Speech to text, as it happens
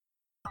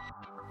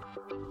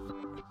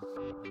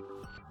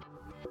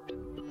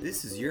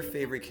This is Your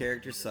Favorite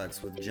Character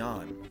Sucks with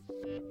John.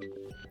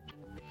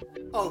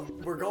 Oh,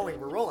 we're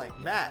rolling.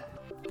 Matt.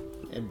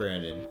 And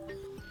Brandon.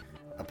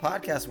 A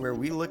podcast where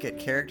we look at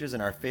characters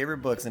in our favorite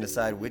books and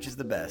decide which is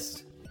the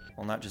best.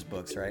 Well, not just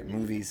books, right?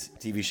 Movies,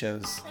 TV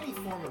shows. Any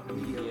form of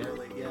media,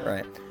 really, yeah.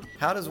 Right.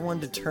 How does one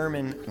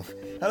determine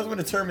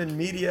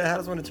media? How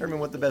does one determine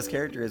what the best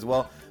character is?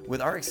 Well, with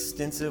our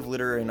extensive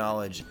literary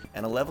knowledge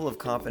and a level of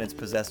confidence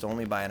possessed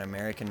only by an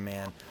American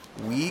man,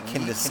 we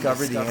can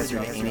discover the answer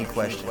to any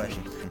question.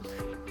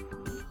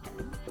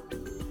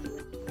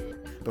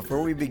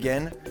 Before we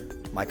begin,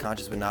 my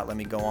conscience would not let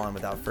me go on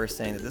without first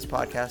saying that this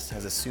podcast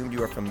has assumed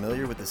you are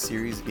familiar with the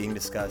series being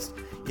discussed.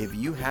 If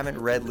you haven't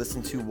read,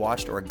 listened to,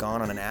 watched, or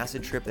gone on an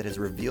acid trip that has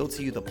revealed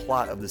to you the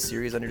plot of the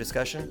series under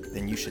discussion,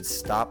 then you should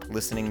stop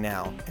listening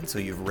now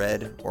until you've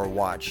read or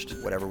watched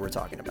whatever we're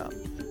talking about.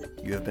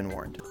 You have been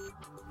warned.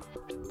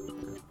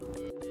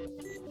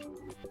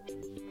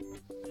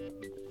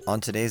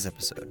 On today's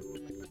episode,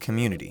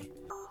 Community,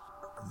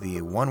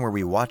 the one where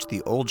we watch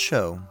the old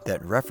show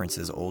that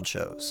references old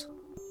shows.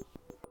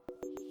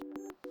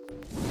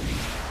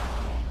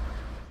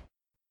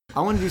 I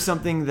want to do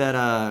something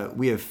that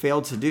we have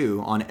failed to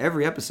do on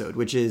every episode,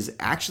 which is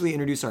actually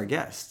introduce our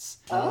guests.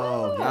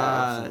 Oh, yeah,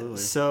 absolutely.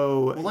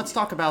 So, Well, let's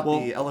talk about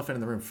the elephant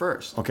in the room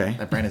first. Okay.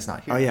 That Brandon's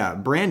not here. Oh yeah,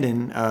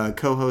 Brandon,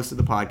 co-host of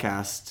the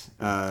podcast,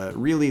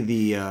 really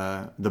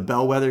the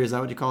bellwether, is that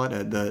what you call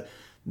it?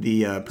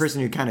 The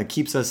person who kind of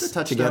keeps us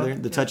together,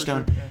 the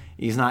touchstone. Sure, yeah.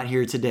 He's not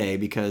here today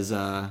because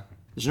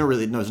there's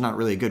not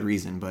really a good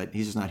reason, but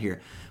he's just not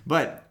here.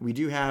 But we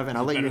do have, and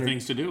I'll let you better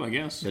things to do, I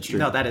guess. That's true.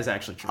 No, that is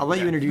actually true. I'll let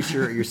you introduce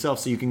yourself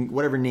so you can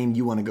whatever name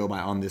you want to go by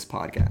on this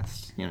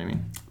podcast. You know what I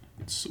mean?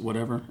 It's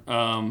whatever.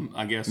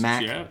 I guess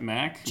Mac. it's,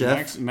 Mac.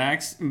 Jeff?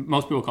 Max.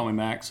 Most people call me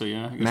Mac, so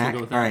yeah. I guess Mac. we'll go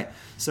with that. All right.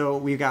 So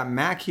we've got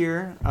Mac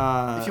here. If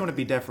you want to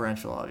be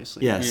deferential,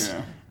 obviously. Yes.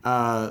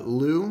 Yeah.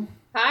 Lou.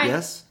 Hi.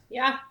 Yes.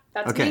 Yeah,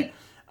 that's Okay. me.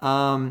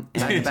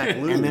 Back-to-back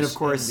Lou's And then of in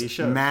course these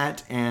shows.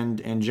 Matt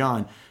and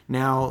John.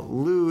 Now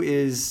Lou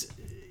is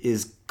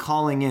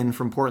calling in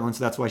from Portland,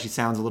 so that's why she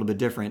sounds a little bit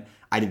different.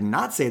 I did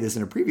not say this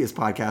in a previous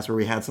podcast where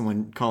we had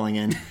someone calling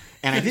in,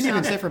 and I She didn't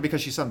even. sounds different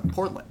because she's from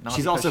Portland. Not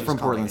She's because also from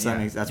calling Portland, so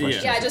in, that's why. Yeah.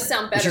 She Yeah, I sounds just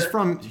sound But better. she's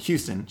from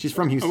Houston. She's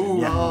from Houston.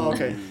 Ooh. Yeah. Oh,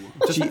 okay.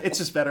 It's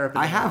just better up in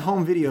I the have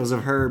home videos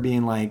of her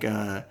being like,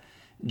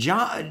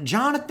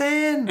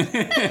 Jonathan.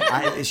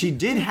 She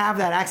did have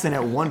that accent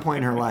at one point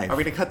in her life. Are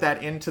we going to cut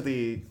that into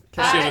the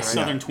She had a Right.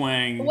 southern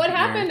twang. What there.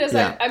 happened is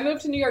Yeah. I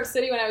moved to New York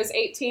City when I was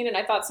 18, and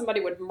I thought somebody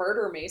would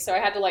murder me, so I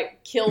had to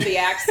kill the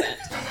accent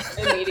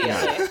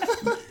immediately.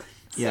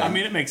 Yeah. I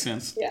mean, it makes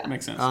sense. Yeah. It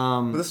makes sense.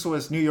 But this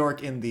was New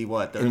York in the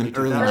what? The In the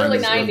early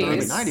 2000s? 90s.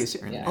 Early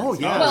 90s. Yeah. Oh,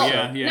 yeah. Well,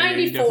 yeah. You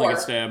 94. definitely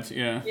get stabbed.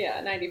 Yeah.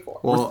 Yeah, 94.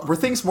 Well, Were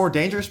things more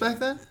dangerous back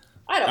then?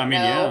 I don't I mean,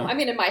 know. yeah. I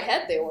mean, in my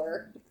head they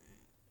were.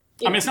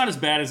 I mean, it's not as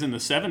bad as in the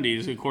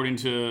 70s, according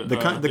to the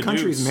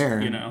country's Dukes,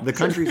 mayor. You know. The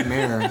country's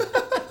mayor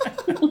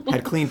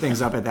had cleaned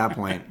things up at that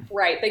point.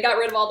 Right. They got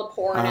rid of all the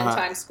porn in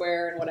Times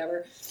Square and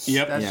whatever.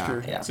 Yep. That's Yeah.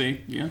 true. Yeah. See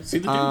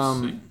the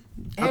Dukes. See?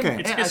 Okay. It's And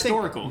I think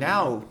historical.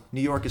 now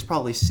New York is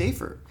probably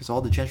safer because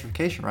all the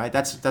gentrification, right?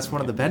 That's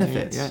one of the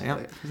benefits. Yeah.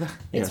 Yeah,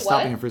 It's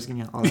stopping what? and frisking.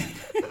 Yeah, all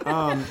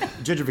that.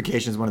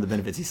 Gentrification is one of the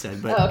benefits he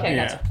said. But Oh, okay,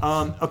 Yeah.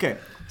 gotcha. Okay,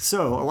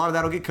 so a lot of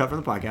that will get cut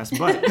from the podcast,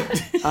 but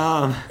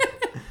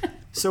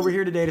so we're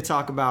here today to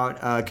talk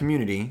about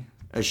Community,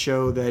 a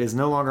show that is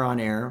no longer on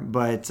air,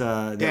 but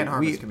Dan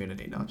Harmon's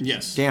Community. No,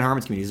 Yes. Dan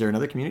Harmon's Community. Is there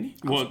another Community?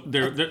 Well,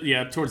 they're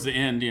towards the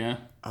end, yeah.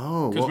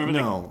 Oh, well, remember they-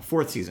 no,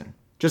 fourth season,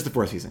 just the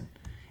fourth season.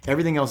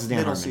 Everything else is Dan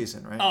middle Harmon.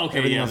 season, right? Oh, okay,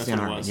 Everything yeah, else that's is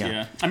what Dan it was, Harmon,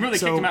 yeah. yeah. I remember they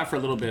So- kicked him out for a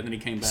little bit, and then he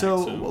came back.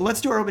 So So,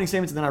 let's do our opening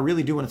statements, and then I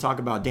really do want to talk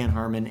about Dan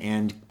Harmon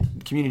and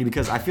Community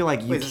because I feel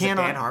like you Wait, is this a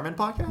cannot. Dan Harmon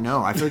podcast?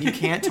 No, I feel like you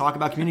can't talk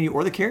about Community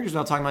or the characters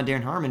without talking about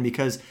Dan Harmon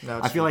because No,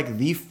 it's I feel true. like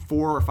the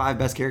 4 or 5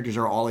 best characters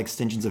are all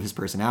extensions of his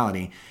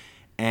personality.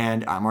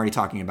 And I'm already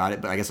talking about it,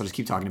 but I guess I'll just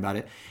keep talking about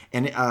it.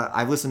 And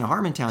I've listened to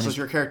Harmontown. So is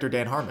your character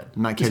Dan Harmon?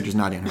 My character's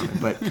not Dan Harmon,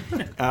 but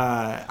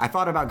I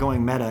thought about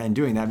going meta and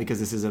doing that because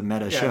this is a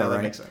meta show, no, that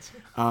right? makes sense.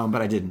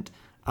 But I didn't.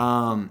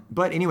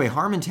 But anyway,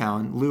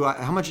 Harmontown. Lou,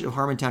 how much of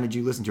Harmontown did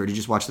you listen to, or did you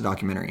just watch the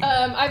documentary?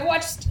 I've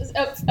watched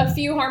a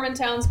few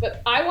Harmontowns,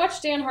 but I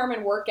watch Dan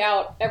Harmon work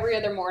out every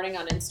other morning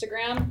on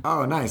Instagram.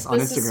 Oh, nice. On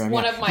This Instagram. is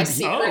one yeah. of my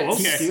secrets.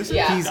 okay.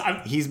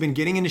 Yeah. He's been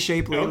getting into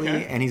shape lately,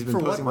 Okay. and he's been For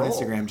what posting on role?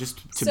 Instagram just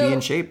to So- be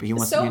in shape. He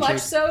wants to so be in much shape.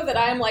 so that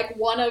I'm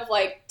one of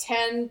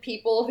 10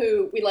 people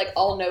who we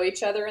all know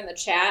each other in the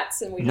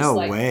chats, and we just No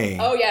way.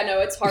 Oh yeah, no,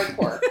 it's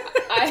hardcore.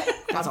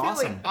 That's I'm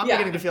awesome. I'm Yeah.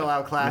 beginning to feel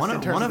outclassed One in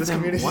of, terms one of of this them,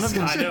 community. one of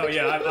them, I know,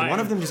 yeah. one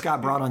of them just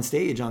got brought on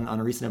stage on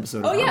a recent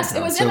episode. Oh of yes, it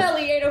Harmontown. was So-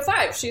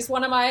 MLE805. She's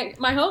one of my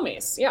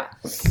homies. Yeah.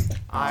 Oh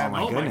my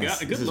Oh my goodness, God,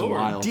 good this is Lord.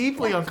 wild.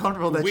 deeply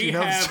uncomfortable that We you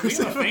know have this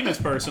a person. famous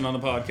person on the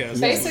podcast.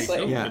 Basically.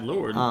 Oh, Yeah. good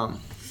Lord.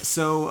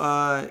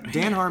 So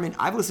Dan Harmon,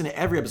 I've listened to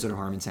every episode of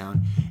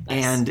Harmontown,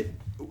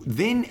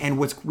 and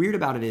what's weird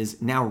about it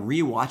is now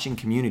rewatching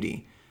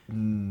Community.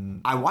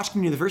 I watched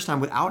Community the first time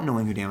without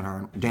knowing who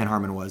Dan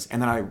Harmon was,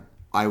 and then I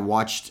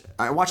watched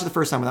it the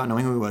first time without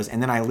knowing who he was,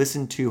 and then I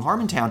listened to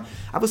Harmontown.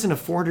 I've listened to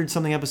 400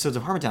 something episodes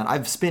of Harmontown.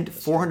 I've spent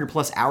 400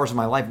 plus hours of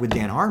my life with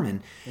Dan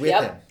Harmon. With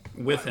him.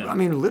 With him. I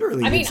mean,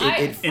 literally. I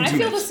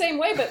feel the same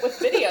way, but with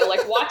video,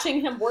 like watching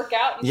him work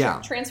out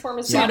and transform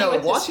his body. No,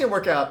 with watching him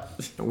work out.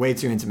 Way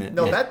too intimate.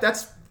 No,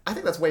 I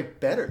think that's way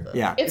better though.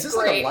 Yeah. It's Is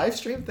this great. like a live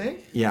stream thing?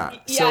 Yeah.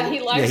 Yeah, he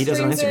live he does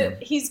it on streams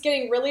Instagram. it. He's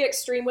getting really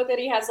extreme with it.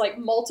 He has like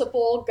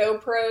multiple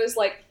GoPros.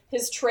 Like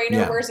his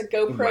trainer wears a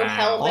GoPro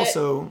helmet.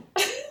 Also,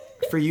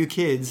 for you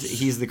kids,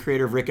 he's the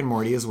creator of Rick and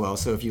Morty as well.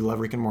 So if you love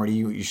Rick and Morty,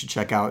 you should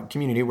check out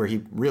Community, where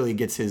he really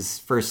gets his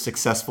first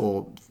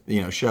successful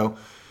show.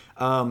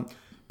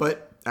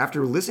 But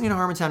after listening to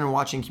Harmontown and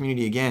watching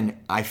Community again,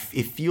 it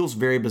feels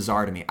very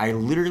bizarre to me. I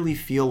literally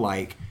feel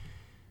like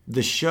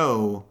the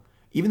show,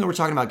 even though we're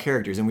talking about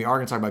characters, and we are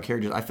going to talk about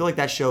characters, I feel like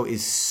that show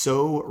is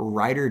so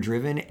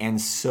writer-driven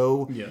and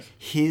so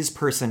his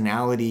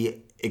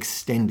personality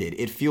extended.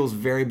 It feels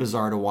very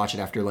bizarre to watch it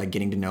after like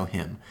getting to know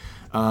him.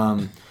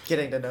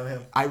 Getting to know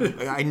him.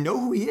 I know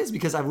who he is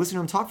because I've listened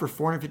to him talk for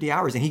 450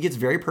 hours, and he gets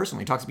very personal.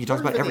 He talks about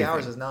everything.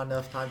 hours is not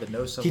enough time to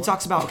know someone. He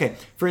talks about,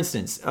 for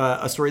instance,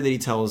 a story that he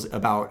tells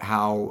about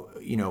how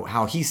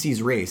he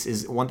sees race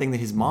is one thing that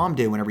his mom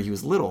did whenever he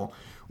was little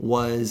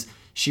was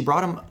she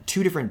brought him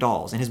 2 different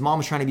dolls, and his mom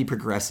was trying to be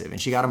progressive, and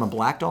she got him a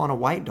black doll and a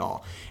white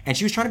doll, and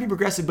she was trying to be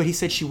progressive, but he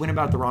said she went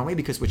about it the wrong way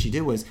because what she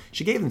did was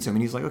she gave them to him,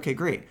 and he's like, okay,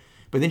 great.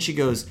 But then she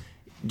goes,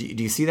 do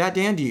you see that,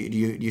 Dan? Do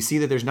you see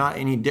that there's not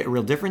any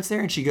real difference there?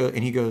 And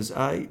he goes,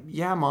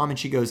 yeah, Mom. And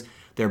she goes,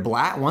 they're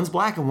black. One's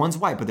black and one's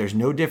white, but there's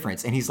no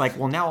difference. And he's like,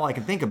 well, now all I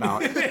can think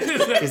about is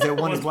that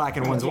one is black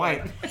and one's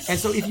white. And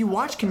so if you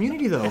watch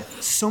Community, though,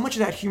 so much of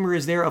that humor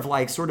is there of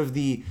like sort of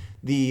the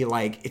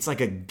like, it's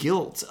like a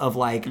guilt of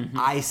like,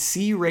 I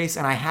see race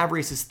and I have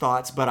racist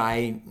thoughts, but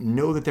I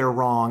know that they're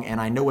wrong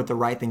and I know what the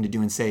right thing to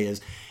do and say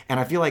is.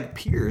 And I feel like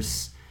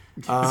Pierce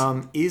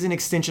is an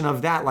extension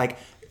of that. Like,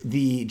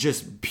 the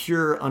just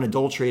pure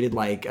unadulterated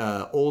like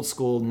old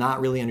school, not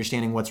really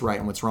understanding what's right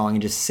and what's wrong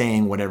and just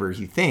saying whatever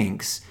he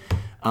thinks.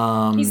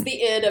 He's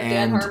the id of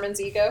Dan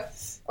Harmon's ego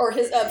or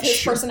his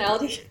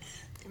personality.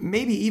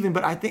 Maybe even,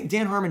 but I think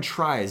Dan Harmon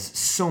tries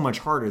so much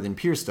harder than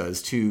Pierce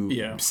does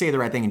to say the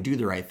right thing and do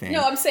the right thing. No,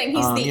 I'm saying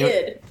he's the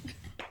id.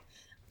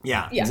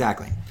 Yeah,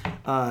 exactly.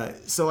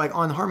 So like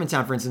on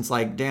Harmontown, for instance,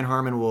 like Dan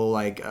Harmon will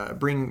like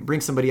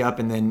bring somebody up,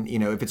 and then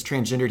if it's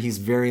transgendered, he's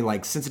very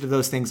like sensitive to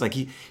those things. Like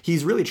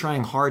he's really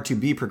trying hard to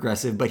be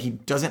progressive, but he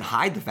doesn't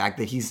hide the fact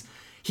that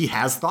he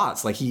has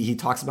thoughts. Like he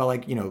talks about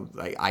like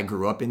like I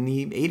grew up in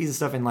the 80s and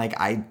stuff, and like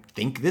I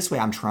think this way.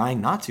 I'm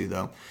trying not to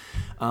though.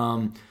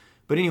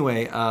 But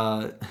anyway.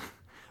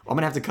 I'm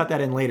going to have to cut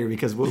that in later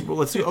because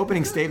let's do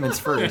opening statements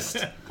first.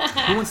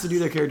 Who wants to do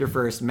their character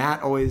first?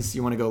 Matt,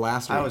 you want to go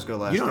last? I always go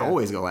last. You don't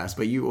always go last,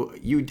 but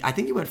I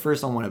think you went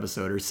first on one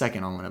episode or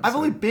second on one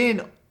episode.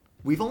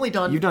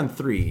 You've done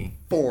 3.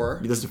 4.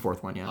 This is the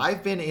 4th one, yeah.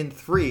 I've been in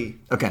 3.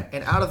 Okay.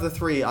 And out of the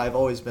 3, I've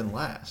always been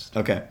last.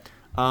 Okay.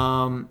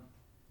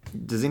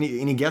 Does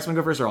any guest want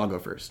to go first or I'll go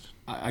first?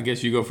 I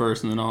guess you go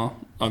first and then I'll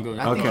go.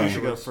 I think you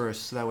should go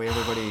first so that way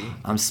everybody...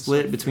 I'm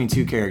split between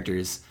 2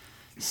 characters.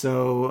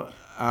 So...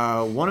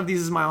 one of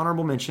these is my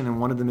honorable mention, and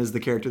one of them is the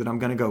character that I'm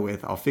going to go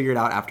with. I'll figure it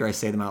out after I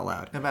say them out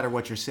loud. No matter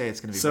what you say, it's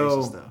going to be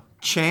racist, though.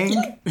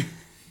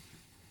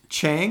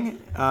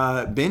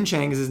 Ben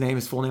Chang is his name,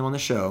 his full name on the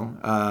show.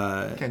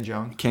 Ken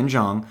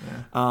Jeong.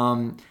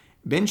 Yeah.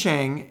 Ben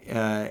Chang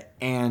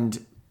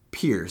and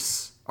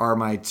Pierce are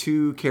my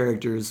 2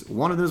 characters.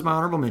 One of them is my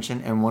honorable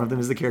mention, and one of them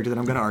is the character that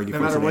I'm going to argue for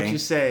today. No matter what you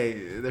say,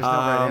 there's no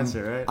right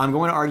answer, right? I'm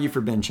going to argue for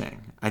Ben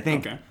Chang. I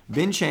think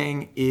Ben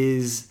Chang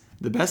is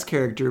the best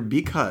character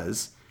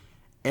because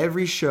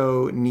every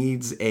show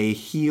needs a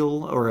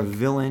heel or a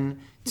villain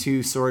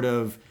to sort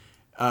of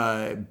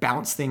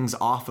bounce things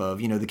off of.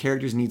 The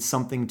characters need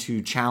something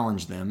to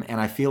challenge them.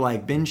 And I feel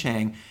like Ben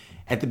Chang,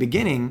 at the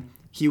beginning,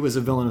 he was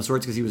a villain of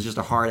sorts because he was just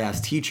a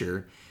hard-ass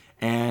teacher.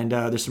 And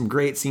there's some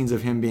great scenes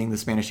of him being the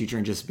Spanish teacher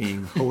and just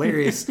being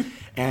hilarious.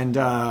 And,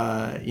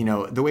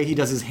 the way he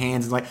does his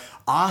hands is like,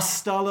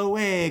 hasta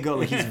luego.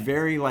 Like, he's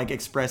very, like,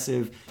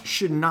 expressive.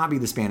 Should not be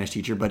the Spanish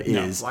teacher, but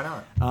is. Why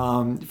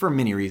not? For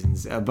many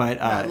reasons.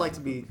 But I'd like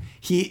to be...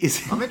 He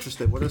is... I'm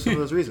interested. What are some of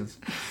those reasons?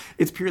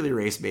 It's purely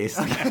race-based.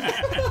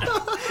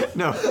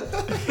 No.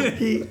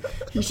 He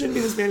shouldn't be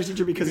the Spanish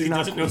teacher because he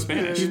doesn't know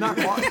Spanish. He's not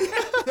qualified.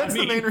 That's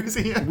the main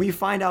reason, yeah. We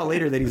find out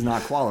later that he's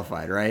not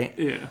qualified, right?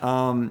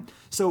 Yeah.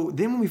 So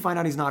then when we find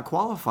out he's not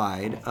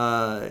qualified,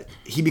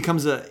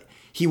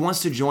 he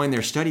wants to join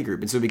their study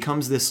group. And so it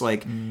becomes this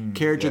like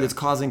character that's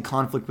causing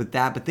conflict with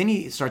that. But then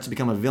he starts to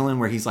become a villain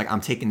where he's like,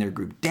 I'm taking their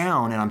group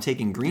down and I'm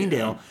taking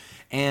Greendale.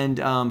 And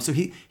so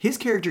his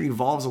character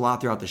evolves a lot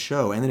throughout the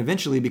show and then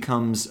eventually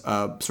becomes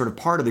sort of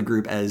part of the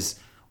group as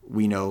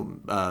we know,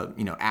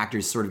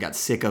 actors sort of got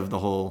sick of the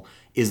whole,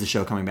 is the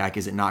show coming back?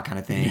 Is it not kind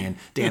of thing? And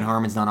Dan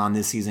Harmon's not on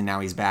this season.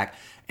 Now he's back.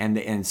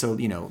 And so,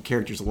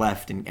 characters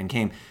left and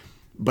came.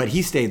 But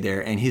he stayed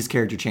there, and his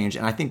character changed,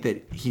 and I think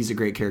that he's a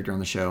great character on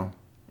the show,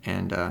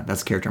 and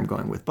that's the character I'm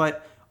going with.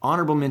 But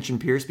honorable mention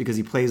Pierce because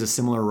he plays a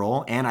similar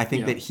role, and I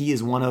think that he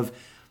is one of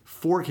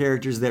 4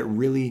 characters that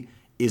really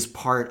is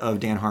part of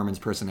Dan Harmon's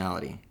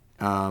personality.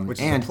 Which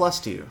is a plus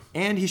to you.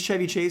 And he's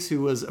Chevy Chase, who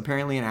was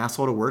apparently an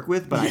asshole to work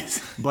with, but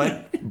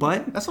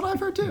That's what I've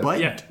heard too.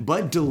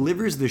 but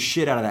delivers the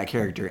shit out of that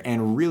character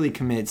and really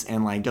commits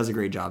and like does a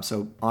great job.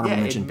 So honorable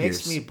mention it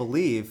makes Pierce. me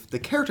believe the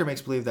character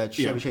makes believe that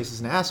Chevy Chase is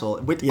an asshole,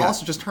 which Yeah.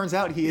 also just turns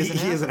out he is an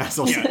asshole. He is an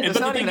asshole. Yeah, It's but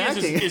not the thing even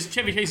acting. is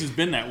Chevy Chase has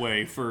been that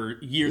way for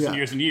years and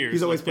years and years.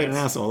 He's always Like, played an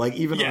that's- asshole. Like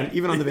even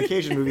on the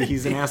Vacation movie,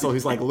 he's an asshole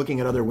who's like looking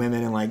at other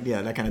women and like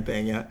that kind of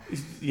thing.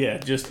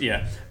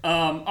 Yeah.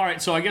 All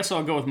right, so I guess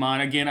I'll go with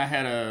mine. Again, I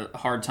had a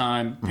hard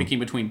time picking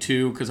between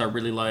 2 because I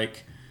really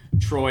like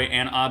Troy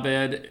and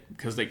Abed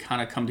because they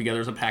kind of come together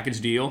as a package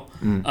deal.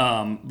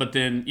 But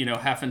then,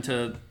 having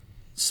to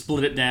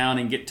split it down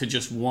and get to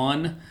just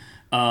one,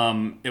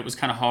 it was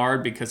kind of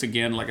hard because,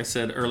 again, like I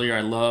said earlier,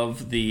 I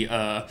love the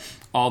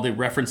all the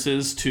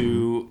references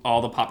to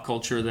all the pop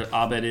culture that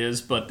Abed is,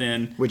 but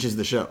then... Which is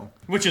the show.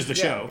 That's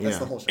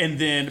the whole show. And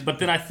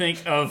then I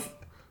think of...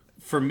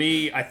 For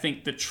me, I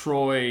think that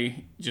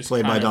Troy just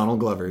Played by kinda- Donald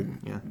Glover.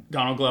 Yeah.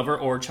 Donald Glover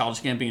or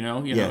Childish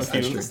Gambino. Yes, if that's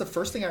you, true. That's the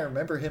first thing I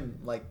remember him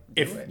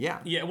doing.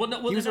 Yeah. well,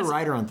 no, He was a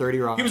writer on 30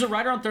 Rock. He was a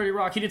writer on 30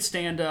 Rock. He did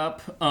stand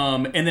up,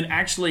 and then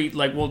actually,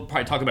 like we'll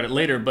probably talk about it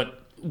later,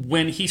 but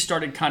when he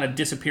started kind of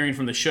disappearing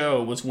from the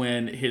show was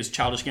when his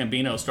Childish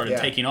Gambino started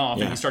taking off,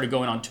 Yeah. and he started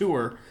going on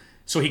tour,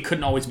 so he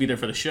couldn't always be there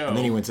for the show. And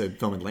then he went to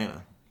film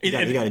Atlanta. He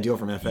got a deal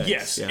from FX.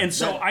 Yes, Yeah. and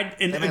so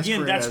MS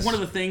again, that's Perez. one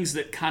of the things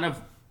that kind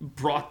of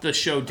brought the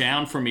show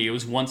down for me. It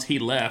was once he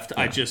left,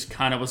 I just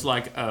kind of was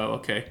like, oh,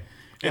 okay. And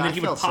Yeah, then I he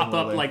would felt pop up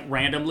similarly. like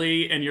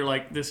randomly, and you're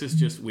like, this is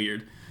just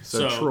weird.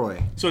 So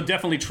Troy. So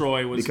definitely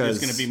Troy is Because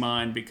going to be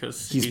mine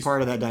because He's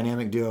part of that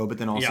dynamic duo, but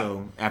then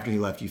also after he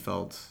left, you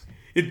felt...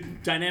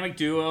 dynamic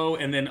duo,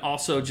 and then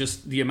also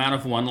just the amount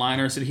of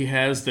one-liners that he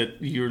has that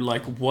you're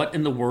like, what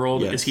in the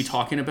world Yes. is he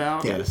talking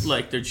about? Yes.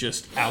 Like they're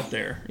just out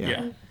there. Yeah.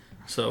 Yeah.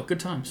 So good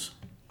times.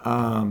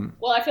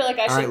 Well, I feel like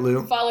I All right, Lou.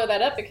 should follow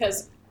that up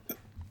because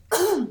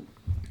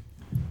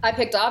I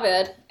picked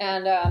Abed,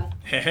 and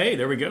Hey,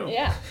 there we go.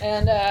 yeah,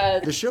 and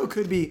The show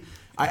could be...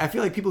 I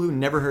feel like people who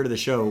never heard of the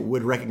show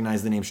would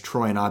recognize the names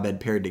Troy and Abed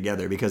paired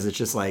together because it's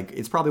just like...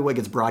 It's probably what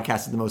gets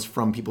broadcasted the most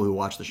from people who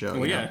watch the show.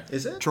 Well, you know? yeah.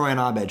 Is it? Troy and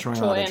Abed. Troy and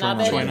Troy Abed. and Troy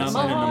and Abed. Abed. Troy and in the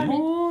Abed in the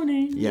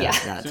morning. Yeah, Yeah.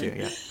 that too,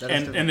 yeah.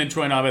 And then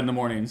Troy and Abed in the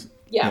mornings.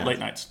 Yeah. Late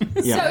nights.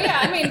 Yeah. So yeah,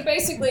 I mean,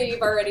 basically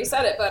you've already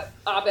said it, but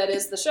Abed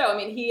is the show. I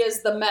mean, he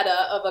is the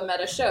meta of a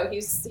meta show.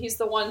 He's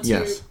the one to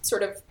Yes.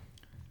 sort of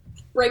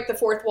break the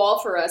fourth wall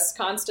for us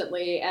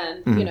constantly,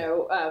 and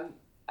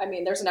I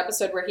mean, there's an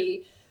episode where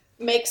he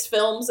makes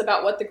films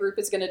about what the group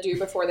is going to do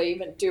before they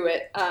even do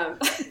it,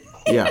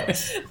 Yeah.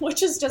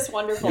 which is just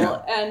wonderful.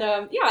 Yeah. And I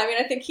mean,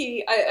 I think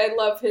I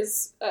love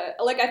his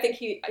I think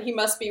he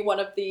must be one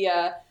of the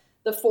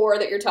 4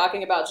 that you're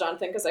talking about,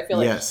 Jonathan, because I feel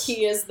like Yes.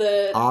 he is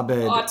the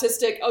Abed.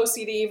 autistic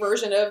OCD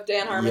version of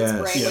Dan Harmon's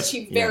Yes. brain, Yes. which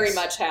he very Yes.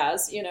 much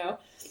has,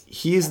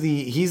 He's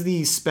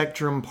the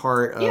spectrum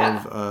part of,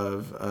 Yeah.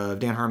 of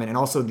Dan Harmon and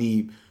also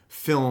the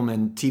film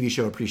and TV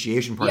show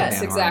appreciation part Yes, of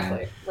Dan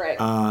exactly.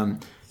 Harmon.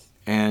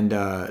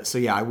 Right. So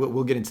yeah,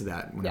 we'll get into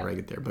that whenever Yeah. I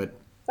get there. But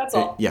That's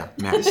all. yeah,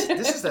 Matt.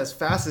 This is as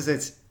fast as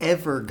it's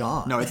ever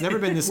gone. No, it's never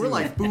been this. We're smooth.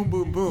 like boom,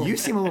 boom, boom. You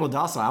seem a little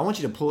docile. I want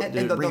you to pull and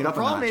to the bring it up.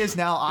 problem a notch. is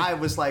now I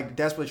was like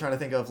desperately trying to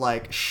think of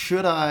like,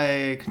 should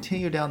I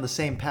continue down the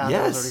same path?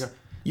 I was already Yes, going?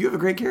 you have a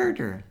great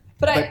character.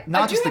 But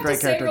not I do just the have great to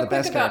say character, real the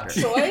best quick about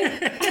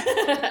Troy.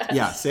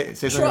 Yeah, say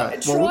something Troy,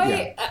 about well,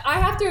 yeah. I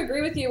have to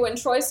agree with you. When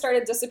Troy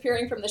started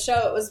disappearing from the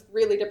show, it was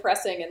really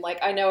depressing, and like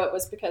I know it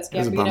was because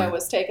was a bummer. Gambino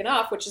was taken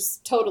off, which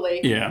is totally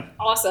Yeah.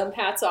 awesome.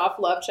 Hats off,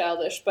 love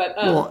Childish, but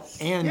Well,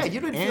 and Yeah, you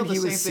didn't feel and the he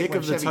same was thing sick when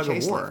of the Chevy tug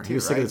Chase of war. left He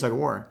was too, sick of right? the tug of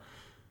war.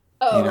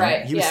 oh You know?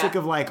 right, He was yeah. sick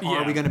of like, Yeah.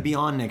 are we going to be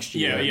on next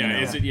year? Yeah, you know?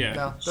 Is it? Yeah.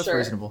 No, that's Sure.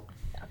 reasonable.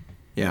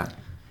 Yeah.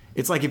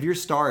 It's like if your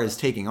star is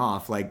taking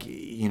off, like,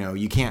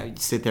 you can't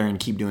sit there and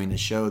keep doing the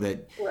show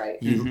that Right.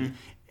 you.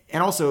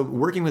 And also,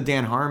 working with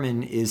Dan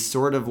Harmon is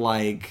sort of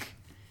like,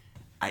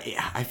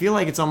 I feel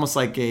like it's almost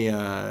like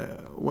a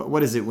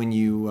what is it when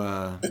you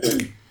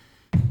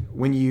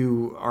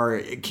are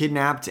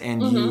kidnapped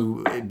and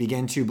you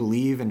begin to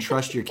believe and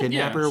trust your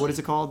kidnapper? Yeah. What is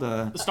it called?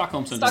 The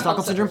Stockholm Syndrome.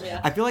 Stockholm syndrome.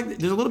 Yeah. I feel like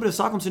there's a little bit of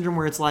Stockholm syndrome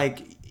where it's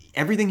like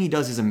everything he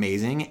does is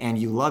amazing and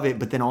you love it,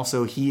 but then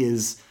also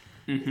he's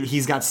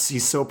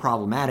so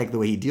problematic the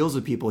way he deals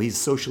with people. He's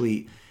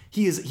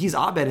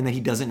Abed in that he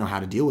doesn't know how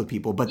to deal with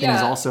people, but then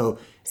Yeah.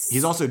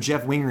 he's also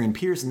Jeff Winger and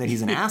Pierce in that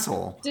he's an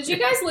asshole. Did you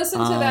guys listen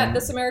to that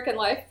This American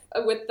Life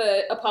with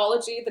the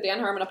apology, the Dan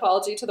Harmon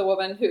apology to the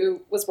woman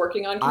who was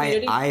working on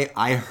Community?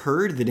 I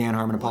heard the Dan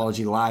Harmon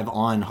apology live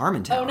on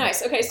Harmontown. Oh,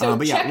 nice. Okay, so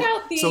but yeah, check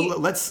out the. So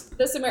let's.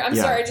 I'm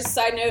Yeah. sorry, just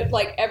side note,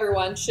 like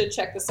everyone should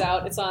check this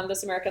out. It's on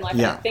This American Life.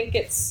 And Yeah. I think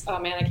it's, oh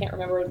man, I can't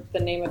remember the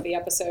name of the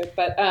episode,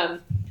 but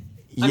I'm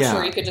Yeah.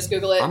 sure you could just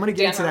Google it. I'm going to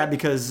get Dan into that Harmon.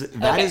 because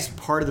that is Okay.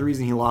 part of the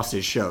reason he lost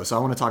his show. So I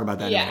want to talk about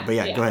that in a Yeah, minute. But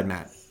yeah, go ahead,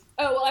 Matt.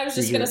 Oh, well, I was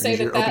just Here's going to say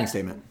your opening that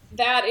statement.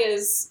 that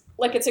is,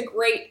 like, it's a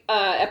great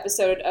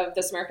episode of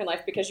This American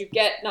Life because you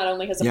get not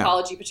only his Yeah.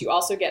 apology, but you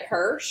also get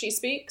her. She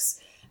speaks.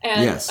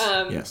 And, Yes,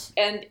 yes.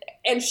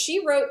 And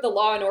she wrote the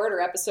Law and Order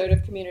episode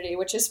of Community,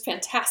 which is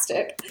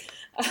fantastic.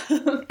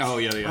 Oh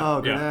yeah.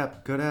 Oh, good yeah.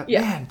 app, good app.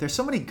 Yeah. Man, there's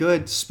so many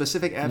good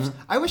specific apps.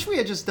 I wish we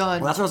had just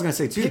done Well, that's what I was gonna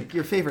say too. pick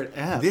your favorite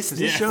app. This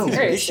Yeah. show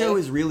Seriously.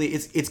 is really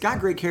it's got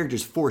great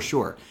characters for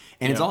sure,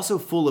 and it's Yeah. also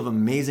full of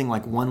amazing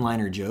like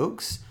one-liner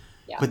jokes.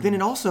 Yeah. But then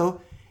it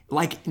also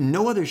like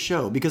no other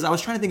show, because I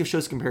was trying to think of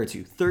shows to compare it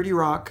to. 30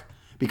 Rock,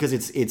 because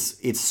it's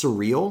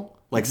surreal.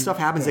 Like stuff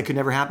happens that could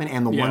never happen,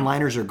 and the Yeah.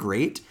 one-liners are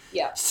great.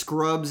 Yeah.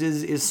 Scrubs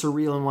is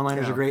surreal and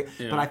one-liners are great.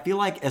 Yeah. But I feel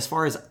like as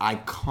far as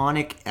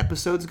iconic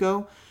episodes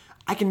go,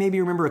 I can maybe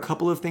remember a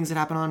couple of things that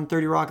happened on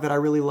 30 Rock that I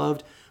really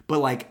loved, but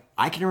like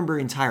I can remember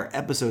entire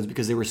episodes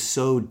because they were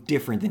so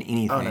different than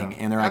anything,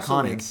 and they're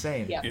Absolutely iconic.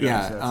 insane. Yeah.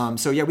 Yeah.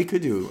 So yeah, we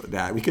could do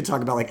that. We could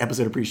talk about like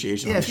episode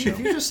appreciation. Yeah, on if the you, show.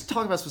 if you just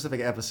talk about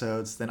specific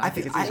episodes, then I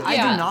think it's easier. I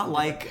Yeah. do not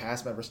like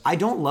Cast members. I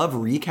don't love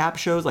recap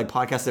shows, like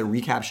podcasts that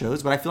recap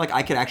shows, but I feel like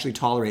I could actually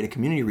tolerate a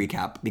community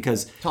recap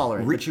because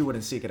Tolerate, but you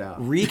wouldn't seek it out.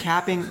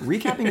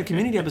 recapping a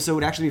community episode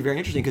would actually be very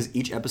interesting because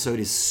each episode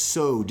is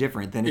so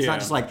different. Then it's Yeah. not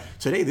just like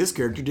today this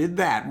character did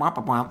that.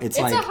 It's It's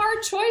like a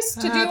hard choice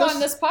to do those- on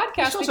this These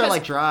podcast shows because are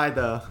like dry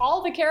though.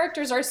 all the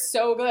characters are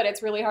so good.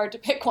 It's really hard to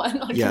pick one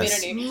on Yes.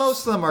 Community.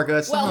 Most of them are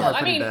good. Some of Well, them are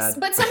I pretty mean, bad.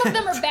 but some of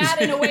them are bad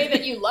in a way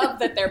that you love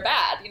that they're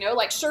bad. You know,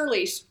 like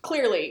Shirley.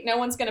 Clearly, no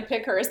one's going to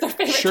pick her as their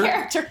favorite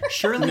character.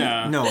 Shirley,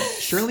 No.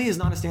 Shirley is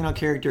not a standout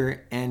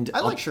character, and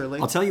I like Shirley.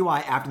 I'll tell you why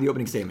after the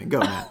opening statement. Go,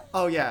 Matt.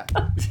 Oh yeah.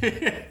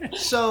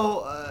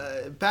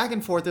 So back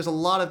and forth, there's a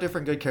lot of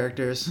different good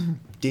characters.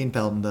 Dean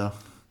Pelton though.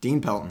 Dean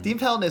Pelton. Dean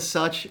Pelton is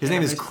such. His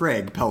name is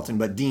Craig Pelton,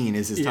 but Dean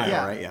is his title,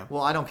 Yeah. right? Yeah.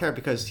 Well, I don't care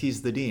because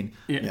he's the dean.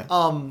 Yeah.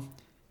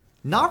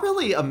 Not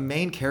really a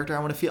main character.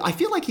 I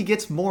feel like he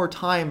gets more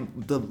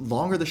time the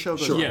longer the show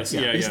goes on. Yes,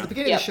 yeah, Because yeah. at the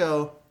beginning Yep. of the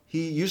show,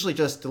 he usually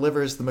just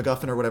delivers the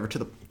MacGuffin or whatever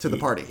to the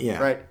party. Yeah.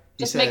 Right.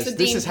 He Just makes says, a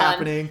 "This Dean is pun."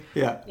 happening.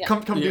 Yeah.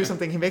 Come Yeah. do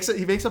something." He makes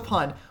a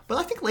pun, but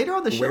I think later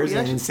on the show, Wears he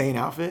an actually, insane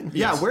outfit.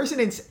 yeah, wears and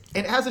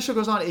as the show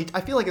goes on,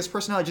 I feel like his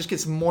personality just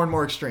gets more and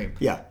more extreme.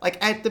 Yeah. Like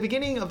at the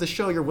beginning of the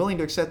show, you're willing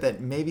to accept that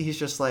maybe he's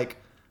just like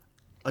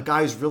a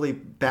guy who's really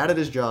bad at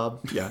his job.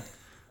 Yeah.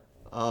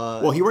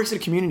 Well, he works at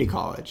a community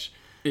college.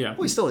 Yeah.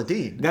 Well, he's still a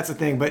dean. That's the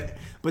thing, but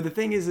the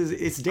thing is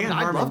it's Dan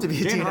I'd Harmon. love to be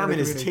a Dan dean at a Harmon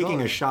is community taking a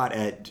college. shot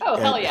at, Oh,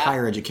 hell at yeah.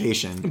 higher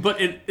education. But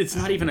it's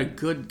not even a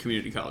good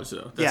community college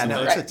though. Yeah,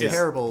 no, that's- it's a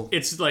terrible.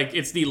 It's like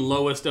it's the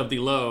lowest of the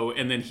low,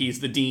 and then he's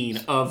the dean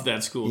of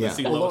that school. Yeah. That's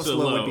the Well, lowest of the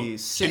lowest low. low would be And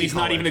city he's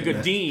not even a college,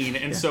 good dean,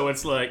 and so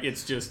it's like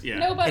it's just yeah.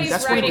 Nobody's And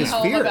that's one of writing his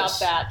home fears. about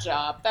that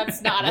job.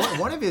 That's not a.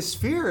 One of his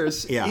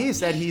fears Yeah. is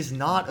that he's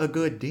not a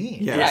good dean.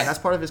 Yes. Yeah, and that's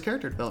part of his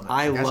character development.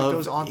 I as it love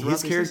goes on throughout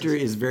his the character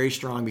seasons. is very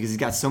strong because he's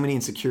got so many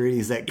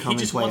insecurities that come He and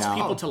just play wants out.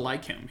 people to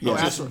like him. He Oh,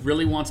 just absolutely.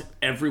 really wants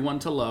everyone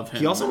to love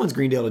him. He also wants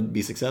Greendale to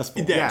be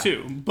successful. that Yeah.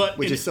 too, but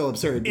Which in- is so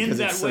absurd in because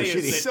that it's so way,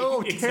 shitty.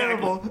 so Exactly.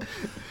 terrible.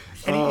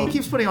 And he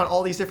keeps putting on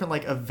all these different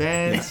like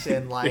events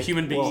and like the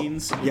human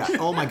beings. Yeah.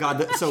 Oh my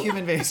God. So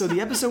Human beings. So the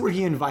episode where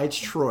he invites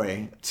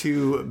Troy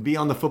to be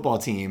on the football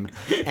team,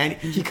 and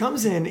he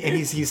comes in and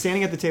he's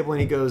standing at the table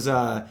and he goes,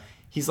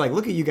 he's like,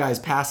 "Look at you guys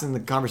passing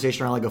the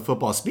conversation around like a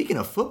football." Speaking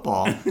of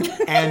football,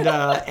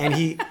 and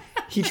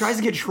he tries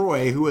to get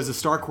Troy, who was a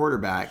star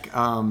quarterback,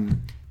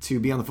 to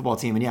be on the football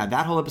team. And yeah,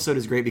 that whole episode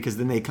is great because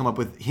then they come up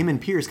with him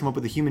and Pierce come up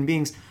with the human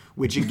beings,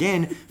 which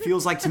again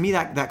feels like to me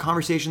that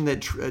conversation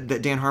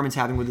that Dan Harmon's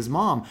having with his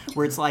mom,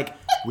 where it's like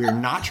we're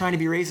not trying to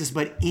be racist,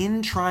 but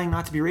in trying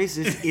not to be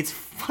racist, it's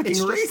fucking it's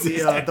racist.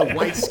 just the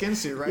white skin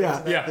suit, right? Yeah,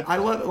 Isn't that Yeah. the- I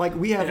love like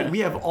we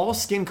have all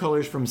skin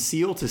colors from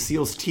seal to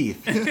seal's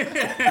teeth.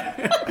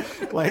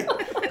 Like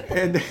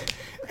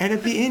and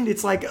at the end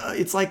it's like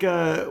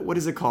a what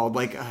is it called,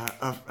 like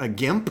a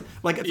gimp,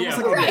 like it's Yeah,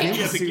 almost like a Right. gimp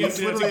Yeah, it's a suit. gimp- It's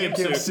it's a literally gimp a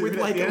gimp suit. suit. With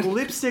like Yeah.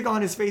 lipstick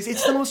on his face,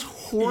 it's the most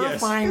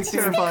horrifying it's thing.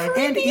 terrifying.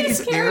 And it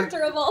is Creepiest character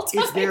there. of all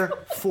time. It's there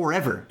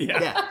forever.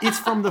 Yeah. It's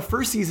from the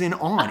first season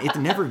on. It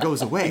never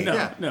goes away. No,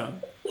 Yeah. no.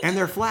 And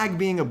their flag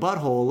being a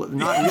butthole,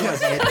 not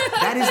realizing it,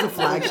 that is the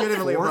flag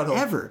Legitimately a butthole.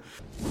 forever.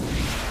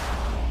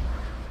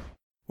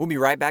 We'll be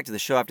right back to the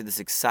show after this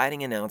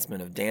exciting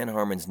announcement of Dan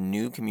Harmon's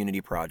new community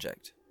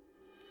project.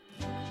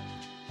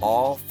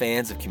 All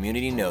fans of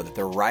Community know that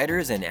the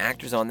writers and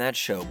actors on that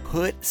show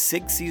put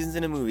 6 seasons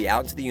in a movie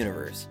out into the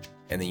universe,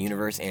 and the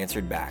universe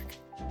answered back.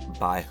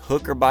 By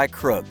hook or by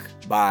crook,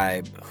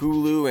 by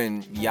Hulu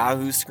and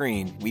Yahoo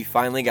Screen, we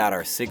finally got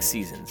our 6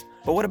 seasons.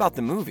 But what about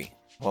the movie?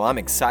 Well, I'm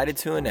excited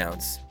to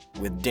announce,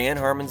 with Dan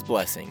Harmon's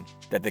blessing,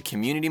 that the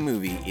Community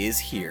movie is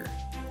here.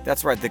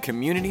 That's right, the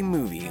Community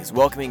movie is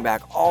welcoming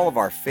back all of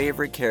our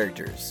favorite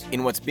characters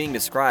in what's being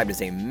described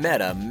as a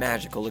meta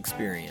magical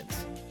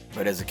experience.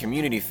 But as a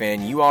Community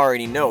fan, you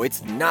already know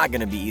it's not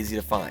going to be easy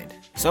to find.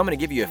 So I'm going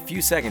to give you a few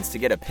seconds to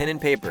get a pen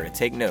and paper to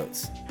take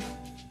notes.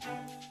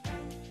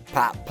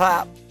 Pop,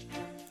 pop.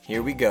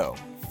 Here we go.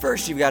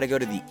 First, you've got to go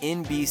to the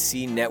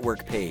NBC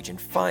Network page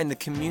and find the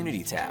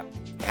Community tab.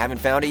 Haven't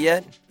found it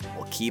yet?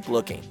 Well, keep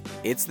looking.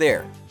 It's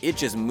there. It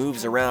just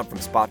moves around from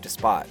spot to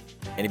spot.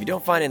 And if you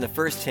don't find it in the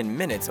first 10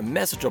 minutes, a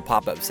message will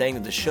pop up saying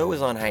that the show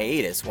is on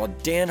hiatus while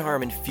Dan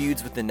Harmon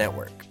feuds with the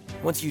network.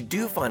 Once you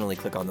do finally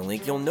click on the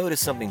link, you'll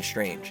notice something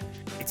strange.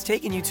 It's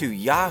taking you to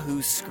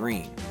Yahoo's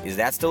screen. Is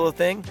that still a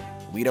thing?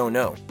 We don't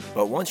know.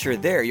 But once you're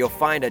there, you'll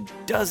find a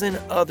dozen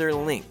other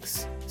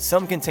links.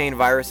 Some contain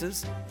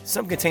viruses,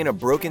 some contain a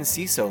broken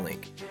CISO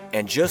link,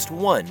 and just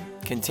one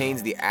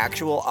contains the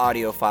actual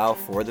audio file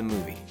for the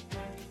movie.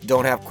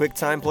 Don't have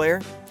QuickTime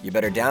Player? You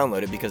better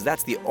download it because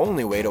that's the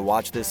only way to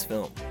watch this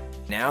film.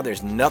 Now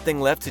there's nothing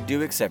left to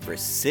do except for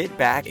sit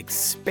back,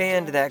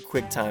 expand that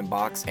QuickTime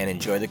box, and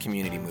enjoy the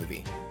Community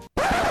movie.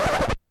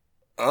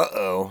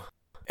 Uh-oh.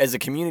 As a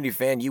Community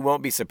fan, you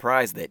won't be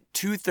surprised that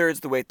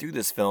 2/3 the way through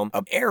this film,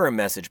 an error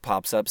message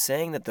pops up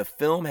saying that the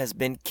film has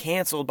been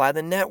canceled by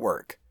the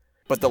network.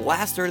 But the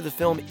last third of the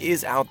film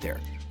is out there.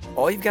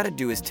 All you've got to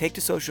do is take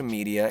to social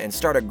media and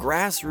start a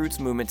grassroots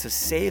movement to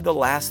save the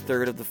last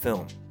third of the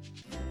film.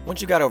 Once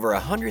you got over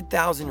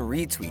 100,000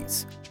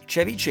 retweets,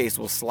 Chevy Chase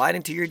will slide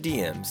into your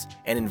DMs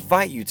and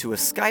invite you to a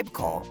Skype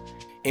call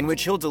in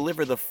which he'll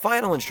deliver the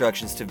final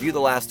instructions to view the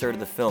last third of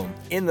the film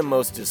in the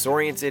most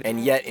disoriented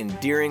and yet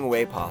endearing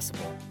way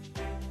possible.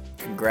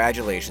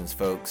 Congratulations,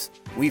 folks.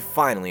 We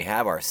finally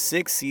have our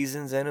 6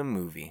 seasons and a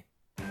movie.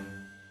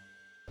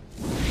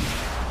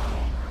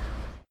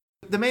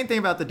 The main thing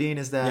about the Dean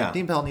is that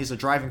Dean Pelton is a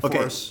driving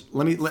force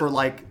for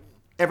like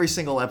every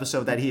single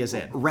episode that he is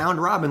in.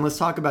 Round robin, let's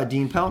talk about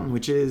Dean Pelton,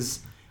 which is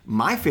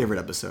my favorite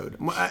episode.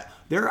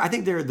 I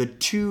think they're the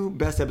 2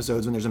 best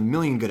episodes when there's a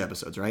million good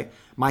episodes, right?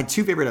 My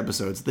 2 favorite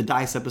episodes, the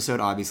Dice episode,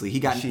 obviously. He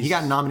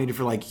got nominated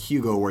for like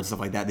Hugo Awards, stuff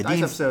like that.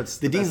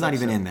 The Dean's not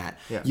even in that.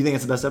 Yeah. You think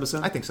it's the best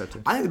episode? I think so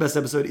too. I think the best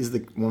episode is the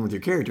one with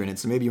your character in it.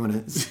 So maybe you want to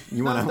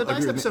the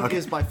Dice episode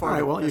is by far. All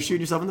right, well, you're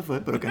shooting yourself in the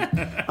foot, but okay.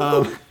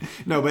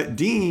 No, but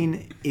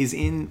Dean is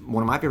in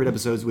one of my favorite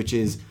episodes, which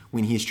is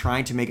when he's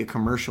trying to make a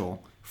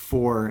commercial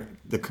for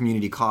the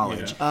community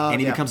college,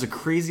 and he becomes a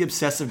crazy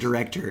obsessive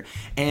director.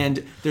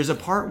 And there's a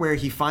part where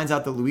he finds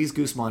out that Luis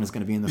Guzman is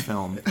going to be in the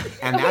film,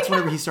 and that's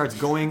whenever he starts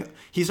going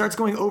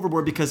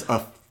overboard because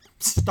a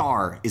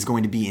star is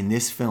going to be in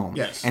this film.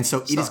 Yes, and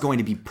so it is going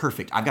to be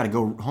perfect. I've got to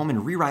go home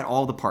and rewrite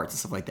all the parts and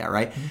stuff like that,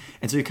 right? Mm-hmm.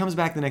 And so he comes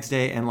back the next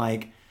day and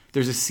like.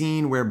 There's a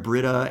scene where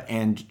Britta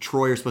and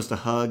Troy are supposed to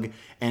hug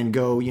and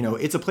go,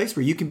 it's a place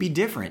where you can be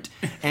different.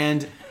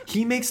 And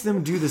he makes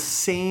them do the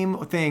same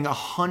thing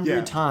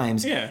 100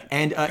 times. Yeah.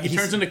 And he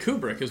turns into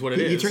Kubrick is what it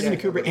is. He turns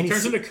into Kubrick. He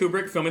turns into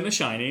Kubrick filming The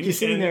Shining. He's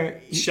sitting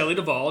there. Shelley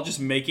Duvall just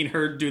making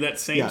her do that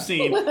same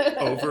scene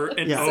over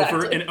and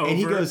over and over. And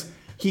he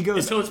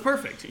goes until it's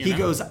perfect. He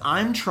goes,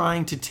 I'm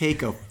trying to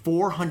take a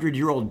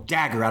 400-year-old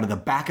dagger out of the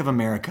back of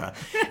America,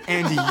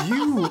 and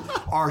you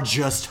are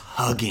just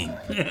hugging.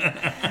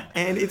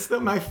 And it's one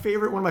of my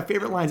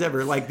favorite lines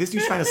ever. Like, this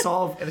dude's trying to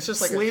solve and it's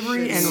just like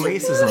slavery and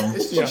racism.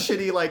 It's just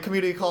shitty, like,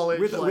 community college.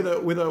 With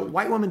a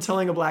white woman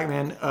telling a black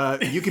man,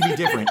 you can be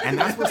different. And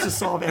that's supposed to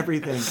solve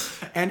everything.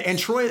 And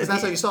Troy... And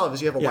that's how you solve it,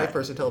 is you have a white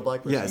person tell a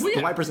black person. Yes,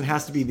 the white person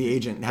has to be the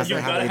agent. You've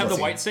got to have the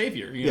white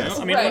savior. You know?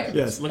 I mean,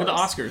 look at the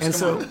Oscars. And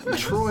so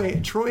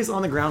Troy's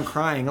on the ground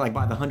crying, like,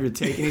 by the 100th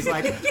take. And he's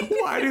like,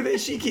 why do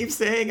she keep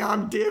saying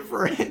I'm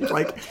different?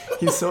 Like,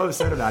 he's so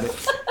upset about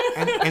it.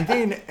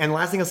 And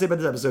last thing I'll say about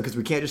this episode, because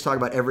we can't just talk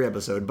about every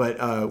episode, but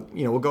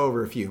we'll go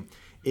over a few,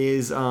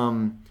 is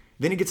then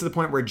it gets to the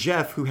point where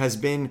Jeff, who has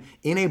been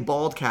in a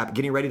bald cap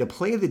getting ready to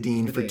play the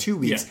Dean for 2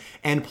 weeks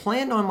and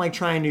planned on like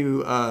trying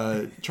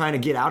to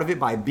get out of it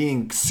by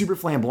being super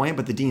flamboyant,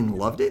 but the Dean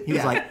loved it.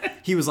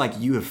 He was like,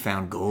 you have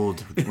found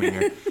gold,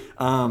 Winger.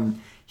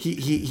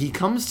 He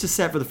comes to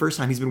set for the first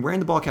time. He's been wearing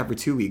the bald cap for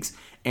 2 weeks,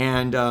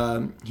 and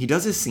he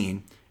does his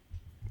scene,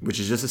 which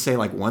is just to say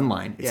like one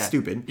line. It's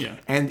stupid. Yeah.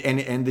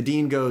 And the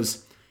Dean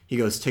goes,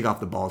 take off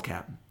the bald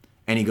cap.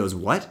 And he goes,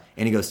 what?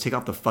 And he goes, take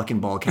off the fucking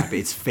bald cap.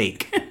 It's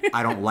fake.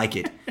 I don't like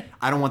it.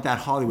 I don't want that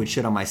Hollywood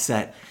shit on my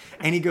set.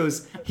 And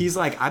he's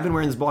like, I've been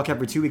wearing this bald cap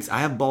for 2 weeks. I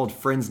have bald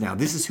friends now.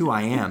 This is who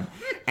I am.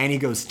 And he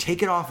goes,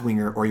 take it off,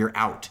 Winger, or you're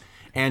out.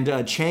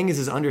 And Chang is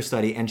his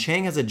understudy, and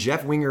Chang has a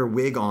Jeff Winger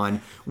wig on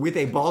with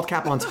a bald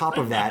cap on top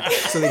of that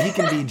so that he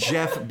can be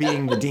Jeff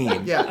being the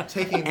Dean. Yeah,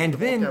 taking the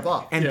bald cap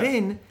off. And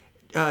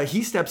then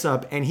he steps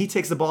up and he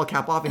takes the bald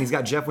cap off and he's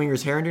got Jeff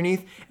Winger's hair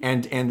underneath,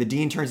 and the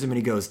Dean turns to him and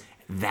he goes,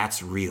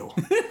 that's real.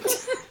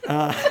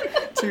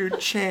 To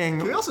Chang.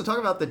 Can we also talk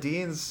about the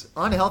Dean's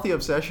unhealthy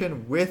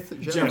obsession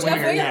with Jeff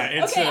Winger? Winger?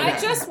 I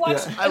just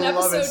watched an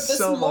episode this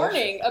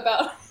morning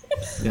about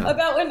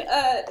when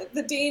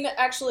the Dean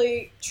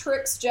actually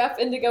tricks Jeff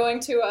into going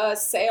to a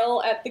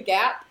sale at the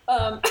Gap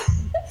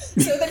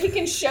so that he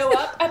can show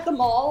up at the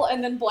mall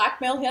and then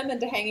blackmail him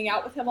into hanging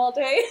out with him all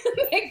day.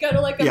 They go to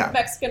like a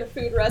Mexican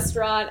food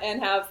restaurant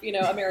and have a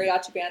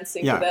mariachi band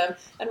sing for them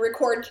and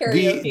record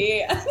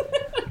karaoke.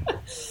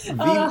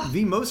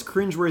 The most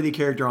cringeworthy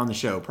character on the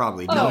show,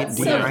 probably. Dean,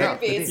 so right?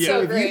 creepy. It's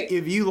so great.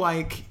 If you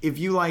like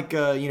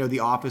The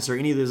Office or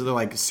any of those other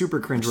like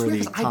super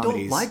cringeworthy comedies, I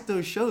don't like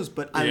those shows,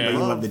 but I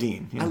love the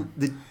Dean. Yeah.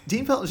 The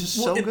Dean Pelton is just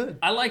so good.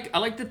 I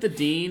like that the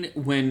Dean,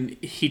 when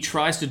he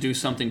tries to do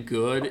something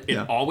good, it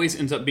always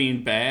ends up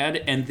being bad,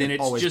 and then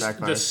it's just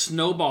backfires. The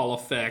snowball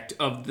effect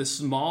of the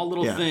small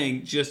little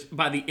thing. Just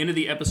by the end of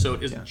the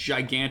episode is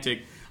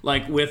gigantic.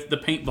 like with the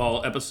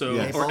paintball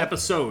episode or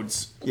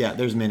episodes. Yeah,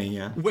 there's many,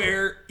 yeah.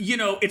 Where,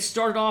 it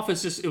started off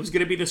as just, it was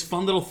going to be this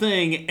fun little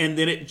thing, and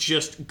then it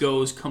just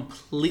goes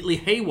completely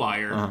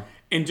haywire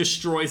and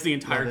destroys the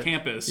entire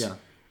campus. Yeah.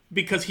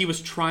 Because he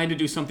was trying to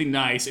do something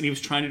nice, and he was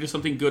trying to do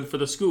something good for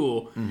the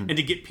school, and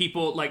to get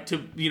people, like, to,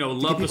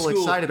 love the school.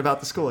 People excited about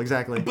the school,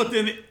 exactly. But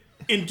then,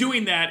 in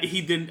doing that,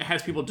 he then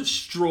has people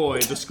destroy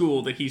the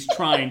school that he's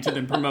trying to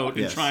then promote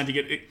and trying to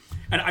get...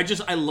 And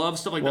I love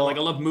stuff like that. Like,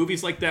 I love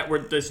movies like that where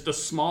the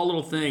small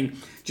little thing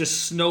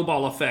just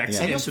snowball effects.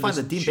 And you'll find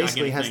that Dean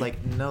basically has,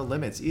 like, no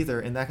limits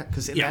either in that...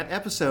 Because in that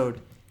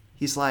episode,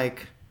 he's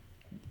like...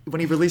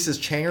 When he releases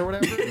Chang or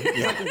whatever,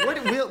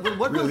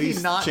 what will he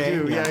not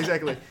do? Yeah,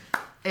 exactly.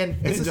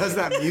 And it does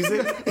that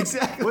music?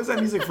 Exactly. What's that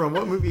music from?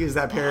 What movie is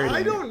that parody?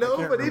 I don't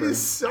know, but it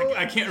is so...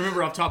 I can't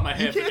remember off the top of my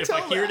head. If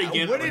I hear it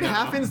again... When it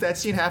happens, that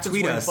scene happens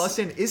when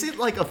Bustin'... Is it,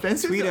 like,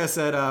 offensive? Tweet us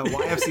at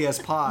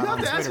YFCS Pod on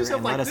Twitter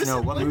and let us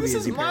know what movie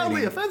is he parodying. This is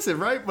mildly offensive,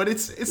 right? But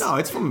it's... No,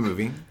 it's from a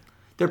movie.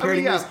 They're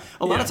parodying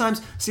a lot of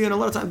times... See, and a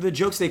lot of times, the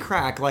jokes they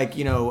crack, like,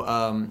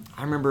 I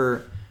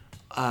remember...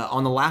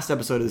 on the last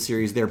episode of the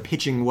series, they're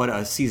pitching what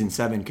a season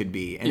 7 could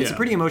be, and it's a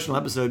pretty emotional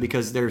episode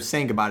because they're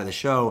saying goodbye to the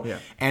show,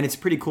 and it's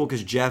pretty cool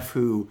because Jeff,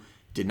 who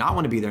did not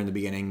want to be there in the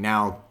beginning,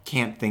 now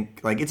can't think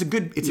like it's a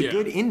good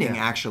ending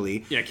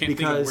actually. Yeah, can't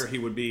think of where he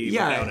would be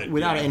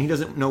without it, and he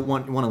doesn't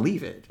want to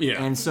leave it.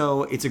 Yeah, and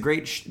so it's a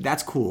great.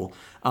 That's cool.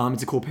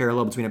 It's a cool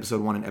parallel between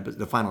episode 1 and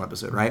the final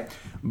episode, right?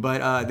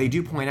 But they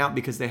do point out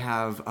because they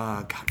have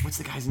God, what's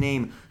the guy's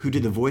name who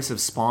did the voice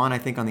of Spawn? I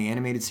think on the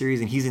animated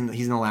series, and he's in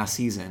the last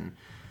season.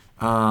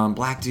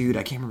 Black dude,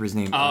 I can't remember his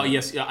name. Oh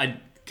yes, yeah. I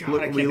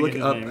can't think of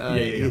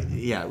his name.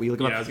 Yeah, we look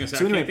him up. I was gonna say,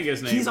 so anyway, I can't think of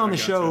his name. he's on the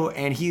show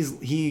and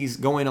he's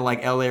going to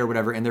like LA or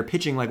whatever, and they're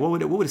pitching like what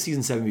would a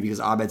season 7 be? Because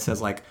Abed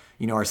says like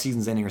our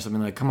season's ending or something.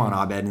 Like, come on,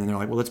 Abed, and then they're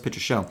like, well, let's pitch a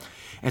show.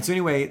 And so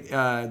anyway,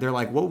 they're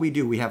like, what would we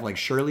do? We have like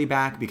Shirley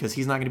back because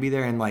he's not going to be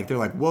there, and like they're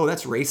like, whoa,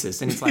 that's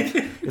racist. And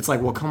it's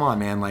like well, come on,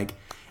 man, like.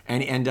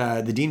 And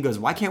the dean goes,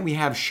 why can't we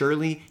have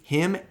Shirley,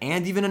 him,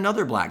 and even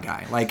another black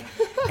guy? Like,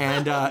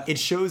 and it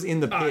shows in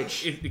the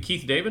pitch.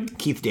 Keith David?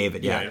 Keith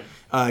David, yeah.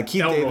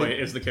 Keith Elroy David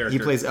is the character. He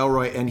plays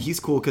Elroy, and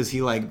he's cool because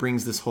he like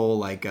brings this whole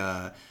like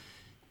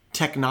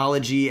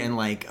technology and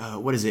like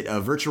what is it, a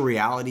virtual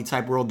reality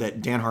type world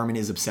that Dan Harmon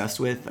is obsessed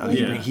with.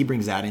 He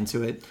brings that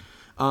into it.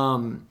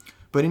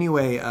 But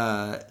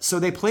anyway, so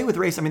they play with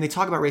race. I mean, they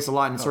talk about race a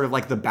lot and sort of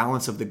like the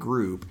balance of the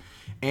group,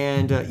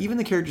 and even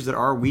the characters that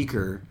are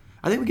weaker.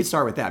 I think we could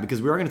start with that because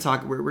we're going to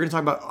talk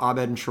about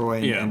Abed and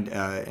Troy and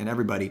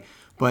everybody.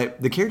 But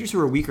the characters who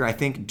are weaker, I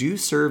think, do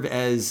serve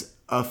as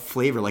a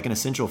flavor, like an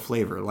essential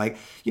flavor. Like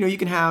you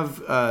can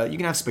have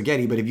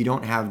spaghetti, but if you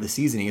don't have the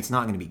seasoning, it's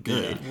not going to be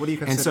good. What do you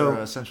consider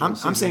essential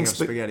seasoning of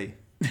spaghetti?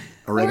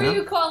 Oregano? What are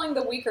you calling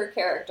the weaker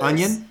characters?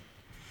 Onion.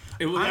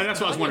 That's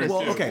what I was wondering.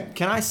 Well, okay.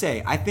 Can I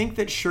say I think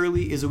that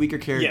Shirley is a weaker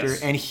character,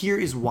 and here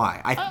is why.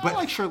 I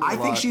like Shirley. I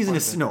think she's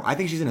I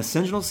think she's an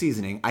essential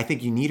seasoning. I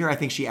think you need her. I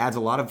think she adds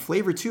a lot of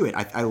flavor to it.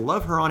 I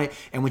love her on it,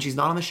 and when she's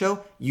not on the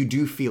show, you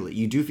do feel it.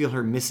 You do feel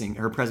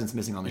her presence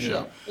missing on the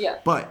show. Yeah.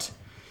 But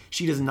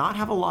she does not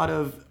have a lot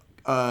of.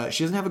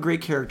 She doesn't have a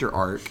great character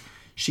arc.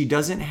 She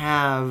doesn't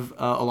have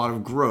a lot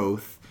of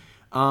growth.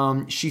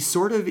 She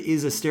sort of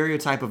is a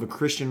stereotype of a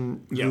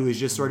Christian who is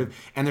just sort of,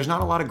 and there's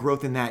not a lot of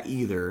growth in that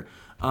either.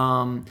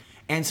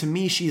 And to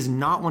me, she's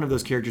not one of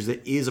those characters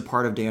that is a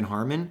part of Dan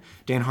Harmon.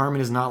 Dan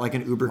Harmon is not like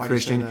an uber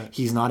Christian.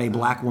 He's not a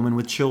black woman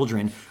with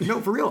children.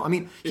 No, for real. I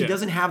mean, he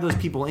doesn't have those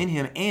people in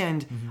him.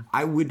 And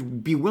I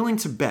would be willing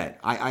to bet,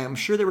 I am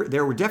sure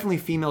there were definitely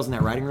females in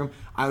that writing room.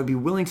 I would be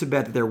willing to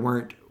bet that there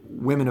weren't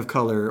women of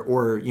color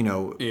or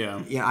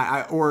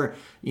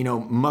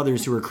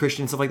mothers who are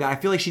Christian and stuff like that. I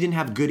feel like she didn't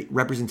have good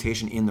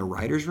representation in the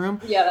writers'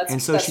 room. Yeah, that's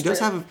and so that's she does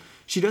true.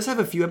 She does have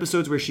a few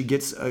episodes where she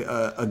gets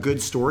a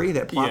good story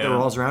that plot that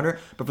revolves around her,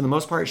 but for the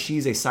most part,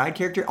 she's a side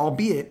character,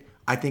 albeit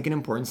I think an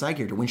important side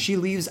character. When she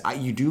leaves,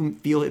 you do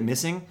feel it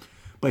missing,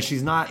 but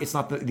she's not. It's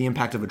not the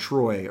impact of a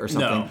Troy or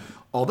something. No.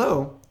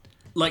 Although,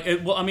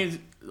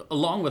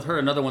 along with her,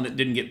 another one that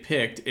didn't get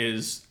picked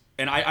is.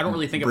 And I don't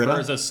really think Britta? of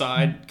her as a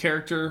side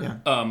character,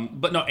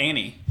 but no,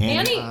 Annie.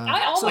 Annie,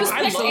 I always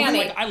picked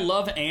Annie. I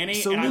love Annie.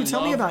 So Lou,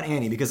 tell me about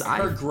Annie because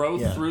her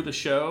growth through the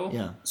show.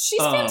 Yeah,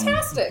 she's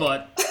fantastic.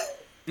 But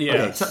yeah,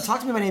 okay, talk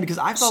to me about Annie because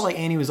I felt like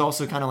Annie was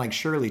also kind of like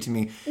Shirley to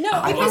me.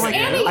 No, because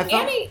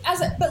Annie,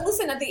 but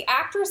listen, the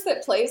actress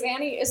that plays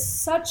Annie is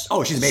such.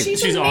 Oh, she's amazing.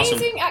 She's amazing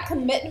awesome. At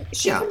commitment.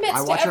 She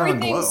commits to her on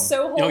everything Glow.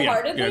 so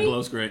wholeheartedly. Yeah,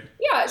 Glow's great.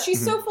 Yeah,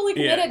 she's so fully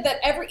committed that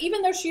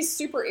even though she's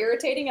super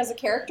irritating as a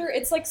character,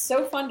 it's like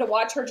so fun to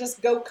watch her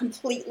just go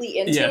completely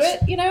into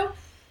it, you know?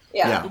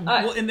 Yeah.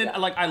 Well, and then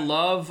like I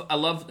love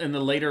in the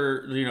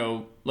later,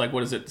 like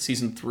what is it,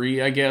 season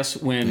 3, I guess,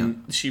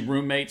 when she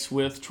roommates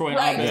with Troy and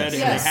Abed, and they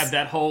have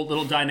that whole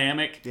little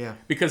dynamic. Yeah.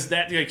 Because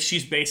that like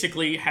she's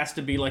basically has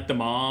to be like the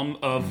mom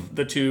of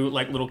the two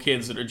like little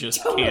kids that are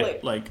just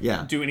can't like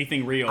do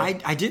anything real.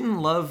 I didn't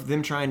love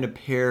them trying to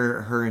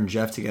pair her and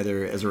Jeff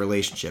together as a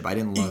relationship. I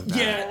didn't love that.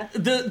 Yeah.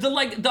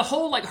 The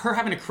whole like her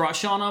having a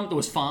crush on him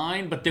was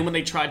fine, but then when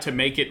they tried to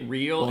make it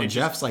real, and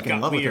Jeff's like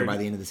in love with her by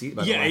the end of the season.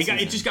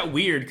 It just got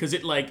weird because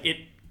it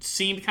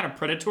seemed kind of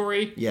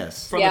predatory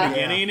from the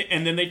beginning,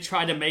 and then they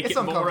tried to make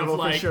it more of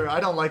like... for sure.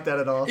 I don't like that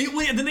at all.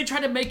 And then they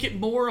tried to make it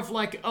more of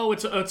like, oh,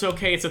 it's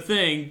okay, it's a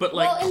thing, but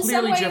like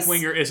clearly Jeff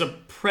Winger is a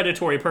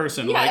predatory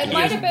person. Yeah, like, it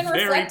might have been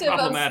reflective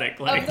of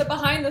like, the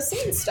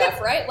behind-the-scenes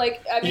stuff, right?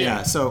 Like, I mean,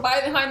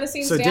 by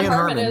behind-the-scenes, Dan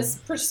Harmon is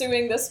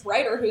pursuing this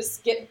writer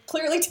who's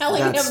clearly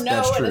telling him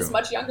no and is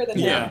much younger than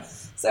him.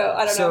 So,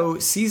 I don't know.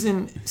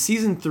 So,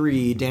 season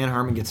 3, Dan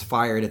Harmon gets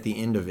fired at the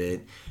end of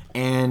it.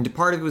 And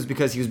part of it was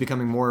because he was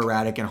becoming more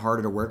erratic and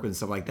harder to work with and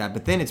stuff like that.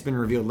 But then it's been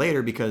revealed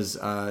later because,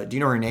 do you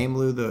know her name,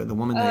 Lou? The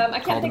woman that I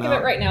can't think of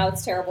it right now.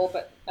 It's terrible,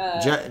 but...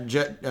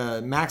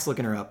 Mac's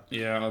looking her up.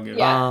 Yeah, I'll get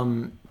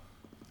it.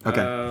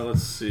 Okay.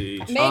 Let's see.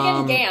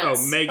 Megan Gantz.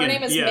 Oh, Megan. Her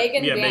name is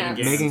Megan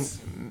Gantz.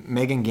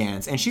 Megan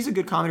Gantz. And she's a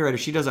good comedy writer.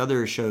 She does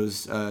other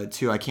shows,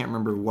 too. I can't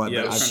remember what.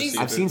 Yeah, but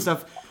I've seen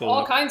stuff.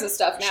 All kinds of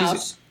stuff now.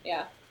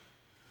 Yeah.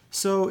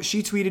 So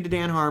she tweeted to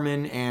Dan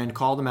Harmon and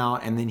called him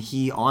out, and then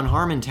he, on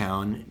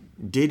Harmontown,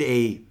 did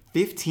a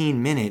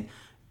 15-minute,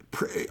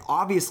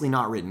 obviously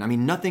not written. I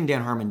mean, nothing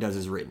Dan Harmon does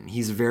is written.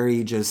 He's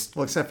very just...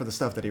 Well, except for the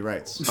stuff that he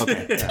writes.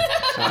 Okay.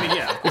 I mean,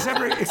 yeah.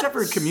 Except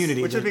for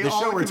Community, which the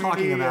show we're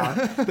talking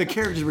about, the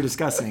characters we're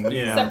discussing.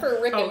 Except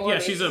for Rick and Morty. Yeah,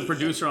 she's a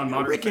producer on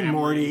Modern Rick and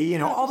Morty,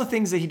 all the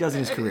things that he does in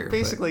his career.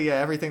 Basically,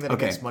 everything that he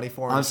makes money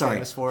for. I'm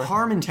sorry. For.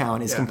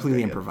 Harmontown is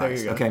completely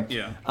improvised. Okay.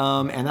 Yeah.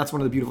 And that's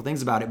one of the beautiful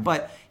things about it.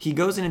 But he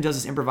goes in and does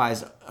this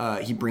improvised.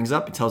 He brings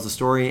up, tells the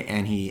story,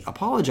 and he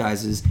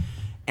apologizes.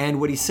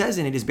 And what he says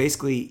in it is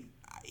basically,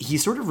 he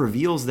sort of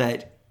reveals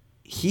that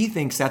he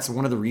thinks that's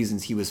one of the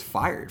reasons he was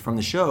fired from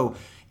the show,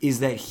 is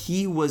that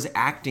he was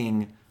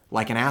acting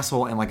like an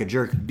asshole and like a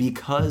jerk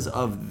because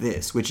of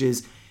this, which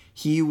is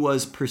he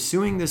was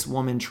pursuing this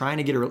woman,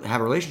 trying to have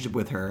a relationship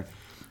with her,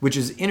 which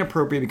is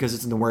inappropriate because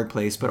it's in the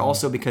workplace, but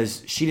also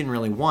because she didn't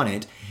really want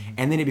it.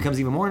 And then it becomes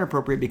even more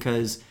inappropriate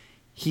because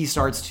he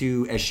starts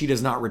to, as she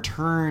does not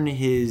return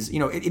his,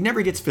 it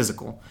never gets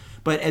physical,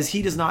 but as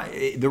he does not,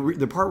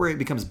 the part where it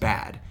becomes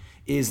bad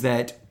is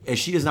that as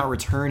she does not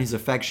return his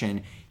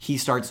affection, he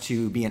starts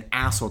to be an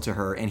asshole to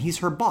her, and he's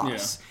her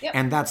boss. Yeah. Yep.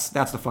 And that's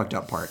the fucked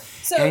up part.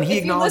 So and he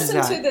if you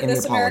listen to the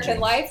This American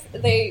Life,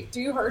 they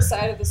do her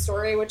side of the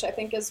story, which I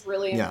think is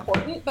really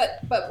important.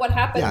 But what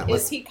happened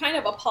is he kind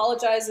of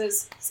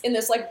apologizes in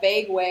this like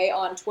vague way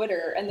on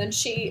Twitter, and then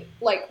she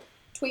like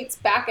tweets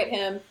back at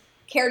him,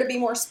 "Care to be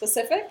more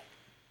specific?"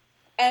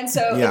 And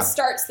so it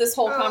starts this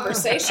whole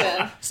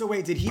conversation. So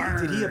wait, did he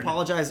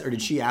apologize, or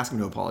did she ask him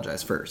to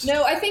apologize first?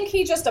 No, I think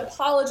he just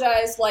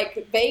apologized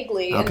like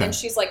vaguely, and then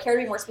she's like, "Care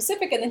to be more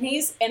specific?" And then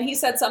he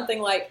said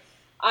something like,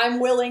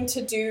 "I'm willing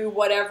to do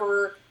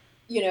whatever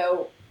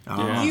you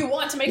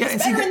want to make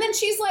this better." And then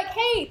she's like,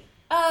 "Hey,"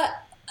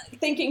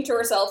 thinking to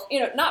herself,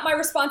 not my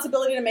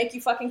responsibility to make you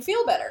fucking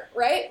feel better,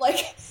 right?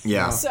 Like,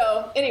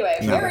 So anyway,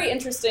 very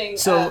interesting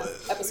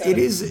episode. It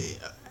is,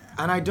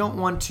 and I don't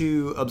want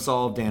to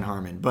absolve Dan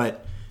Harmon,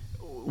 but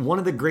one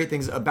of the great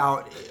things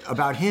about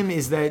him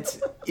is that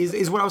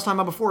is what I was talking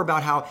about before,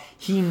 about how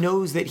he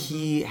knows that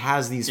he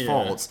has these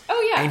faults.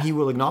 Oh, yeah. And he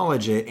will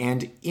acknowledge it.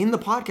 And in the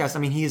podcast, I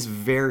mean, he is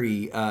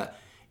very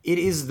it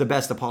is the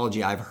best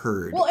apology I've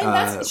heard. Well,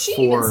 and she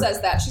even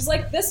says that. She's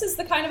like, this is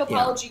the kind of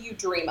apology you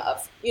dream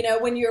of.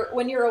 When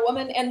you're a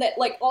woman, and that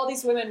like all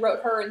these women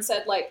wrote her and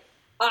said like,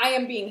 I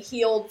am being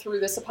healed through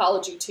this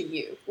apology to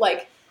you.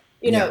 Like,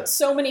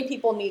 so many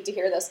people need to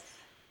hear this.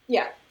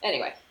 Yeah.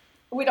 Anyway.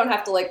 We don't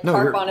have to like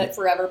harp on it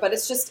forever, but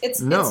it's just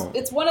it's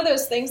one of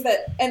those things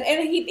that and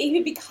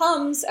he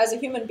becomes, as a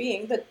human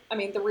being,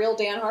 the real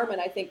Dan Harmon,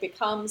 I think,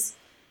 becomes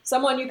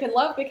someone you can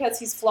love because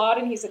he's flawed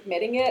and he's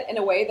admitting it in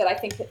a way that I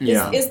think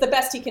is the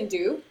best he can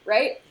do,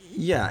 right?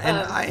 Yeah,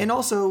 and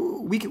also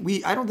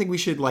we I don't think we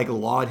should like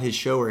laud his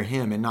show or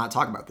him and not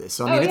talk about this.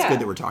 So I mean, it's good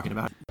that we're talking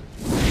about it.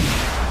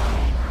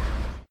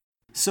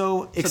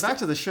 So back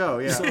to the show,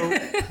 yeah. So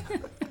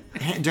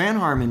Dan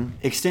Harmon,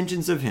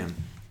 extensions of him.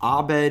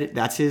 Abed,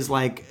 that's his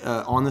like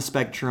on the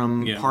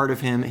spectrum part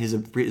of him, his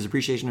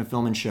appreciation of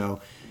film and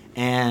show,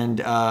 and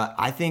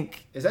I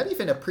think is that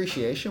even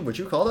appreciation? Would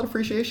you call that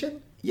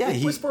appreciation? Yeah,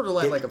 it's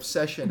borderline like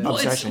obsession.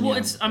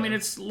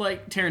 It's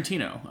like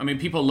Tarantino. I mean,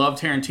 people love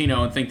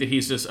Tarantino and think that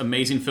he's this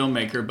amazing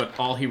filmmaker, but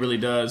all he really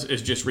does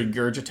is just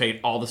regurgitate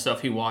all the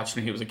stuff he watched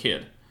when he was a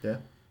kid. Yeah.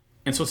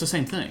 And so it's the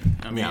same thing.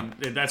 I mean,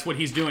 that's what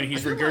he's doing.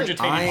 He's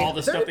regurgitating all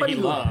the stuff that he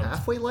loved.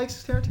 Halfway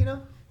likes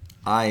Tarantino.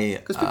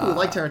 Because people who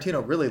like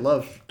Tarantino really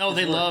love. Oh,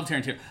 they love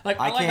Tarantino.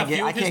 Like I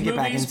can't get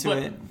back into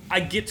it.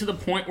 I get to the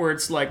point where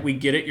it's like, we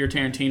get it, you're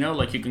Tarantino.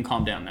 Like, you can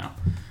calm down now.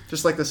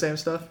 Just like the same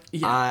stuff?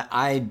 Yeah.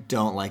 I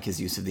don't like his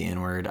use of the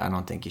N-word. I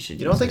don't think he should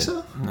use it. You don't think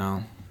so?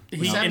 No.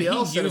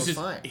 Samuel said it was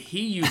fine.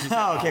 He uses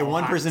Oh, okay,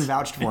 one person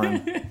vouched for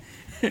him.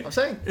 I'm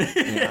saying.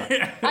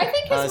 Yeah. I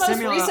think his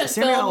most recent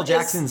Samuel film L.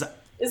 Jackson's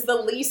is the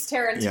least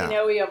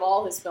Tarantino-y of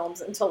all his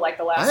films until like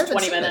the last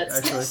 20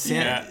 minutes.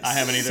 Yeah, I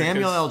haven't either.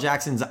 Samuel L.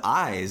 Jackson's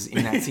eyes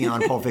in that scene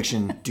on Pulp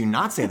Fiction do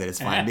not say that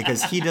it's fine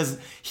because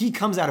he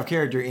comes out of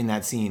character in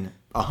that scene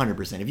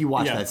 100%. If you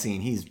watch that scene,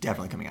 he's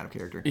definitely coming out of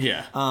character.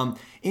 Yeah.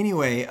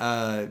 Anyway,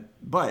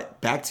 but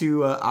back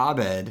to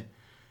Abed.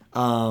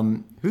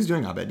 Who's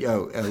doing Abed?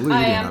 Lou, you're doing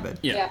Abed.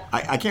 Yeah.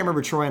 I can't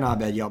remember Troy and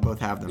Abed. Y'all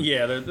both have them.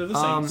 Yeah, they're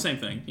the same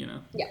thing, you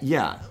know.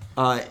 Yeah.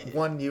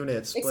 One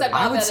unit split. Except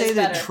I would Abed say is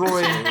that better.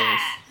 Troy.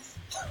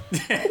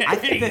 I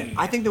think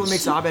that what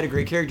makes Abed a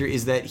great character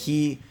is that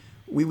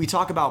we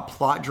talk about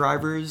plot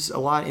drivers a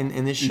lot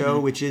in this show,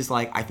 which is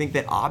like I think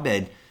that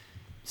Abed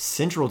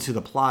central to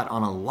the plot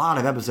on a lot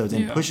of episodes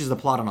and pushes the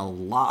plot on a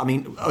lot. I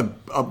mean,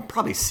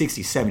 probably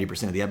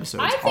 60-70% of the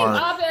episodes. I think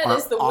Abed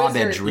is the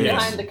wizard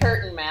behind the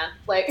curtain, man.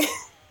 Like.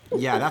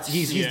 Yeah,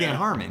 he's Dan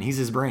Harmon. He's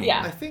his brain.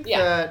 Yeah. I think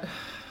that.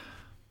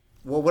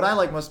 Well, what I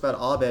like most about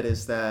Abed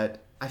is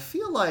that I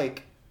feel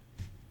like,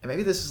 and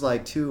maybe this is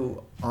like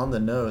too on the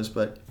nose,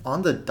 but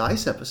on the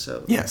Dice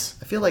episode, yes,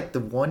 I feel like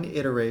the one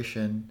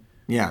iteration.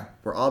 Yeah.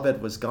 Where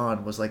Abed was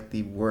gone was like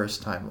the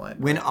worst timeline.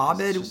 When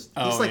Abed, he's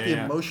like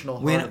the emotional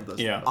heart of those.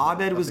 Yeah.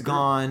 Abed was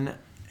gone.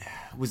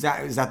 Was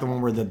that the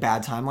one where the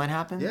bad timeline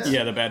happens?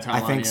 Yeah, the bad timeline.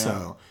 I think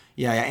so.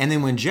 Yeah, and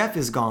then when Jeff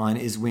is gone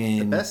is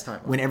when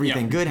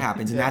everything good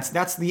happens, and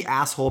that's the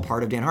asshole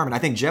part of Dan Harmon. I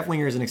think Jeff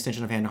Winger is an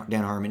extension of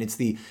Dan Harmon. It's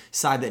the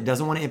side that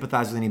doesn't want to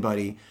empathize with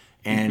anybody.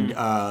 And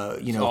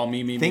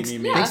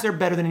thinks they're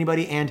better than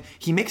anybody, and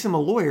he makes him a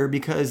lawyer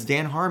because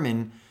Dan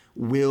Harmon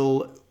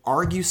will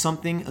argue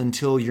something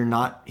until you're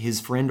not his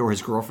friend or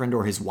his girlfriend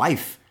or his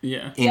wife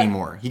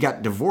anymore. He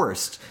got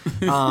divorced.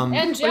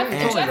 And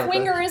Jeff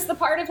Winger is the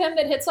part of him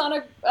that hits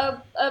on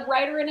a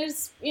writer in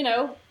his,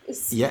 on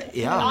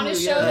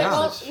his show that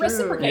won't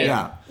reciprocate.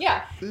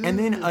 Yeah. And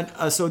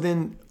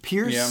then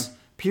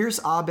Pierce,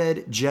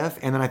 Abed, Jeff,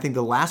 and then I think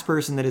the last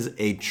person that is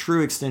a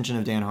true extension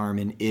of Dan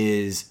Harmon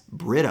is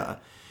Britta,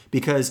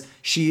 because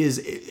she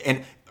is,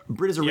 and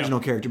Britta's original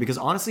character, because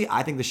honestly,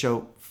 I think the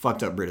show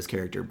fucked up Britta's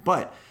character,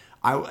 but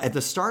at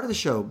the start of the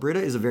show,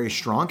 Britta is a very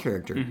strong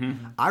character.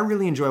 I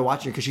really enjoy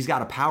watching her because she's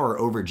got a power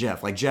over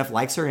Jeff. Like, Jeff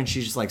likes her, and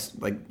she's just like,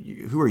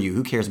 who are you?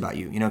 Who cares about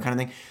you? Kind of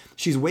thing.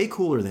 She's way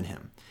cooler than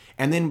him.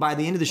 And then by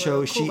the end of the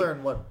show,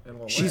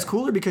 she's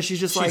cooler because she's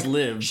just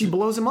she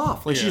blows him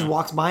off. Like, she just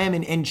walks by him,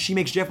 and she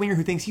makes Jeff Winger,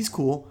 who thinks he's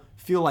cool,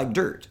 feel like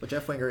dirt. But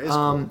Jeff Winger is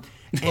cool.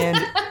 And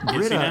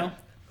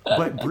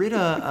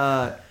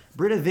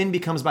Britta then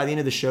becomes, by the end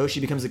of the show, she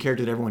becomes the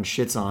character that everyone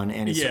shits on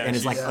and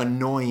is like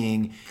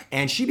annoying.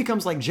 And she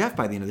becomes like Jeff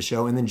by the end of the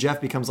show, and then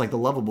Jeff becomes like the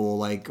lovable,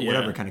 like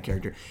whatever kind of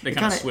character. They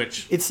kind of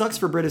switch. It sucks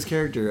for Britta's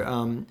character.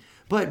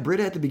 But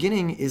Britta at the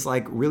beginning is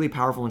like really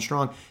powerful and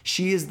strong.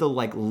 She is the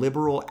like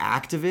liberal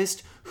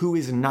activist who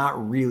is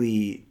not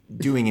really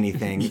doing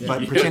anything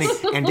but pretending.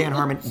 And Dan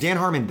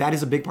Harmon, that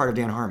is a big part of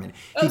Dan Harmon.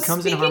 He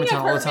comes in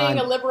Harmontown all the time. Speaking of her being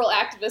a liberal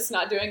activist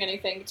not doing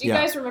anything, do you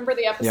guys remember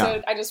the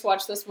episode? I just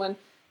watched this one.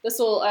 This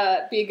will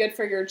be good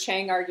for your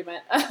Chang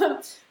argument,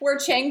 where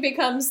Chang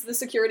becomes the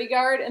security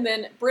guard, and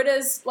then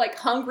Britta's like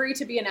hungry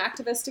to be an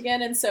activist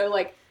again, and so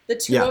like the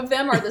two of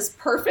them are this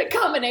perfect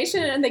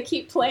combination, and they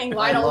keep playing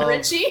Lionel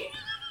Richie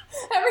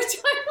every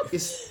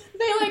time.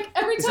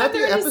 Every time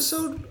they're in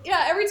episode.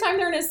 Every time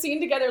they're in a scene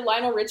together,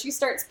 Lionel Richie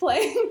starts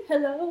playing.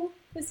 Hello.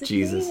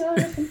 Jesus.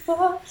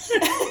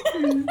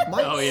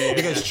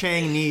 Because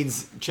Chang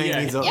needs a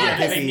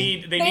they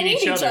need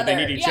each other. They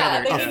need each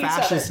other. A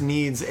fascist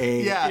needs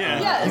a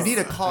you need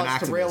a cause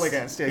to rail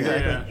against.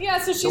 Yeah,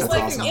 so she's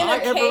like in a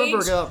cage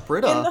in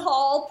the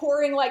hall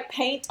pouring like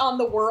paint on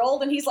the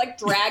world, and he's like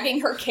dragging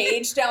her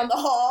cage down the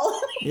hall.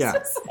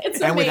 It's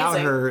amazing. And without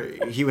her,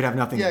 he would have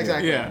nothing to do.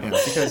 Exactly.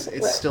 Because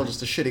it's still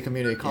just a shitty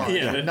community cause.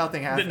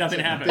 Nothing happens.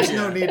 Nothing happens. There's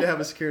no need to have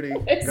a security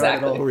guard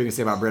at all. What were you going to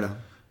say about Britta?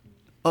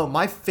 Oh,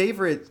 my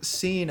favorite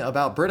scene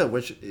about Britta,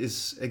 which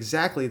is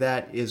exactly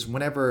that, is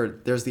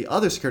whenever there's the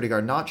other security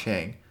guard, not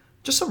Chang,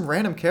 just some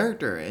random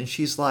character, and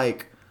she's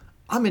like,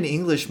 I'm an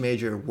English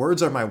major,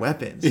 words are my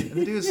weapons. And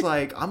the dude's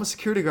like, I'm a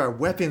security guard,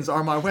 weapons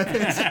are my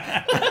weapons.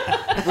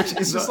 Which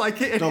is just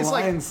like, it's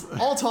like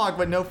all talk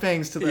but no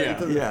fangs to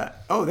the...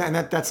 Oh,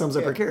 that sums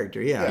up her character,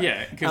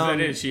 Yeah,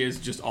 because she is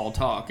just all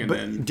talk. And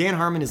then Dan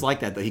Harmon is like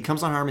that, though. He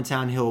comes on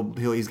Harmontown,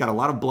 he's got a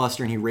lot of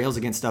bluster, and he rails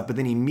against stuff, but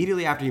then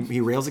immediately after he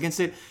rails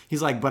against it,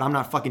 he's like, but I'm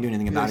not fucking doing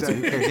anything about it, so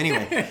who cares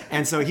anyway?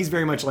 And so he's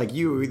very much like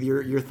you,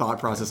 your thought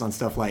process on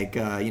stuff like,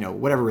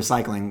 whatever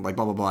recycling, like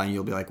blah, blah, blah, and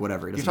you'll be like,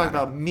 whatever. You're talking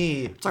about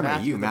me, I'm talking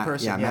about you, Matt.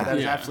 Person. Matt. That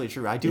is absolutely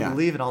true. I do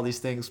believe in all these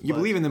things. You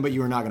believe in them, but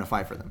you are not going to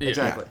fight for them.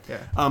 Exactly.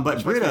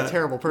 But Britta, a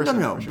terrible person.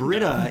 No.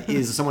 Britta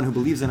is someone who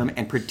believes in them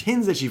and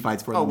pretends that she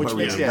fights for them, which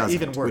makes it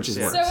even worse. Which is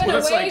worse. So in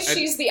a way,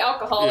 she's the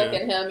alcoholic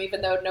in him,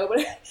 even though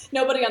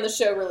nobody on the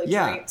show really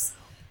drinks.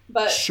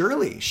 But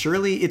Shirley,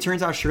 it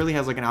turns out Shirley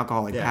has like an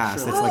alcoholic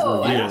past. That's like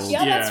revealed.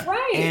 Yeah, that's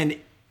right. And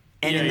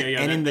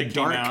And in the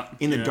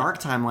dark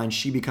timeline,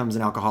 she becomes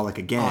an alcoholic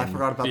again. Oh, I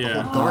forgot about the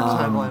whole dark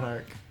timeline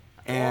arc.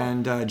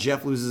 And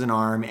Jeff loses an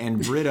arm,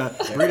 and Britta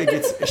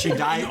dies.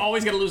 You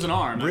always got to lose an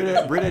arm.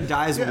 Britta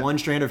dyes one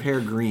strand of hair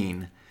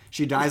green.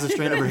 She dyes a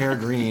strand of her hair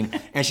green,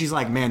 and she's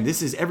like, "Man,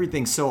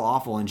 everything's so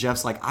awful." And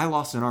Jeff's like, "I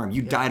lost an arm.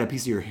 You dyed a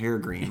piece of your hair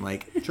green."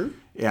 Like, true.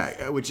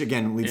 Yeah, which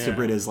again leads to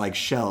Britta's like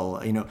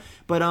shell,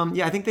 But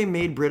I think they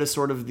made Britta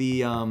sort of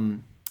the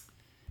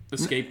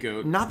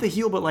scapegoat. Not the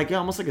heel, but like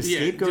almost like a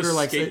scapegoat or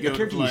like a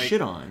character you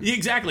shit on.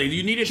 Exactly.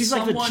 You needed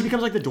someone. She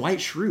becomes like the Dwight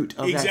Schrute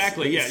of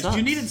exactly. That. Yeah.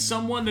 You needed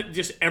someone that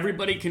just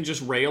everybody can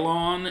just rail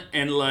on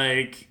and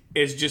like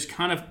is just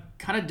kind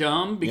of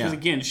dumb because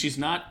again she's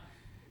not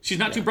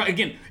too bright.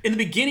 Again, in the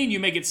beginning, you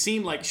make it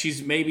seem like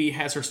she's maybe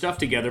has her stuff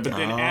together, but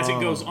then as it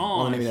goes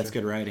on, maybe that's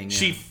good writing.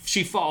 Yeah.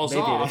 She falls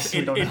off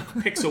and it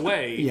picks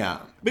away. Yeah,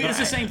 but it's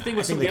the same thing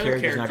with some of the other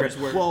characters.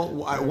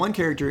 One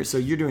character. So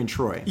you're doing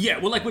Troy. Yeah,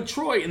 well, like with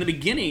Troy in the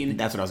beginning.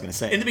 That's what I was gonna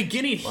say. In the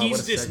beginning,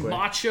 he's this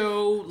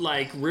macho,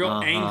 like real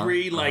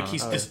angry, like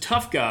he's this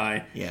tough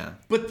guy. Yeah.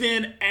 But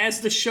then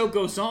as the show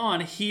goes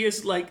on, he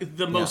is like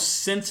the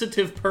most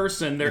sensitive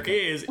person there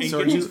is, and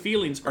gets his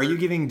feelings hurt. Are you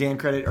giving Dan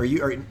credit? Are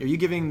you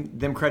giving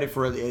them credit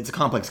for it's a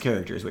complex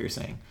character? Is what you're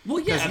saying? Well,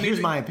 yeah. Here's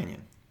my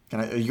opinion.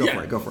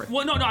 Go for it.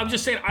 Well, no, I'm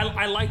just saying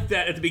I like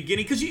that at the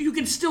beginning because you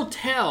can still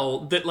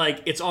tell that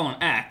like it's all an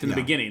act in the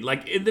beginning.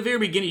 Like in the very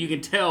beginning, you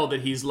can tell that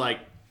he's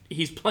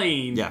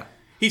playing. Yeah.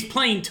 He's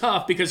playing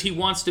tough because he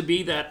wants to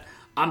be that.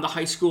 I'm the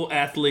high school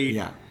athlete.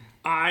 Yeah.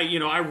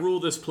 I rule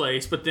this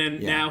place, but then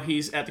now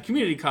he's at the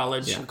community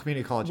college. Yeah.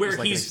 Community college is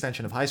like an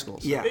extension of high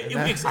school. So. Yeah,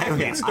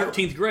 exactly. It's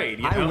 13th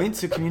grade. I went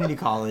to community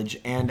college,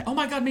 and oh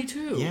my god, me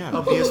too. Yeah,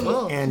 me as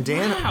well. And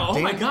Dan. Wow. Oh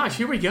my gosh,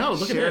 here we go.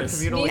 Look at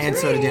this. And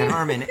so did Dan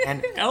Harmon.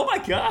 And oh my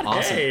god.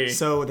 Awesome. Hey.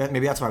 So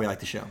maybe that's why we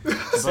like the show.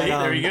 See,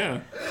 there you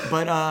go.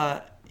 But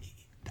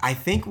I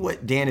think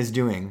what Dan is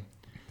doing.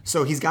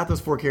 So he's got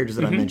those four characters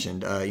that I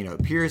mentioned.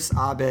 Pierce,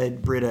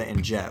 Abed, Britta,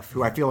 and Jeff,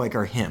 who I feel like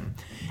are him.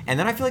 And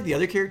then I feel like the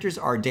other characters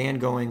are Dan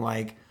going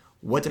like,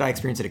 what did I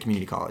experience at a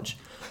community college?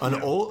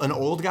 An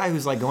old guy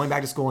who's like going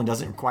back to school and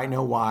doesn't quite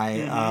know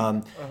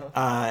why.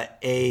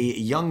 A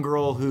young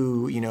girl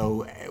who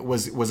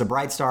was a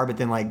bright star but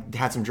then like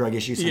had some drug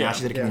issues, so now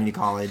she's at a community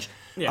college.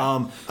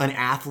 Yeah. An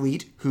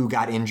athlete who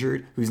got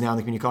injured, who's now in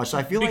the community college. So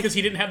I feel because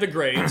he didn't have the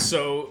grades,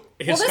 so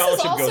his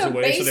scholarship goes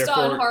away. This is also based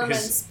so on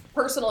Harmon's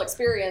personal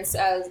experience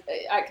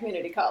at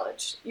community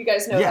college. You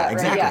guys know that, right?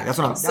 Exactly. Yeah,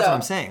 exactly. That's what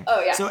I'm saying.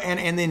 Oh yeah. So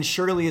and then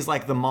Shirley is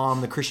like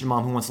the Christian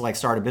mom who wants to like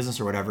start a business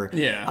or whatever.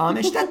 Yeah. And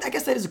I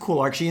guess that is a cool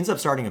arc. She ends up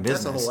starting a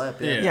business.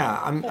 That's a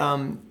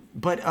whole ep.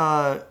 But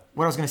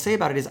what I was going to say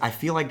about it is I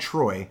feel like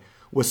Troy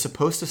was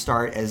supposed to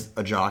start as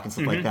a jock and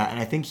stuff like that, and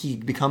I think he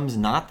becomes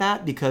not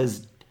that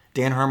because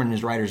Dan Harmon and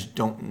his writers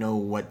don't know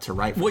what to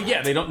write for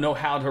that. They don't know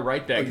how to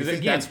write that. Because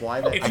that's why.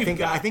 I think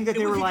that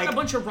they were like a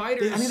bunch of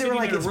writers. They were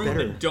like in a it's room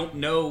better. that don't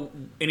know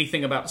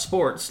anything about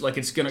sports. Like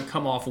it's going to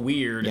come off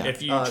weird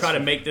if you try to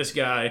make this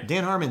guy.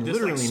 Dan Harmon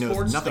literally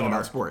knows nothing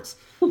about sports.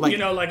 Like,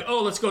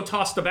 let's go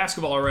toss the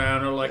basketball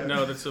around, or like,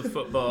 no, that's a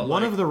football.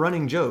 One of the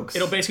running jokes.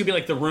 It'll basically be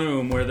like The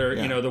Room, where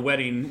they're, the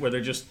wedding, where they're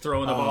just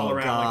throwing the ball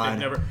around God. like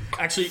they've never.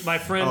 Actually, my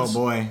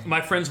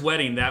friend's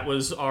wedding. That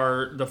was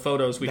the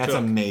photos we took. That's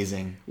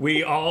amazing.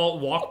 We all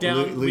walked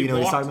down. Lou, you know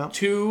what he's talking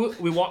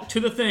about? We walked to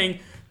the thing,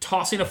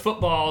 tossing a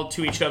football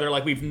to each other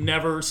like we've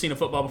never seen a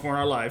football before in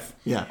our life.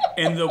 Yeah.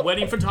 And the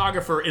wedding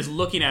photographer is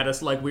looking at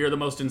us like we are the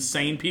most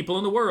insane people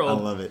in the world.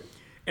 I love it.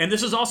 And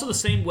this is also the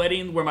same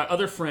wedding where my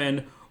other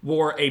friend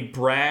wore a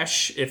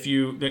Brash. If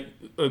you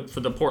for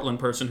the Portland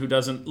person who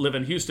doesn't live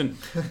in Houston,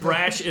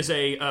 Brash is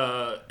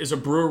a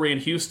brewery in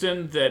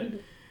Houston that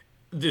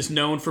is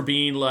known for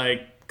being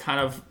like kind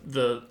of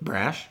the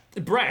Brash,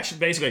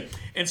 basically.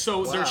 And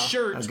so their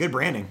shirt, that's good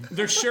branding.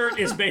 Their shirt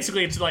is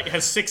basically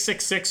has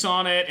 666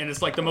 on it, and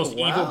it's like the most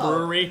evil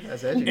brewery.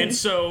 That's educating. And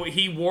so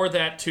he wore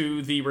that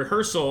to the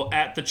rehearsal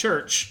at the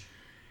church,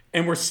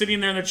 and we're sitting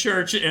there in the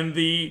church, and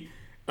the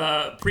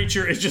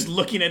preacher is just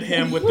looking at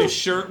him with this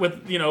shirt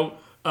with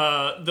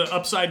the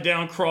upside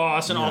down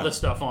cross and all this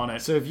stuff on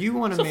it. So if you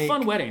want to make a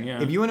fun wedding,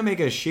 if you want to make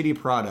a shitty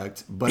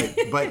product, but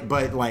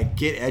like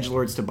get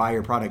edgelords to buy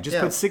your product, just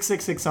put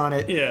 666 on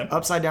it,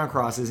 upside down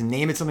crosses, and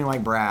name it something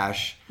like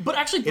Brash. But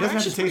actually,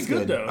 Brash is pretty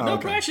good though. No,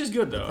 Brash is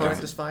good though. The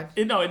product is fine.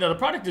 No, the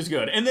product is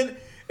good, and then.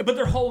 But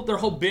their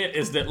whole bit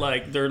is that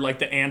like they're like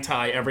the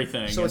anti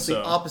everything. So it's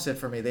the opposite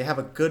for me. They have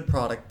a good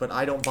product, but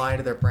I don't buy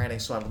into their branding,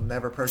 so I will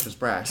never purchase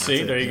Brash.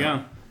 See, there you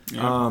go.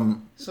 Yeah.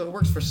 So it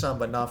works for some,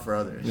 but not for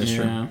others. That's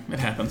true. It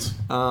happens.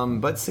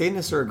 But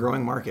Satanists are a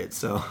growing market,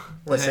 so.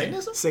 What,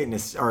 Satanism?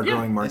 Satanists are a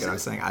growing market. I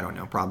was saying, I don't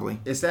know, probably.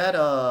 Is that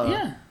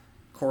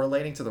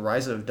correlating to the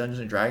rise of Dungeons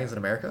and Dragons in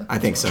America? I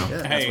think so.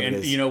 Yeah. Hey,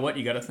 and you know what?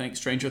 You got to thank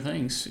Stranger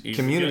Things.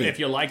 Community, if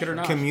you like it or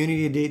not.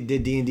 Community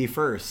did D&D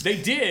first. They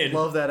did.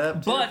 Love that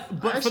episode.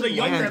 But for the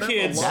younger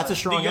kids, that's a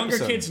strong the younger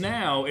episode. kids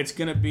now, it's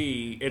gonna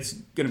be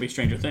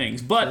Stranger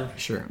Things. But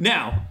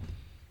now.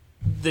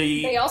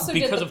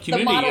 Because of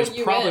Community is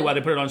probably why they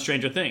put it on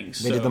Stranger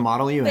Things. They did the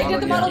Model UN. They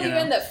did the Model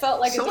UN that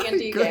felt like a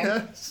D&D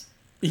game.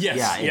 Yes,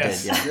 Yeah, it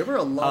yes. did. Yeah. There were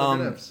a lot of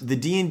good episodes. The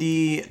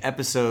D&D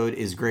episode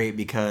is great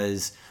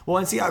because, well,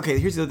 and see, okay,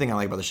 here's the other thing I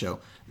like about the show.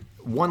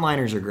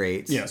 One-liners are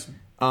great. Yes.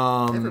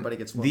 Everybody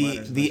gets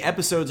one-liners. The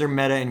episodes are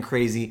meta and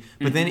crazy,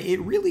 but then it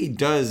really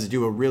does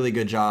do a really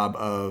good job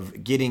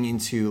of getting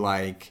into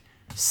like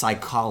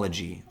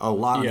psychology a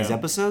lot of these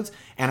episodes.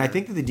 And I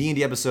think that the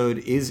D&D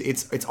episode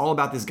it's all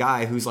about this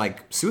guy who's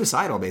like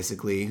suicidal,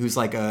 basically, who's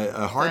like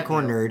a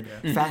hardcore nerd,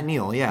 Fat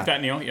Neil,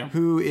 Fat Neil, yeah.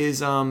 who is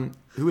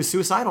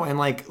suicidal, and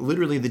like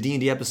literally the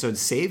D&D episode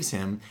saves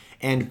him.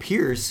 And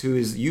Pierce, who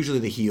is usually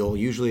the heel,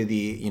 usually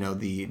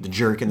the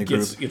jerk in the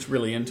group, Gets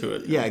really into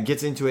it. Yeah,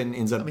 gets into it and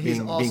ends up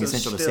being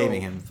essential to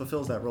saving him.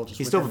 Fulfills that role.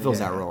 He still fulfills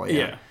that role.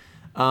 Yeah.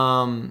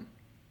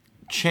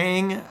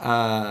 Chang.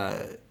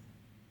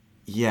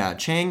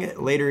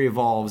 Chang later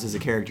evolves as a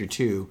character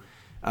too,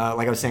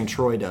 like I was saying,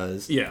 Troy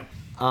does. Yeah.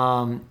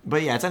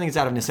 But yeah, I think it's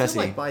out of necessity.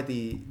 I feel like by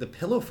the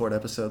Pillow Fort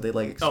episode, they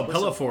like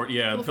Pillow Fort,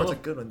 yeah. Pillow Fort's a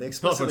good one. They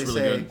explicitly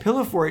say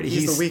Pillow Fort,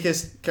 he's the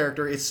weakest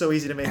character. It's so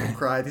easy to make him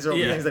cry. These are all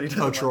the things that he does.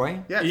 Oh, Troy?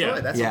 Yeah,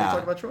 Troy. That's what we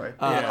talked about, Troy.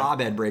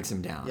 Abed breaks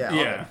him down.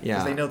 Yeah.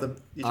 Because they know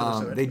each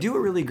other so they do a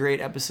really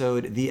great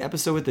episode. The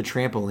episode with the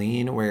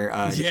trampoline where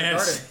the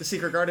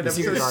Secret Garden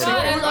episode. God,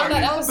 I love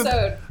that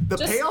episode. The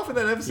payoff in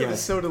that episode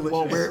is so delicious.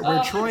 Well,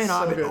 where Troy and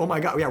Abed, oh my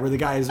god, where the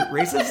guy is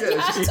racist.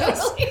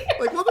 Totally.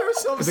 Like, well, there was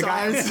some the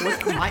guy is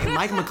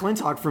Mike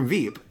McClintock from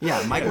Veep.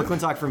 Yeah, Mike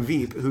McClintock from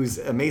Veep, who's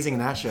amazing in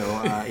that show.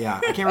 I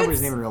can't remember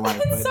his name in real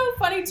life. It's so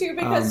funny too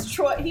because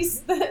Troy,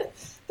 he's the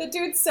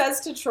dude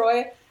says to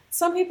Troy,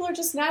 some people are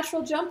just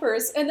natural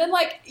jumpers, and then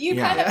like you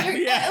kind of, like even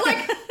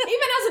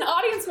as an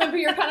audience member,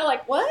 you're kind of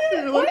like, what?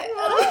 You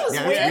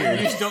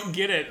just don't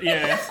get it.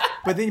 Yeah.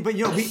 But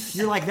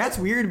you're like, that's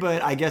weird,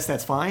 but I guess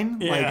that's fine.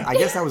 Yeah. Like, I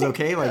guess that was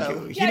okay.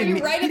 Like, he didn't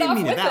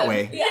mean it that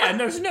way. Yeah, and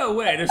there's no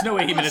way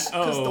he meant it.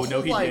 Oh,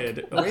 no, he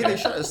did. The way they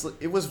shot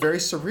it was very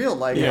surreal.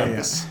 Like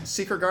this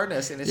Secret Garden,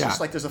 and it's just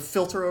like there's a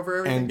filter over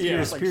everything.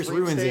 And Pierce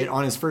ruins it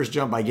on his first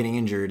jump by getting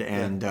injured,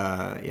 and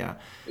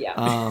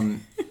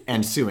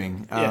and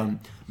suing.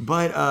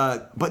 But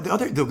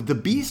the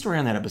B story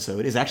on that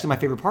episode is actually my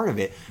favorite part of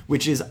it,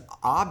 which is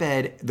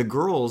Abed. The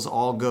girls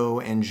all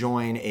go and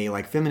join a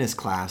like feminist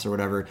class or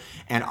whatever,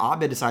 and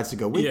Abed decides to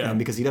go with them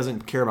because he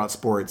doesn't care about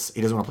sports.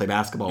 He doesn't want to play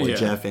basketball with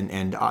Jeff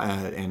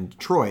and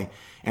Troy.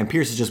 And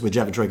Pierce is just with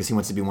Jeff and Troy because he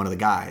wants to be one of the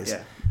guys.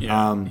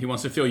 Yeah. He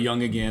wants to feel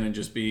young again and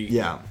just be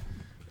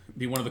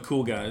be one of the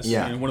cool guys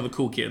and one of the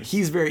cool kids.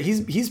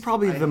 He's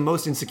probably the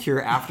most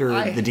insecure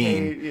after the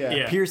Dean.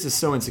 Pierce is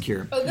so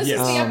insecure. Oh, this is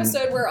the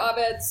episode where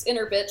Abed's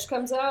inner bitch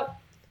comes out?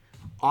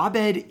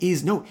 Abed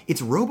is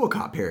it's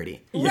RoboCop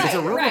parody. Right, it's a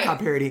RoboCop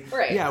parody.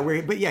 Right.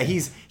 Yeah,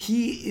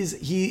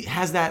 he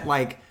has that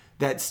like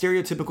that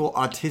stereotypical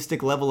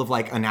autistic level of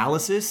like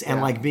analysis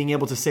and like being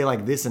able to say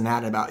like this and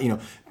that about,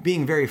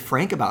 being very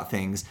frank about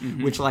things,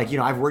 which like,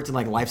 I've worked in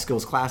like life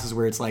skills classes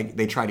where it's like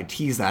they try to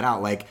tease that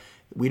out, like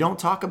we don't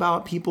talk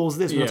about people's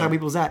this, we don't talk about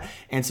people's that.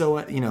 And so,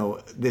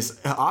 this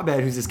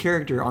Abed, who's this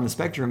character on the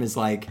spectrum, is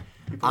like,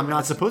 I'm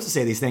not supposed to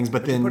say these things,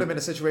 but then you put him in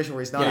a situation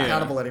where he's not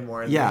accountable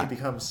anymore, and then he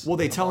becomes. Well,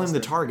 they tell him the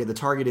target. The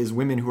target is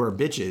women who are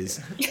bitches,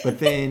 but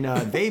then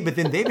they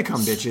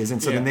become bitches,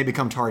 and so then they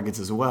become targets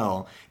as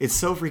well. It's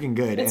so freaking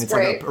good, and it's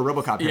great. like a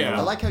RoboCop parody.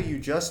 I like how you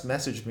just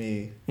messaged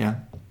me.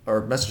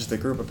 Or messaged the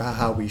group about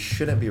how we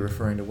shouldn't be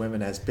referring to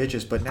women as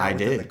bitches, but now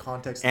within the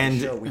context of the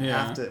show,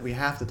 we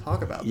have to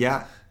talk about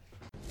that.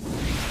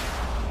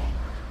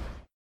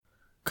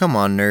 Come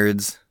on,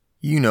 nerds.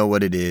 You know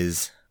what it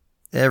is.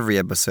 Every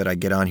episode I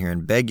get on here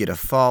and beg you to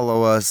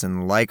follow us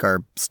and like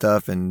our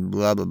stuff and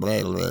blah, blah,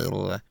 blah, blah,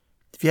 blah.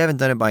 If you haven't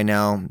done it by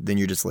now, then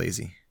you're just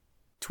lazy.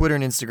 Twitter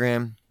and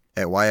Instagram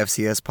at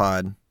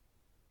YFCSPod.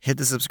 Hit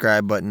the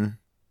subscribe button.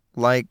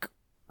 Like,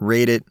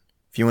 rate it.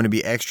 If you want to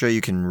be extra,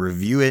 you can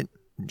review it.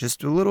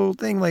 Just a little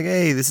thing like,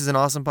 hey, this is an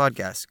awesome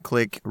podcast.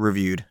 Click,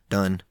 reviewed,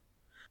 done.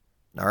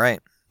 All right.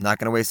 Not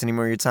going to waste any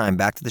more of your time.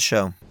 Back to the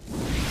show.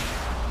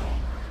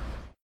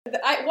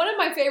 One of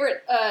my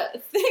favorite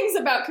things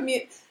about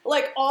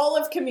all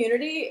of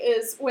Community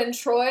is when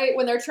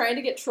they're trying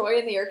to get Troy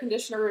in the air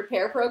conditioner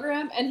repair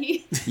program, and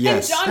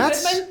and John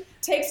Goodman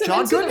takes him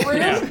into the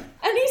room,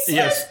 and he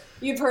says,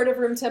 "You've heard of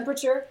room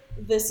temperature?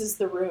 This is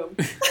the room."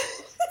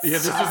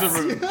 This is the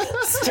room.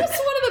 It's just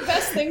one of the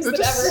best things that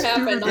ever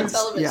happened on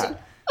television.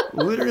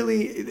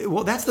 Literally,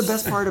 well, that's the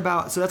best part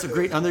about. So that's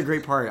another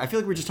great part. I feel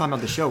like we're just talking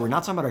about the show. We're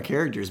not talking about our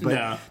characters,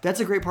 but that's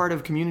a great part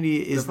of Community.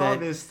 Is that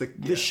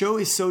the show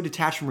is so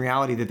detached from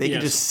reality that they can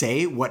just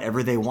say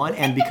whatever they want,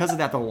 and because of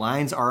that, the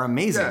lines are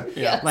amazing.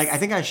 Like I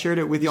think I shared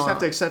it with you. You just have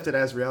to accept it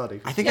as reality.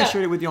 I think I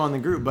shared it with you on the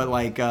group, but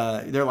like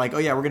they're like, oh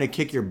yeah, we're gonna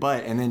kick your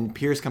butt, and then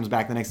Pierce comes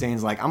back the next day and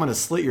is like, I'm gonna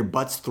slit your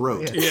butt's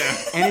throat.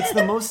 And it's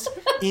the most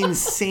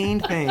insane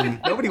thing.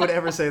 Nobody would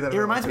ever say that.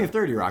 It reminds me of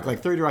 30 Rock. Like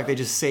 30 Rock, they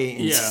just say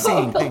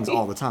insane things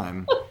all the time.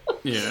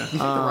 You think the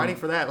writing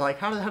for that, like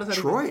how does that?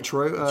 Troy,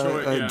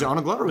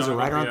 Donald Glover was a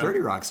writer on 30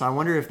 Rock, so I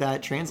wonder if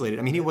that translated.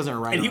 I mean, he wasn't a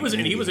writer. And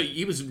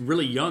he was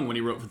really young when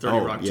he wrote for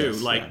 30 Rock too,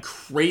 like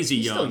crazy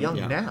young. He's still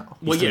young now.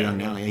 Well, young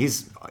now.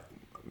 He's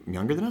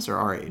younger than us or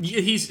our age?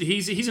 Yeah, he's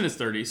in his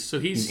 30s, so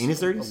he's in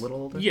his 30s? A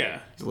little older? Yeah.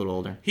 He's a little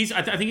older. I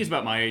think he's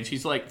about my age.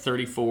 He's like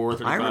 34,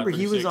 35, I remember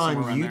he was on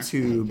somewhere around there.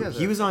 YouTube.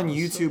 He was on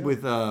YouTube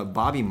with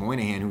Bobby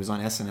Moynihan, who was on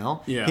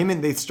SNL. Yeah. Him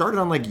and they started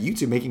on like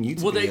YouTube, making YouTube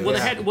videos.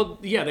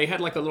 They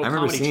had like a little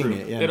comedy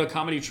troupe. They had a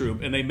comedy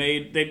troupe, and they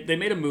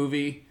made a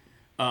movie,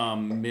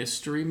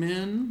 Mystery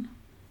Men.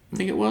 I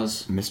think it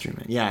was Mystery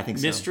Men. Yeah, I think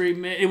so. Mystery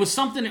Men. It was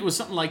something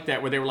like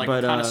that, where they were like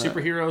kind of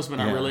superheroes, but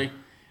not really.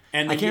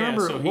 And I can't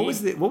remember what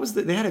was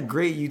the. They had a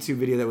great YouTube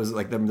video that was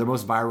like the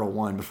most viral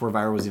one before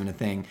viral was even a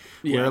thing.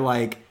 Where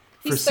like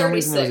for some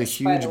reason there was a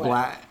huge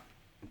black.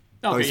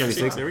 Oh, he's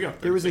 36. There we go.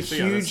 There was a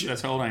huge.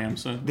 That's how old I am.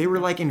 So they were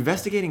like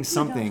investigating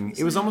something.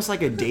 It was almost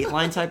like a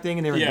Dateline type thing,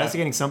 and they were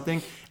investigating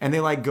something. And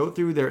they like go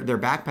through their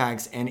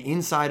backpacks, and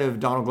inside of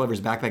Donald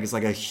Glover's backpack is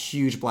like a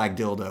huge black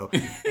dildo.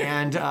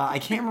 And I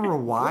can't remember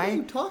why. What are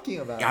you talking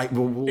about?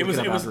 We'll it was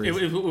one of the.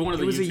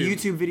 It was a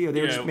YouTube video.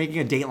 They were just making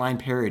a Dateline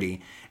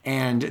parody.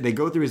 And they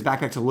go through his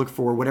backpack to look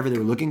for whatever they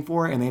were looking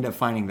for, and they end up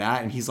finding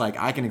that. And he's like,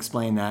 I can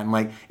explain that. And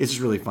like, it's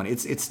just really funny.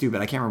 It's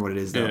stupid. I can't remember what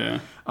it is though.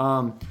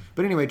 Yeah.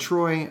 But anyway,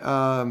 Troy.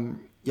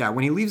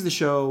 When he leaves the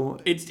show,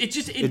 it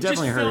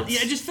definitely hurts.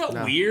 It just felt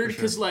weird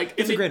because like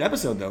it's a great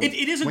episode though. It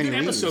is a good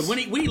episode. When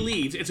he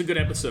leaves, it's a good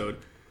episode.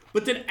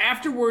 But then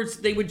afterwards,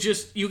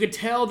 you could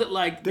tell that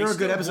like there were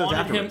good episodes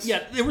afterwards.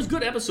 Yeah, there was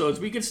good episodes,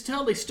 but you could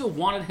tell they still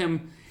wanted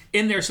him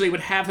in there, so they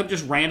would have him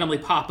just randomly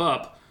pop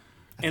up.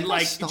 And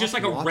like just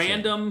like a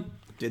random.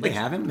 Did they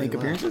have him make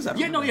appearances?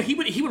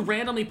 He would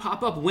randomly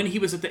pop up when he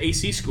was at the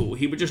AC school.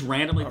 He would just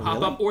randomly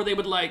pop up, or they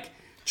would like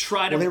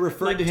try to. Well, they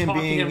referred to him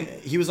being.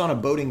 He was on a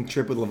boating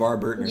trip with LeVar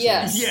Burton. Or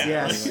yes. Something.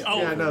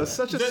 Yes.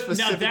 Such a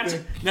specific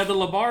thing. Now the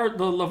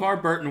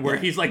LeVar Burton where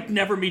he's like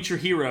never meet your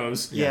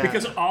heroes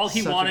because all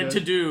he wanted to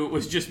do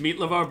was just meet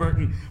LeVar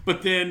Burton,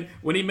 but then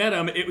when he met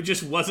him, it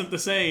just wasn't the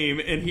same,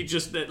 and he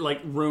just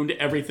like ruined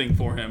everything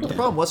for him. The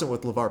problem wasn't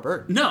with LeVar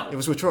Burton. No, it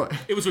was with Troy.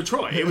 It was with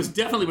Troy. It was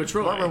definitely with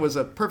Troy. LeVar was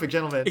a perfect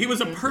gentleman. He was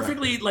a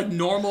perfectly like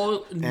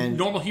normal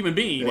human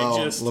being. Well,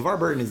 LeVar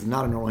Burton is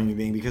not a normal human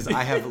being because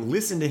I have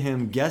listened to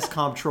him guest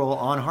comptrol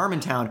on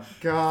Harmontown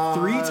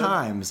 3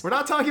 times. We're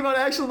not talking about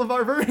actual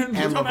LeVar Burton.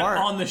 We're talking about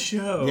on the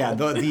show. Yeah,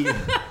 the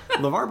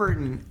LeVar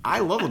Burton. I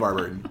love LeVar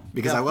Burton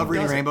because I love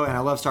Reading Rainbow and I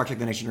love Star Trek: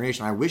 The Next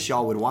Generation. I wish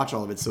y'all would watch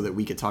all of it so that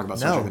we could talk about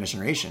Star Trek: The Next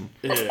Generation.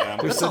 Yeah,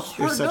 they're such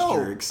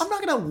jerks. I'm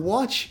not gonna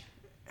watch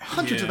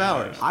hundreds of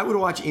hours. I would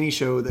watch any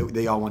show that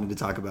they all wanted to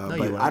talk about,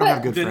 but I don't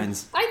have good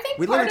friends. I think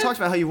we literally talked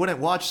about how you wouldn't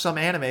watch some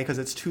anime because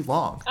it's too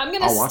long. I'm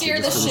gonna steer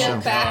the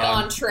ship back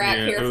on track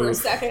here for a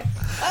second.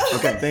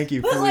 Okay, thank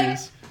you.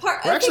 Please.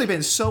 We've actually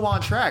been so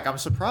on track. I'm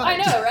surprised. I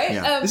know, right?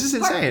 Yeah. This is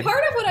insane.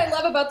 Part of what I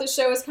love about the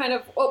show is kind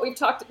of what we've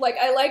talked. Like,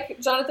 I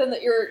like, Jonathan,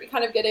 that you're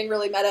kind of getting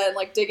really meta and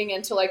like digging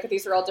into like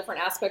these are all different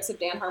aspects of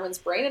Dan Harmon's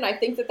brain, and I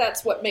think that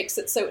that's what makes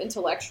it so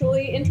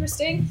intellectually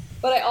interesting.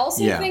 But I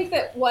also think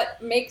that what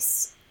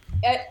makes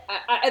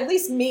at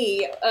least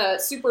me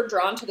super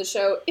drawn to the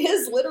show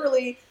is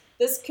literally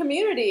this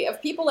community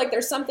of people. Like,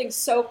 there's something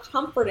so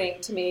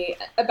comforting to me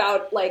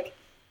about like.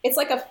 It's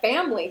like a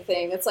family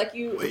thing. It's like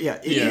you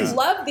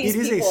love these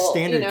people. It is a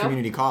standard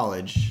community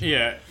college.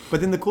 Yeah. But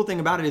then the cool thing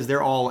about it is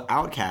they're all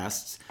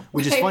outcasts,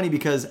 which is funny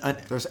because...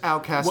 there's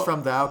outcasts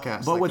from the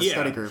outcasts, like the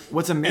study group.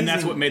 What's amazing... And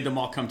that's what made them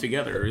all come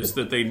together, is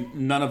that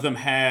none of them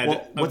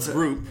had a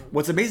group.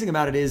 What's amazing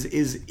about it is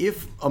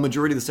if a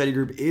majority of the study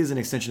group is an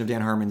extension of Dan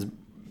Harmon's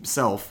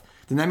self...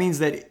 then that means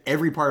that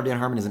every part of Dan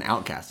Harmon is an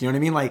outcast. You know what I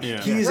mean? Like,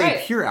 he is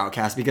a pure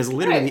outcast because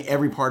literally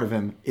every part of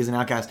him is an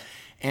outcast.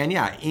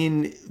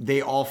 And they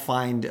all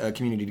find a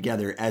community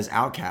together as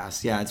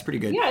outcasts. Yeah, it's pretty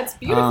good. Yeah, it's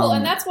beautiful,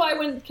 and that's why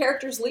when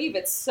characters leave,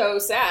 it's so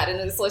sad, and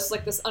it's just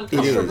like this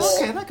uncomfortable.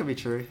 Okay, that could be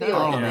true.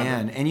 Oh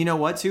man, and you know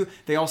what too?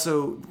 They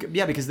also,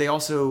 because they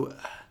also,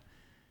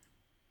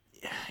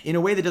 in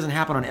a way that doesn't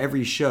happen on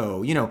every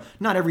show. You know,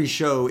 not every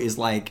show is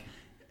like.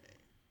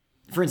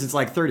 For instance,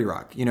 like 30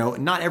 Rock,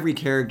 not every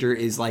character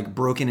is like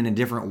broken in a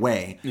different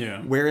way.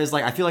 Yeah. Whereas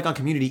like I feel like on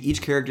Community,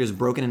 each character is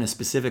broken in a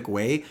specific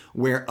way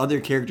where other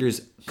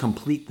characters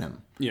complete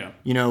them. Yeah.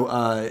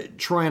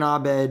 Troy and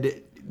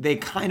Abed, they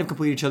kind of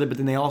complete each other, but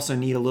then they also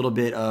need a little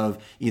bit of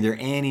either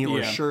Annie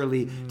or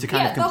Shirley to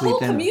kind of complete them. The whole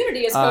community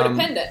is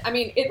codependent. I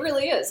mean, it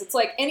really is. It's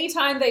like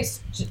anytime they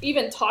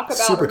even talk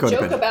about or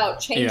joke about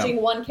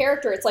changing one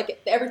character, it's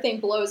like everything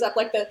blows up.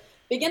 Like the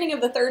beginning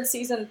of the 3rd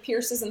season,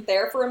 Pierce isn't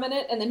there for a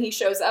minute, and then he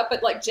shows up,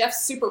 but like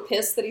Jeff's super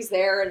pissed that he's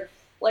there, and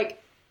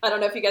like I don't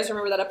know if you guys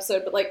remember that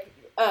episode, but like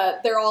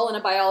they're all in a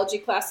biology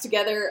class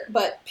together,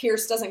 but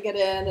Pierce doesn't get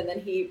in, and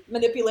then he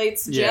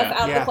manipulates Jeff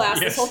out of the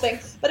class. This whole thing,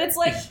 but it's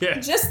like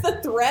just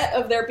the threat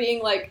of there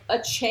being like a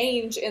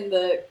change in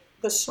the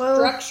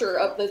structure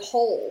of the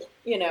whole,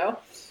 Yeah,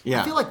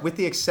 I feel like with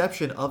the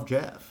exception of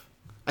Jeff,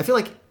 I feel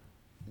like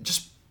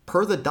just.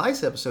 Per the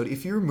Dice episode,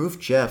 if you remove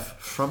Jeff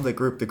from the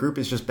group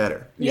is just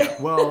better.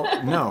 Yeah. Well,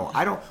 no,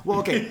 I don't. Well,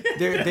 okay,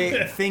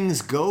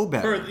 things go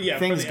better.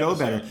 Things go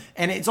better,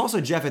 and it's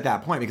also Jeff at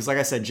that point because, like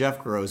I said,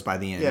 Jeff grows by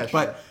the end. Yeah,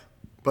 but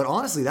But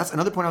honestly, that's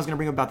another point I was going to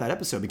bring up about that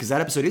episode, because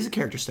that episode is a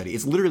character study.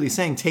 It's literally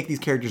saying take these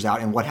characters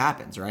out and what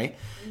happens, right?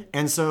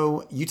 And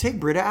so you take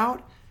Britta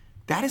out,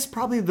 that is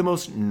probably the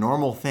most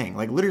normal thing.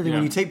 Like literally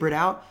when you take Britta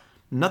out,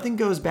 nothing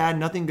goes bad,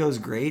 nothing goes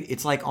great.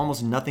 It's like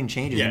almost nothing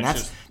changes. Yeah, and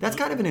that's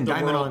kind of an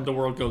indictment on... The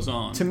world goes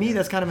on. To me,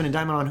 that's kind of an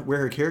indictment on where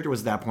her character was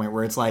at that point,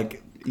 where it's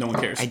like... No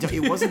one cares.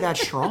 It wasn't that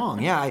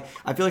strong. Yeah,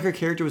 I feel like her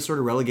character was sort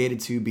of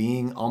relegated to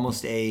being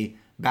almost a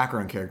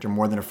background character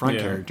more than a front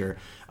character,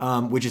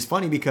 which is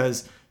funny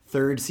because...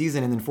 third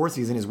season and then fourth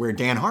season is where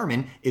Dan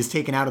Harmon is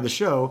taken out of the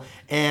show,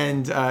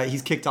 and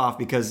he's kicked off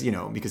because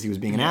he was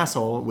being an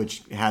asshole,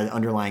 which had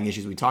underlying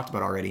issues we talked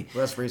about already.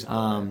 Well, that's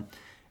reasonable.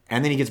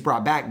 And then he gets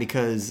brought back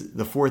because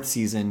the fourth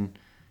season,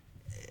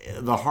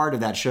 the heart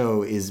of that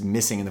show is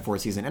missing in the fourth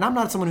season. And I'm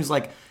not someone who's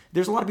like,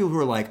 there's a lot of people who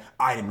are like,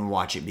 I didn't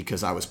watch it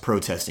because I was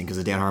protesting because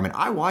of Dan Harmon.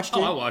 I watched it.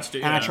 I watched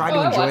it, and I tried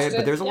to enjoy it,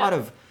 but there's a lot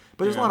of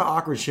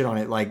awkward shit on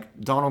it,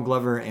 like Donald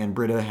Glover and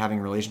Britta having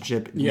a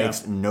relationship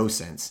makes no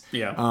sense.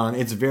 Yeah,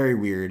 it's very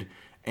weird,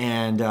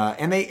 and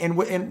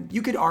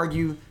you could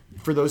argue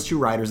for those two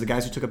writers, the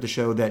guys who took up the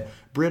show, that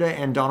Britta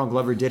and Donald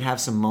Glover did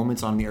have some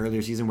moments on the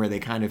earlier season where they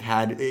kind of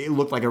it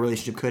looked like a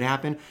relationship could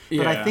happen.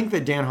 But I think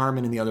that Dan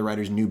Harmon and the other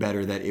writers knew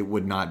better that it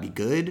would not be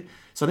good.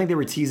 So I think they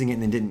were teasing it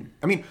and then didn't.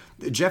 I mean,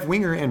 Jeff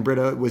Winger and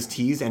Britta was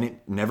teased and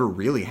it never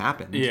really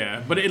happened.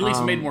 Yeah, but it at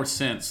least made more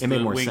sense. It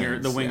made more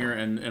sense. The Winger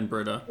and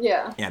Britta.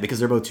 Yeah. Yeah, because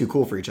they're both too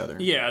cool for each other.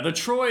 Yeah, the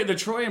Troy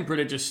and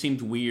Britta just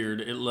seemed weird.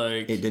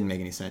 It didn't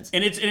make any sense.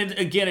 And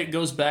again, it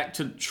goes back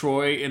to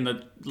Troy and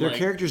their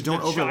characters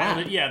don't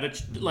overlap.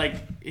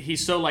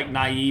 He's so like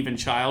naive and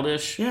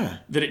childish. Yeah.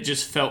 That it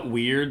just felt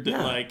weird.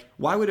 That like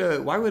why would a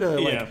liberal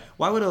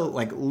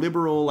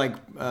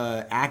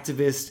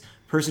activist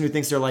person who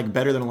thinks they're like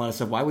better than a lot of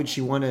stuff, why would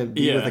she want to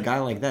be with a guy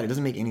like that? It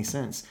doesn't make any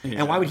sense. Yeah.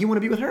 And why would he want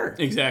to be with her?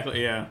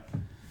 Exactly. Yeah.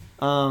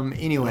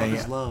 Anyway, love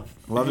is love.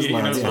 Love is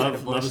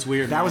love. Love is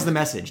weird. That was the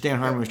message Dan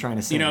Harmon was trying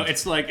to say.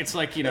 It's like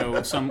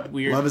some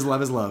weird. Love is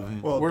love is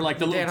love. Well, we're like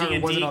the little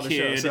D&D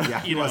kid. Show, so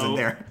he wasn't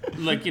there.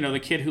 Like the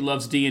kid who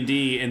loves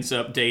D&D ends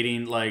up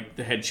dating like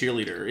the head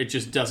cheerleader. It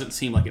just doesn't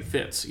seem like it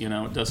fits.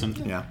 It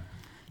doesn't. Yeah,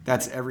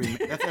 that's every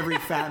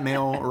fat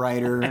male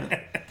writer.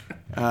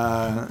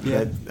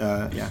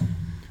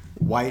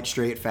 White,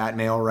 straight, fat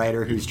male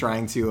writer who's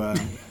trying to...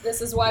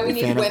 this is why we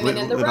need women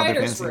in the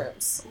writers'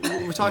 rooms.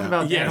 We're talking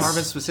about Dan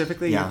Harmon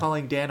specifically. You're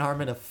calling Dan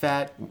Harmon a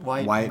fat,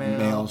 white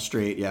male,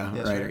 straight,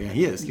 writer. Yeah,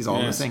 he is. He's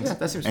all those things. Yeah,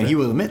 that seems and he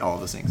will admit all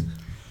those things.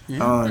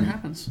 Yeah, it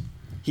happens.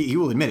 He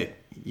will admit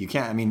it. You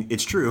can't... I mean,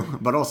 it's true,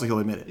 but also he'll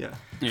admit it.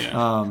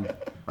 Yeah.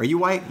 Are you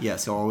white?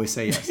 Yes, he'll always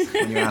say yes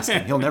when you ask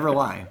him. He'll never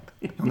lie.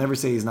 He'll never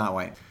say he's not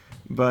white.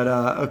 But,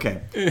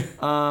 okay.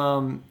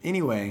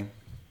 Anyway...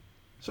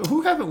 So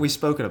who haven't we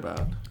spoken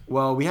about?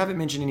 Well, we haven't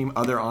mentioned any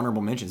other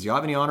honorable mentions. Do you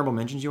have any honorable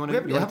mentions you want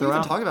to throw out? Have we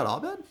even talked about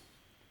Abed?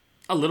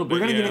 A little bit, We're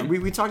gonna get in,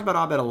 we talked about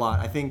Abed a lot,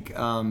 I think,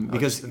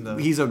 because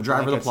he's a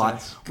driver of the plot.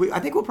 I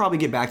think we'll probably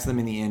get back to them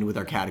in the end with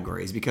our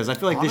categories, because I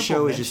feel like this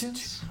show is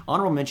just...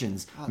 Honorable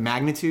mentions.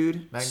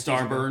 Magnitude.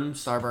 Starburns.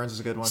 Starburns is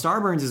a good one.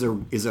 Starburns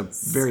is a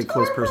very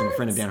close personal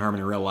friend of Dan Harmon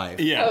in real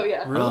life. Yeah. Oh,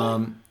 yeah.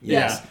 Really?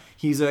 Yes.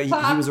 He was a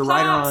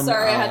writer on...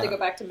 Sorry, I had to go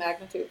back to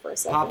Magnitude for a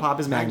second. Pop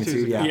is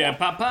Magnitude, yeah. Yeah,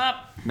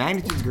 Pop.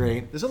 Magnitude's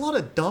great. There's a lot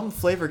of dumb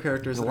flavor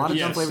characters. There's a lot of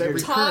dumb flavor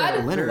characters.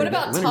 Todd? Leonard. What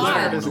about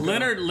Todd?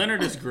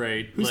 Leonard is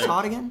great. Who's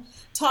Todd again?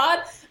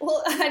 Todd?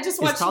 Well, I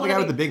just watched... Is Todd the guy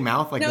with the big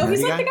mouth? No,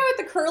 he's like the guy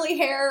with the curly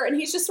hair, and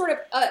he's just sort of...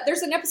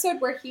 there's an episode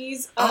where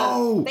he's...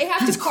 they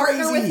have to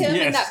partner with him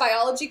in that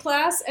biology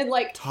class, and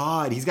like...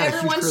 Todd, he's got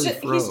a huge curly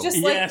fro. He's just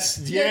like...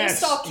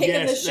 all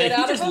kicking the shit out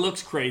of him. He just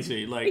looks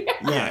crazy. Like,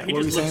 he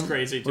just looks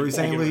crazy. What were you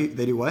saying?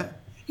 They do what?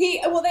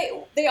 They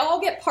all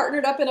get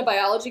partnered up in a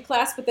biology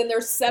class, but then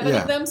there's 7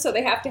 of them, so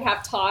they have to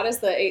have Todd as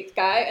the 8th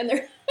guy, and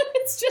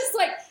it's just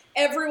like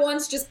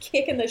everyone's just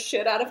kicking the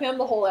shit out of him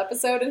the whole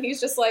episode, and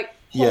he's just like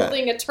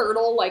holding a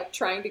turtle, like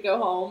trying to go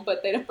home,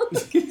 but they don't.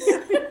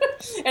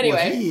 Anyway,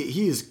 well,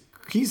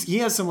 he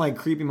has some like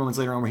creepy moments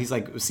later on where he's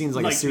like seems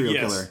like a serial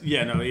killer.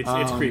 Yeah, no,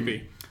 it's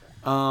creepy.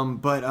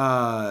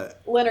 But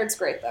Leonard's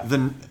great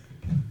though.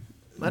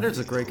 Leonard's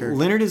a great character.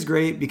 Leonard is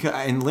great because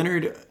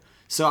Leonard.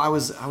 So I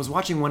was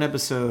watching one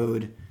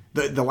episode,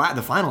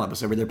 the final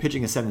episode where they're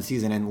pitching a 7th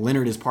season, and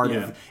Leonard is part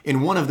of,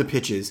 in one of the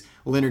pitches,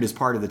 Leonard is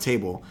part of the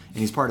table, and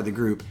he's part of the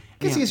group.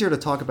 It's easier to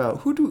talk about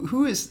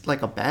who is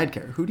like a bad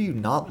character. Who do you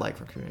not like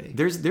from Community?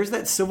 There's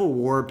that Civil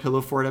War Pillow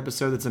Fort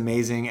episode that's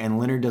amazing, and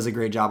Leonard does a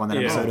great job on that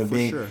episode of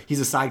being, he's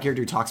a side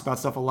character who talks about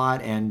stuff a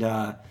lot, and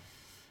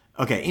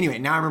okay, anyway,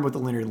 now I remember what the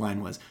Leonard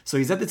line was. So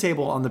he's at the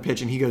table on the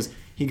pitch, and he goes,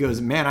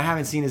 man, I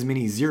haven't seen as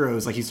many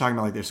zeros, like he's talking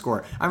about like their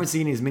score. I haven't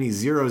seen as many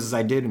zeros as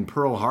I did in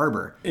Pearl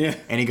Harbor. Yeah.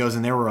 And he goes,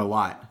 and there were a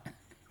lot,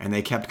 and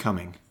they kept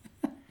coming.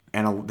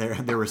 And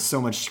there was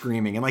so much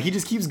screaming. And like he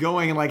just keeps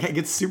going, and like it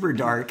gets super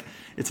dark.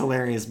 It's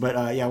hilarious. But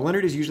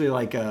Leonard is usually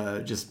like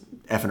just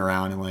effing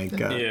around, and like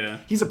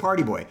he's a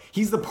party boy.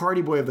 He's the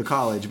party boy of the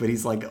college, but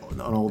he's like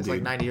an old dude.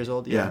 Like 90 years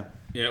old. Yeah.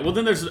 Yeah, well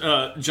then there's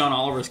John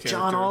Oliver's character.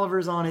 John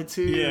Oliver's on it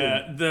too.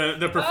 Yeah,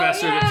 the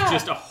professor that's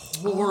just a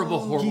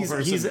horrible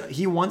person.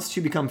 He wants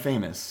to become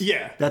famous.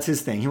 Yeah. That's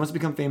his thing. He wants to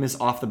become famous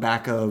off the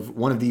back of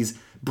one of these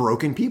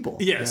broken people.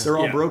 Yes. They're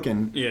all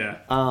broken. Yeah.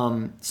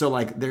 So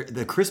like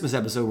the Christmas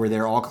episode where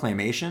they're all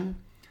claymation.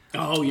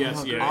 Oh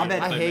yes, yeah.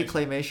 Abed, I hate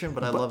claymation,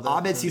 but I love that.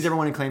 Abed sees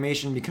everyone in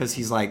claymation because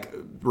he's like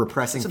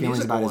repressing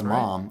feelings about his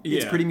mom. Right?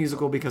 It's pretty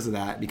musical because of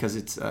that, because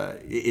it's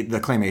the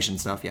claymation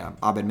stuff. Yeah,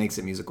 Abed makes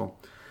it musical.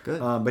 Good.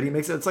 But he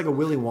makes it's like a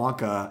Willy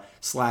Wonka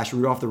 /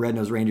 Rudolph the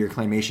Red-Nosed Reindeer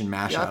claymation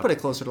mashup. Yeah, I put it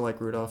closer to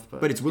like Rudolph.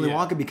 But it's Willy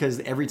Wonka because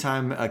every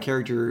time a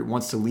character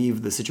wants to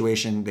leave the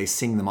situation, they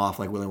sing them off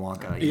like Willy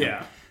Wonka. You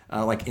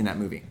know? Like in that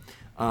movie.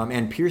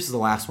 And Pierce is the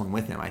last one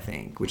with him, I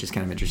think, which is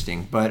kind of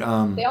interesting. But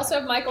they also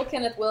have Michael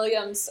Kenneth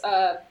Williams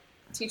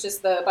teaches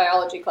the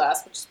biology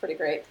class, which is pretty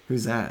great.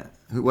 Who's that?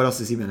 What else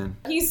has he been in?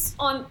 He's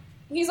on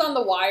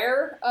The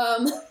Wire.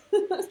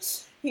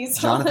 He's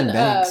Jonathan on,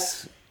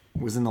 Banks.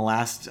 Was in the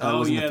last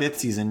was in the 5th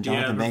season.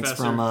 Jonathan Banks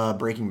Professor. from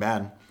Breaking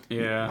Bad.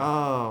 Yeah.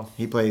 Oh.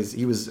 He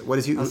was what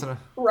is he?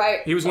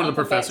 Right. He was one of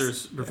the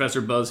professors, Banks.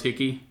 Professor Buzz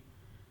Hickey.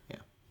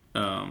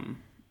 Yeah.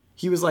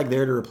 He was like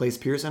there to replace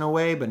Pierce in a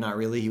way, but not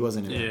really. He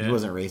wasn't he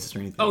wasn't racist or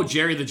anything. Oh,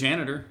 Jerry the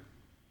janitor.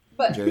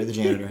 But Jerry the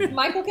janitor.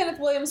 Michael Kenneth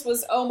Williams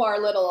was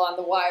Omar Little on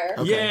The Wire.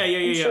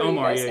 Okay. Yeah. Sure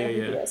Omar,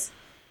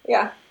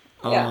 Yeah.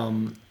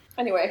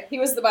 Anyway, he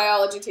was the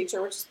biology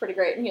teacher, which is pretty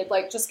great, and he had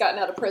like just gotten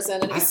out of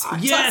prison, and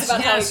he talks about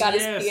how he got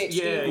his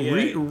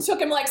PhD. Yeah. Took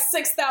him like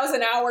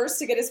 6,000 hours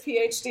to get his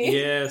PhD.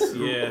 Yes.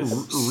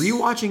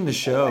 Rewatching the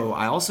show,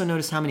 I also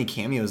noticed how many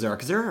cameos there are,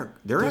 because there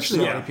are actually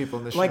so many people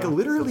in the show. Like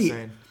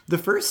literally, the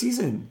first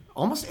season,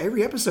 almost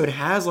every episode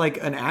has like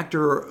an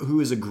actor who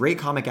is a great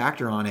comic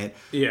actor on it.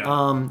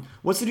 Yeah.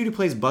 What's the dude who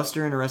plays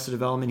Buster in Arrested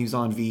Development? Who's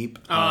on Veep?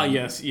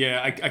 Yes.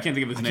 Yeah. I can't think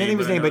of his name. I can't think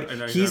of his name,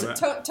 but he's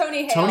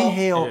Tony Hale. Tony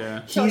Hale.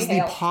 Yeah. He's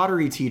the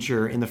pottery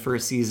teacher in the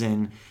first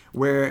season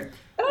where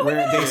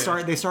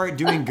they start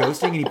doing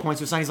ghosting, and he points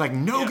to a sign. He's like,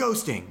 "No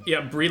ghosting."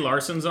 Yeah. Brie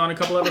Larson's on a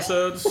couple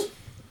episodes.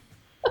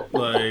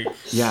 Like.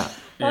 Yeah.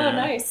 Oh,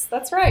 nice.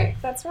 That's right.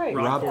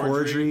 Rob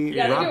Corddry.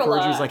 Yeah, Rob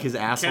Corddry's like his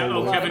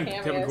asshole. Kevin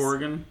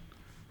Corrigan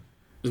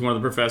is one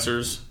of the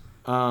professors.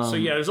 So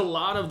yeah, there's a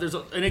lot of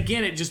and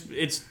again,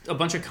 it's a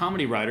bunch of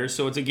comedy writers.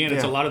 So it's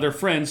a lot of their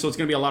friends. So it's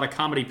gonna be a lot of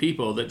comedy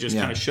people that just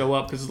kind of show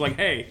up because it's like,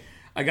 hey,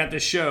 I got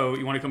this show.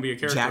 You want to come be a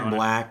character? Jack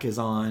Black is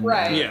on.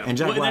 Right. Yeah. And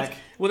Jack Black.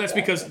 That's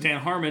because Dan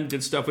Harmon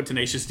did stuff with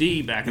Tenacious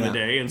D back in the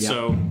day, and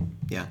so.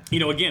 Yeah.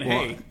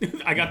 Hey,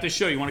 I got this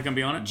show. You want to come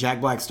be on it? Jack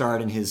Black starred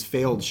in his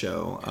failed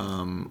show,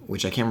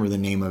 which I can't remember the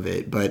name of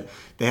it, but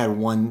they had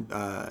one.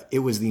 It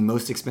was the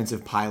most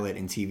expensive pilot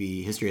in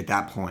TV history at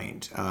that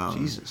point.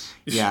 Jesus.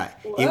 Yeah,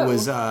 it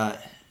was. I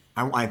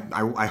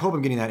hope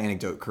I'm getting that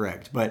anecdote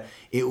correct, but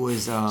it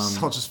was.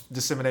 It's all just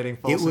disseminating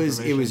false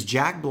information. It was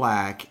Jack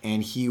Black,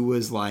 and he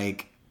was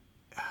like.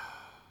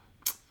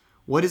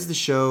 What is the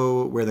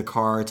show where the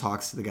car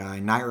talks to the guy?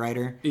 Knight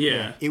Rider.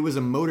 Yeah. It was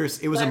a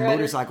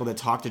motorcycle that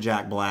talked to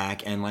Jack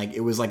Black, and like it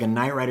was like a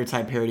Knight Rider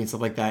type parody and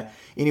stuff like that.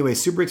 Anyway,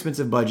 super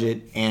expensive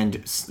budget, and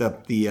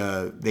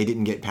they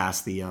didn't get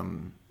past the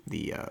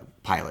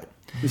pilot,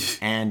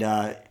 and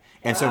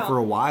so for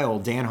a while,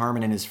 Dan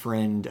Harmon and his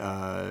friend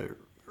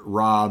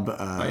Rob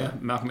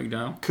Malcolm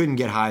McDowell couldn't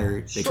get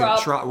hired. Rob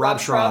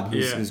Schraub,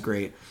 who's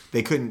great.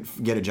 They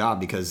couldn't get a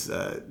job because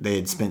they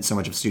had spent so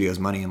much of studio's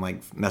money and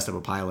like messed up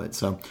a pilot.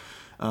 So.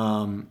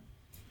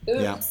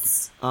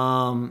 Oops.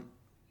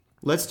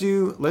 Let's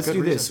do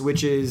this,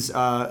 which is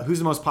who's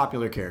the most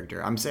popular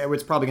character? I'm saying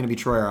it's probably going to be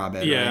Troy or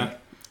Abed. Yeah. Right?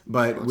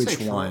 But which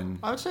one?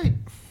 I would say.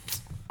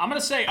 I'm gonna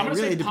say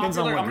depends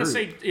on popular. what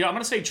I'm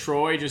gonna say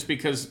Troy, just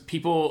because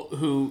people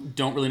who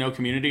don't really know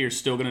Community are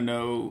still gonna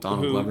know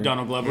who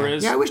Donald Glover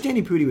is. Yeah, I wish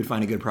Danny Pudi would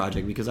find a good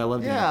project because I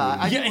love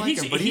Danny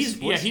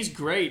Pudi. He's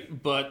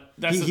great, but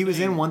he was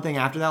in one thing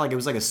after that, like it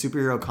was like a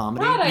superhero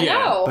comedy. God, I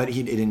know. But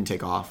it didn't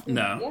take off.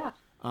 No.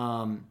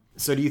 Yeah.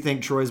 So do you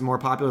think Troy's more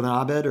popular than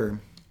Abed,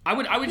 or? I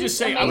would just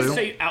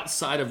say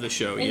outside of the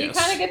show. And yes.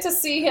 you kind of get to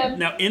see him.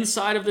 Now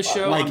inside of the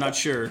show, I'm not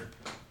sure.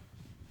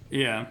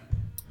 Yeah.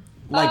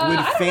 Like, would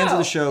fans of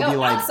the show be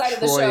like, outside Troy,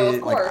 of the show,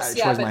 of course,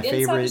 Troy's my but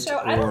favorite? Inside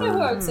the show, I don't know who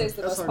I would say is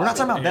the most popular. We're not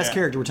talking about best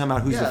character. We're talking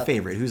about who's the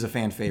favorite. Who's a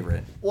fan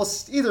favorite? Well,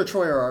 either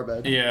Troy or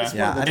Abed. Yeah.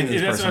 I think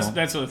it's personal.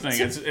 That's the thing.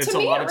 It's to a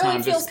me, lot it of really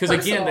times feels because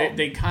again personal.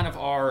 they kind of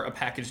are a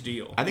package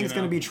deal. I think it's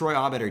going to be Troy,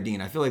 Abed, or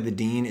Dean. I feel like the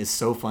Dean is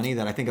so funny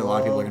that I think a lot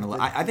of people are going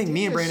to. I think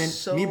me and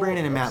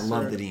Brandon and Matt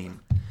love the Dean.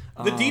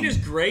 The Dean is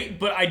great,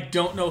 but I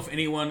don't know if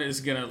anyone is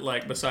gonna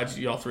like besides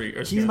y'all three.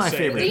 He's my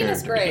favorite. Dean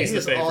is great.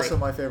 He's also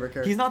my favorite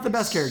character. He's not the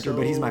best character,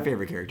 but he's my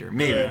favorite character.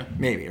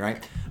 Maybe,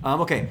 right?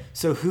 Okay,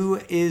 so who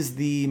is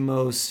the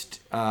most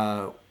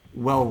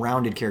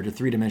well-rounded character,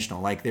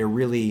 three-dimensional? Like they're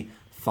really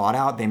thought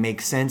out. They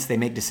make sense. They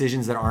make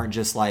decisions that aren't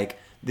just like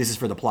this is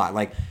for the plot.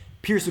 Like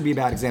Pierce would be a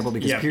bad example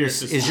because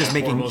Pierce is just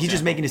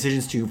making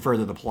decisions to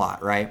further the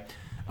plot, right?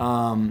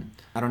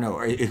 I don't know.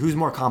 Who's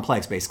more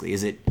complex? Basically,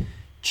 is it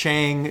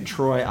Chang,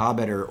 Troy,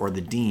 Abed, or the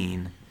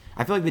Dean?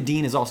 I feel like the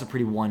Dean is also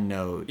pretty one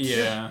note.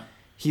 Yeah.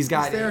 He's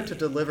there to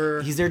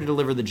deliver. He's there to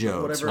deliver the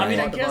jokes.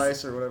 Whatever right?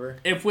 device or whatever.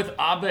 If with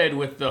Abed,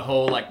 with the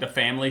whole like the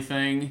family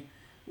thing,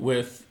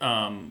 with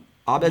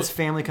Abed's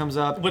family comes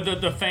up. With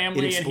the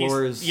family, it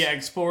explores. And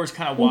explores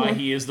kind of why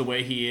he is the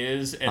way he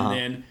is,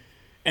 and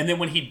then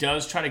when he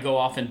does try to go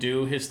off and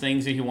do his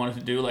things that he wanted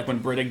to do, like when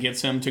Britta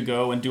gets him to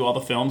go and do all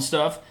the film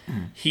stuff,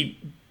 he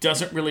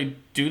doesn't really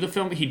do the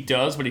film. He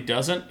does, but he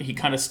doesn't. He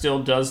kind of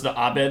still does the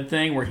Abed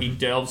thing where he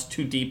delves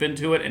too deep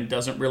into it and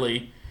doesn't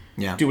really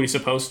do what he's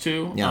supposed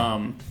to.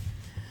 Yeah.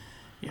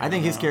 I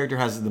think his character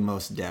has the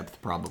most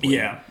depth, probably.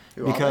 Yeah.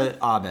 Because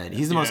Abed.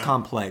 He's the most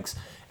complex.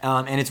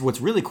 And it's what's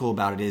really cool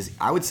about it is,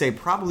 I would say,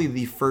 probably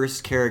the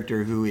first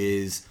character who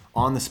is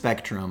on the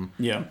spectrum,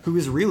 who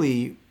is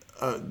really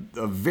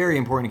a very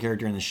important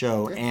character in the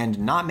show and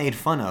not made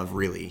fun of,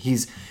 really.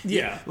 He's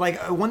like,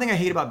 one thing I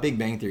hate about Big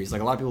Bang Theory is,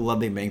 like, a lot of people love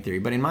Big Bang Theory,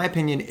 but in my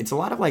opinion, it's a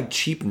lot of like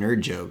cheap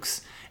nerd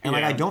jokes, and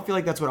like I don't feel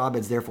like that's what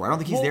Abed's there for. I don't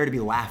think he's there to be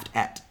laughed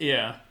at.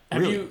 Yeah.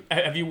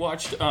 Have you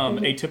watched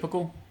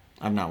Atypical?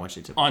 I've not watched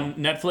Atypical on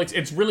Netflix.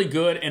 It's really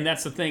good, and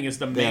that's the thing is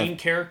the main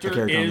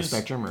character is on the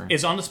spectrum,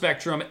 is on the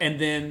spectrum, and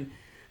then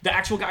the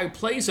actual guy who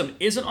plays him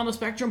isn't on the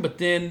spectrum, but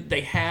then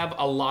they have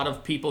a lot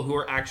of people who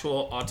are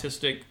actual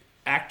autistic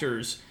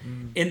actors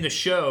in the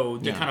show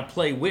to kind of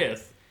play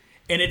with,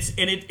 and it's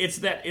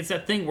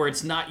that thing where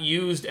it's not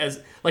used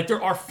as like,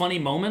 there are funny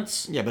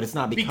moments, but it's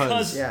not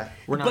because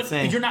we're not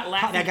saying you're not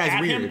laughing that guy's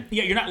at weird. him.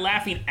 You're not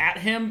laughing at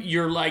him.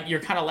 You're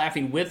kind of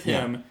laughing with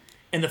him.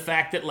 And the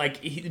fact that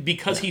like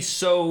because he's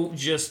so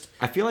just,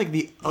 I feel like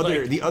the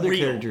other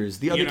real,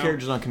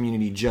 characters on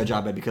Community judge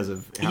Abed because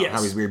of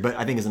how he's weird, but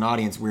I think as an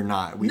audience we're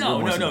not.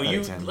 No.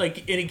 You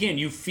like, and again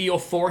you feel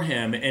for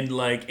him, and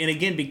like, and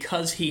again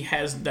because he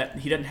doesn't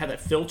have that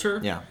filter.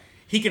 Yeah.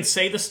 He can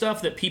say the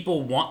stuff that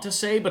people want to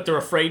say, but they're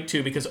afraid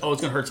to because it's going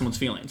to hurt someone's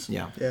feelings.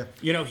 Yeah.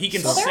 You know, he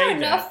can say that.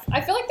 Enough,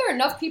 I feel like there are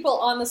enough people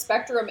on the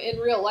spectrum in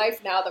real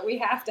life now that we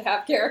have to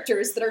have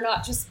characters that are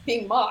not just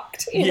being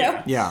mocked. You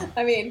know? Yeah.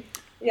 I mean.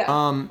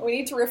 Yeah, we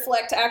need to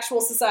reflect actual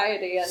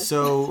society. And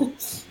so,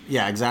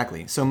 yeah,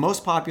 exactly. So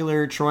most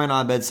popular, Troy and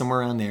Abed, somewhere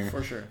around there.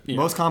 For sure. Yeah.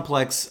 Most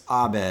complex,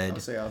 Abed. I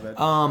would say Abed.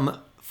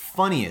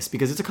 Funniest,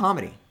 because it's a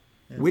comedy.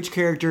 Yeah. Which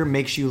character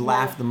makes you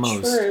laugh the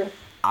most? True.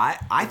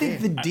 I think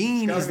the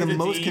Dean is the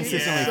most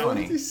consistently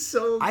funny. He's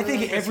so good. I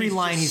think every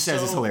line he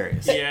says is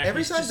hilarious. Yeah,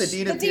 every time the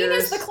Dean appears. The Dean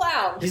is the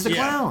clown. He's the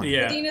clown.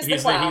 Yeah. The Dean is the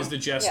clown. He's the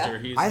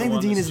jester. Yeah. I think the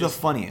Dean is the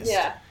funniest.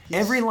 Yeah.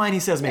 Every line he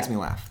says makes me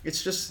laugh.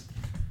 It's just...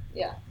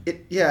 Yeah.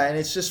 And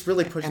it's just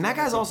really pushing. And that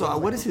guy's also,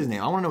 what is his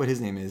name? I want to know what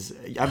his name is.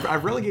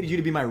 I've relegated you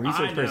to be my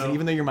research person,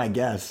 even though you're my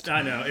guest.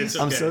 I know. It's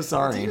okay. I'm so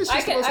sorry.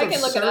 I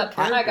can look it up.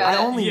 I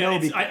only know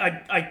because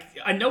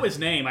I know his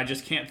name. I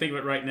just can't think of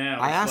it right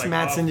now. I asked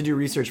Mattson to do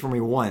research for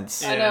me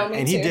once. I know, me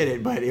and too. he did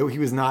it, but he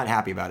was not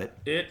happy about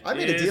it. I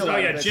made a deal. Oh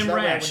yeah, Jim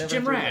Rash.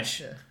 Jim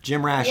Rash.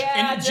 Jim Rash.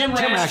 Yeah, and Jim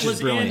Rash was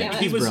brilliant.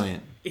 He's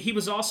brilliant. He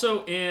was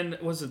also in,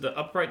 was it the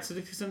Upright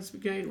Citizens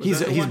Brigade?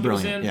 He's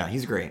brilliant. Yeah,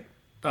 he's great.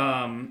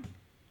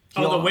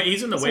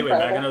 He's in the way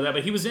back. I know that,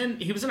 but he was in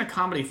a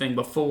comedy thing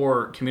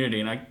before Community,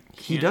 and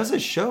he does a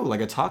show,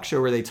 like a talk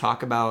show, where they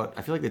talk about.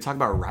 I feel like they talk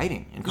about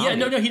writing and comedy.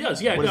 Yeah, no, he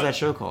does. Yeah, what is that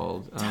show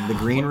called? The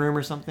Green Room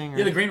or something? Or?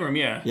 Yeah, the Green Room.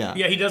 Yeah.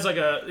 Yeah. He does like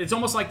it's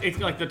almost like it's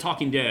like The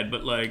Talking Dead,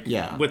 but like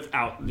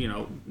without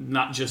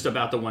not just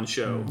about the one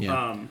show.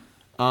 Yeah.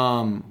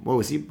 What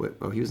was he?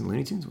 He was in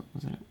Looney Tunes. What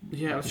was that?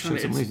 Yeah, I was trying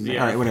to.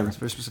 All right, whatever. It's a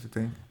very specific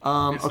thing.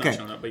 Okay.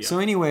 So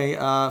anyway,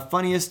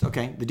 funniest.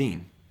 Okay, the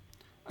Dean.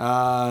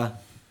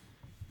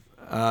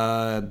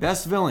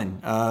 Best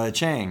villain,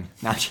 Chang.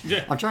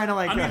 I'm trying to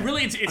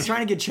I'm trying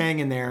to get Chang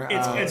in there.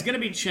 It's going to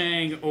be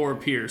Chang or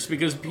Pierce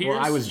because Pierce. Well,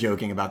 I was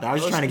joking about that. I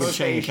was just trying to give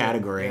Chang a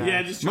category.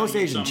 Yeah, just most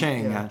Asian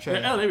Chang.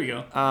 Chang. Oh, there we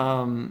go.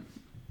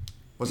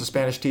 Was a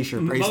Spanish teacher.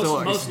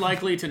 Most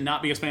likely to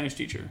not be a Spanish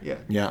teacher.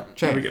 Yeah.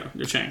 Chang. There we go.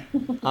 You're Chang.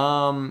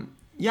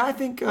 Yeah, I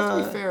think.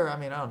 To be fair, I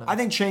mean, I don't know. I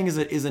think Chang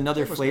is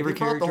another flavor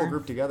character. They brought the whole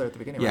group together at the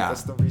beginning. Yeah. Right?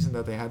 That's the reason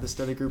that they had the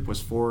study group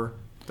was for.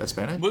 That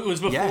Spanish? It was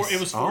before. Yes. It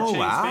was for Chang's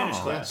Spanish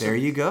class. There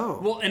you go.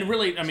 Well, and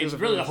really, I mean,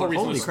 really, the whole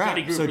reason holy was crap.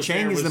 study group. So was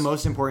Chang is the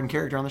most important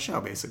character on the show,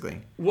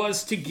 basically.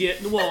 Was to get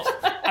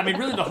I mean,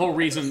 really, the whole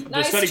reason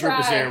the study group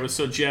was there was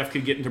so Jeff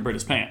could get into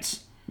Britta's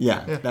pants.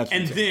 Yeah, that's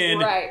and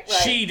then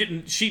she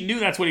didn't. She knew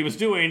that's what he was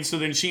doing, so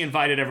then she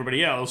invited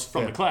everybody else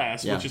from the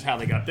class, which is how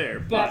they got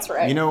there. But, that's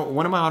right. You know,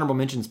 one of my honorable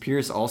mentions,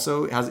 Pierce,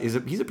 also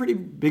he's a pretty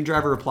big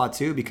driver of plot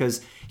too, because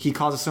he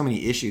causes so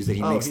many issues that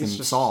he makes them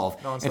solve.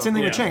 And same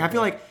thing with Chang. I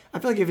feel like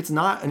if it's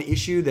not an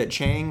issue that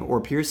Chang or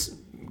Pierce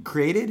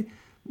created,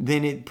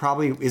 then it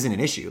probably isn't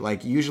an issue.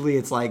 Like usually,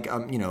 it's like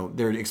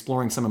they're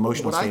exploring some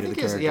emotional state of the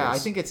characters. I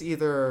think it's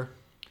either.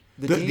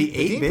 The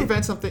Dean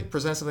presents something at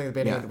the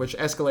beginning, which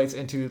escalates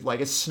into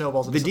it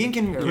snowballs. The Dean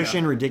can push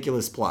in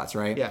ridiculous plots,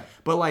 right? Yeah,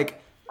 but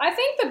I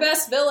think the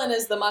best villain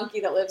is the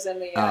monkey that lives in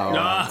the.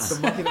 The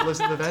monkey that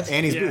lives in the vents.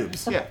 Annie's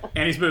boobs. Yeah,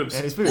 Annie's boobs.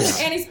 Annie's boobs.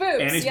 Annie's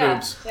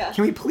boobs. Yeah.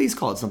 Can we please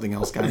call it something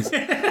else, guys?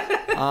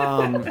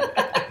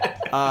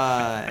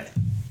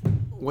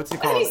 What's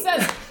it called? He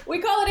says we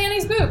call it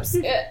Annie's boobs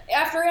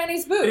after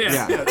Annie's boobs.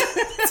 Yeah.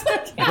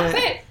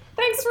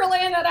 Thanks for for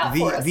laying that out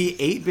for us. The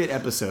 8-bit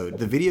episode,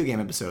 the video game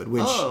episode,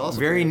 which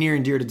very near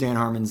and dear to Dan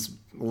Harmon's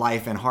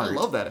life and heart. I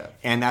love that app.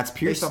 And that's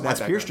Pierce.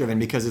 That's Pierce driven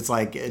because it's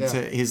like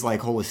his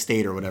like whole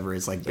estate or whatever.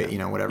 It's like you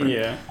know whatever.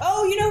 Yeah.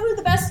 Oh, you know who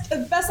the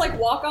best like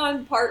walk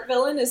on part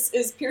villain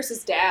is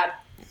Pierce's dad.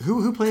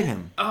 Who played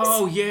him?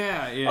 Oh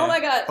yeah. Oh my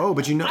god. Oh,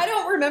 but you know, I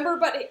don't remember,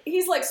 but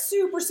he's like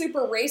super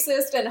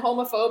racist and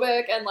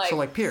homophobic and like. So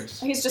like Pierce.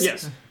 He's just.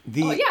 Yes.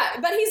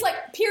 But he's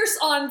like Pierce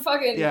on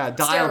fucking dialed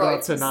steroids.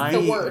 up tonight.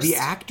 The worst. The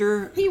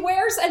actor. He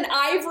wears an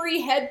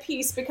ivory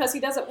headpiece because he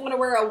doesn't want to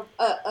wear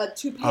a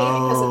toupee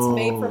because it's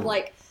made from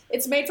like.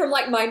 It's made from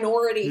like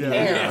minority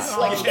hair. Yes.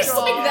 Like Oh, just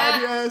God, like that.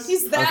 yes.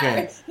 He's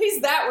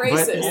that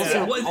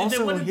racist. But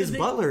also his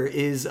butler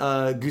is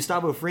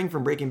Gustavo Fring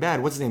from Breaking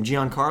Bad. What's his name?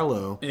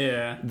 Giancarlo.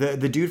 Yeah.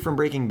 The dude from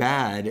Breaking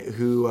Bad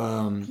who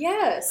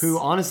who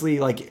honestly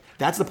like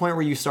that's the point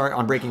where you start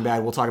on Breaking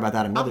Bad. We'll talk about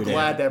that another day. I'm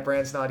glad that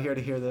Brand's not here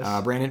to hear this.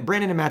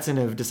 Brandon and Mattson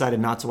have decided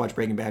not to watch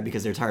Breaking Bad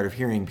because they're tired of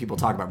hearing people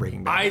talk about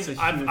Breaking Bad.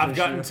 I've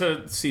gotten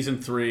to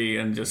season 3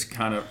 and just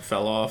kind of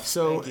fell off.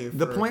 So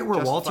the point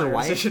where Walter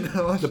White,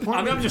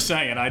 I'm just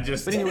saying.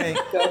 But anyway,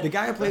 the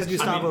guy who plays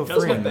Gustavo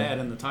does Fring look bad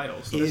in the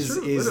title. So is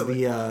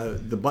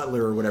the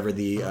butler or whatever,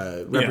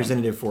 the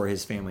representative for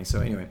his family.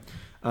 So anyway,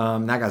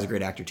 that guy's a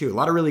great actor too. A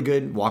lot of really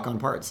good walk-on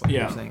parts, like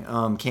you were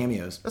saying,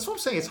 cameos. That's what I'm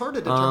saying. It's hard to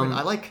determine.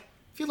 I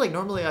feel like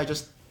normally I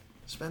just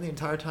spend the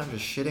entire time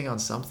just shitting on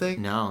something.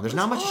 No, there's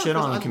not much shit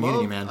on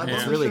Community, man.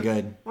 It's really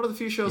good. One of the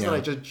few shows that I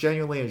just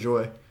genuinely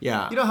enjoy.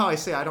 Yeah. You know how I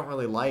say I don't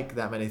really like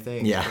that many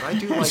things. Yeah. But I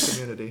do like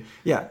Community.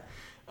 Yeah.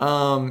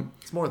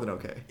 It's more than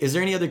okay. Is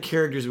there any other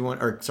categories we want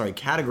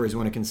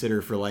to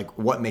consider for like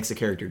what makes a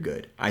character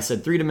good? I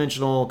said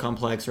 3-dimensional,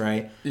 complex,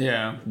 right?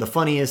 Yeah. The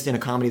funniest in a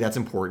comedy, that's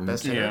important.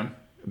 Best hair. Yeah.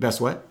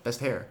 Best what? Best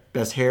hair.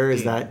 Best hair,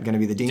 is that going to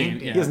be the Dean?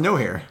 Yeah. He has no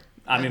hair.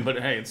 I mean,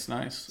 but hey, it's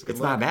nice. It's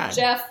not bad.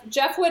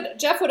 Jeff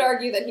would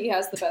argue that he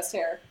has the best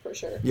hair for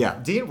sure. Yeah.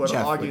 Dean would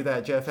argue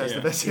that Jeff has the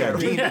best hair.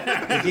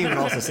 Dean would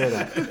also say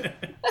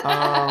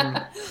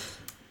that.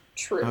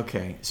 True.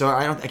 Okay, so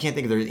I can't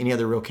think of any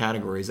other real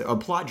categories.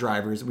 Plot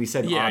drivers. We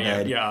said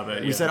Abed.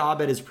 Abed. We said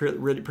Abed is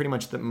pretty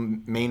much the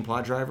main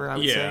plot driver. I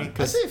would say.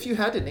 I say if you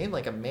had to name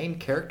like a main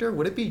character,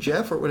 would it be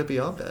Jeff or would it be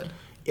Abed?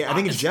 Yeah, I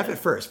think it's Jeff at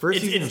first.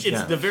 Season is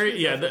Jeff. The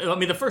very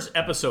the first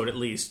episode at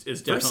least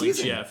is definitely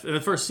Jeff. The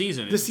first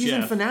season. The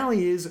season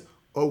finale is.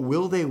 Oh,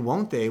 will they,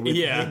 won't they?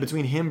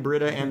 Between him,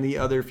 Britta, and the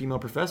other female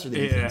professor that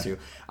he's into.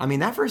 I mean,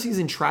 that first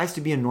season tries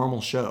to be a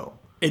normal show.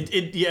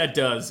 It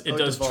does. It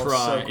does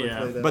try.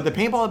 So but the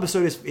paintball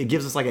episode it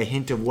gives us like a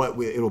hint of what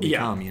it'll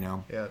become. You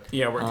know.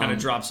 Yeah. Where it kind of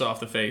drops off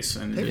the face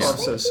and. Paintball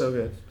episode is so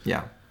good.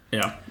 Yeah.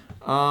 Yeah.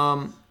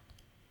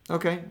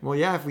 Okay. Well,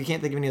 yeah. If we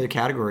can't think of any other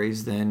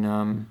categories,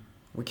 then.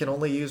 We can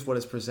only use what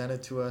is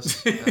presented to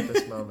us at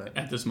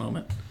this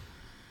moment.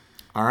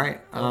 All right.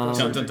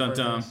 Dun, dun, dun,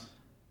 dun.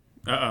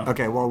 Uh-oh.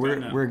 Okay, well,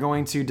 we're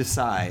going to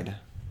decide.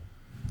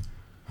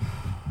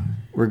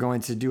 We're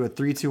going to do a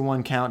 3, 2,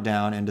 1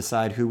 countdown and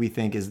decide who we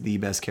think is the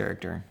best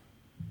character.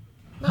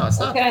 No, it's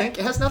not. It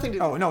has nothing to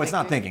do. Oh no, it's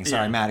not thinking.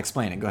 Sorry, Matt.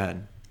 Explain it. Go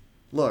ahead.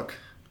 Look,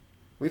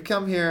 we've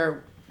come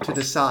here to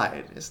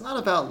decide. It's not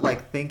about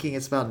like thinking.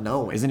 It's about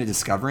knowing. Isn't it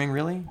discovering?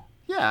 Really?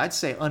 Yeah, I'd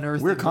say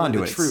unearthing We're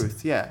conduits. the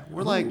truth. Yeah,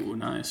 we're like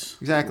nice.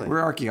 Exactly.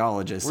 We're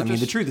archaeologists. I mean,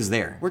 the truth is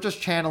there. We're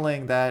just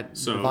channeling that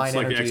divine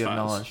like energy of X-Files.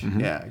 knowledge. Mm-hmm.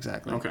 Yeah,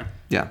 exactly. Okay.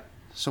 Yeah.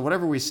 So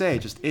whatever we say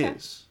just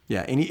is.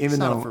 Yeah, even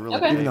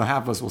though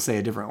half of us will say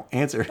a different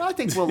answer. I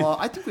think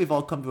we've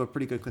all come to a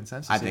pretty good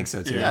consensus. I think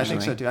so too. Yeah, I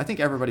think so too. I think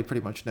everybody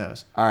pretty much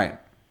knows. All right,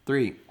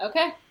 3,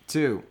 Okay.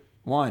 2,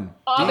 1.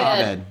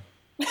 Abed.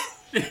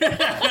 Sorry,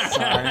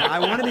 I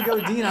wanted to go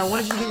Dean. I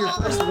wanted you to get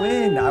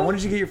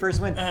your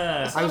first win.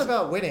 It's not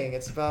about winning.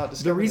 It's about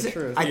discovering the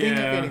truth.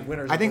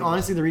 I think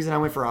honestly, the reason I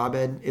went for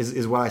Abed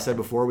is what I said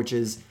before, which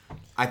is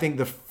I think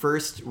the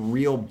first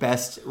real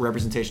best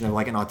representation of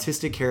like an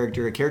autistic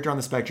character, a character on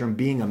the spectrum,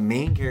 being a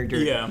main character.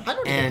 Yeah, I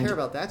don't even care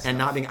about that stuff. And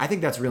not being. I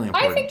think that's really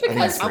important. I think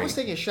because I was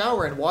taking a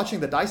shower and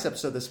watching the Dice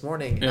episode this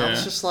morning, and I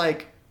was just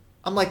like.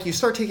 I'm like, you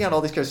start taking out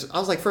all these characters. I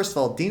was like, first of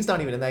all, Dean's not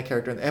even in that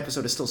character, and the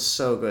episode is still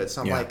so good.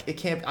 So I'm like, it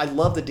can't. I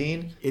love the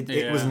Dean.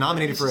 It was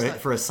nominated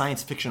for a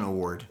science fiction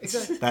award.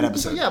 Exactly. That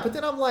episode. So yeah, but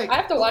then I'm like, I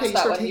have to watch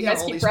that one. You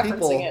guys keep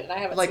referencing it, and I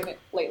haven't seen it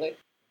lately.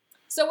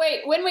 So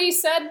wait, when we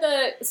said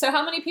so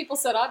how many people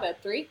said Abed?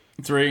 3?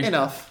 3.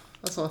 Enough.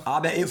 That's all.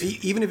 Abed,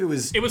 even if it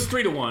was 3-1.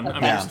 Okay. I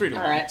mean, it was 3-1.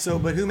 All right.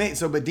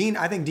 So, but Dean,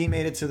 I think Dean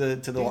made it to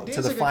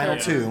the final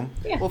two.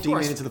 Yeah. Well, of Dean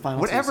course, made it to the final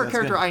whatever two. So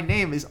character I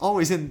name is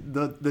always in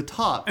the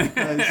top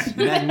because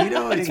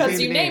Magneto because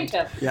you named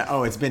him. Yeah.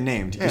 Oh, it's been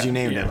named because you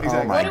named him.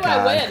 Exactly. Oh my What do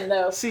god. I win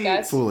though,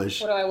 guys?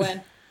 Foolish. What do I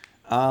win?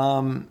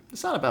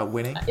 it's not about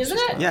winning. Isn't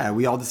it? Yeah,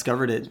 we all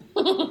discovered it.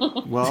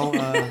 Well,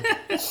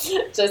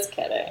 Just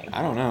kidding.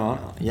 I don't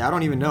know. Yeah, I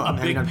don't even know. A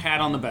big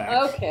pat on the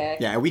back. Okay.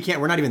 Yeah, we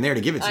can't. We're not even there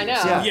to give it to I you. know.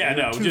 So. Yeah,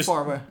 no. Too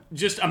far away.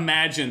 Just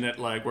imagine that,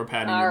 like, we're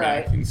patting All your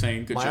back right. and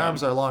saying good My job.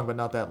 arms are long, but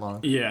not that long.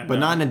 Yeah, But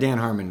not in a Dan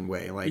Harmon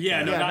way. Like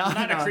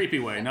not in a creepy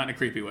way. Not in a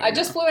creepy way. I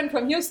just flew in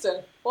from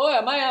Houston. Boy,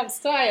 my arm's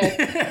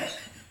tired.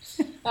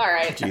 All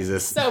right.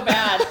 Jesus. So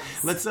bad.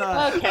 Let's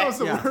okay. That was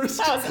the worst.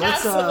 That was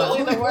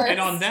absolutely the worst. And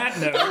on that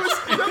note,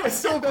 that was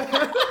so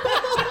bad.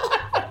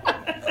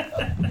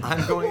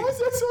 I'm going. What was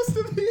that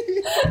supposed to be?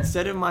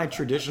 Instead of my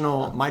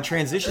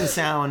transition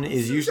sound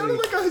is You usually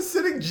sounded like a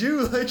Hasidic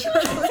Jew.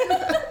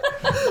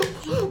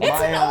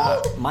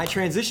 my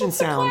transition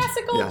sound.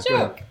 Classical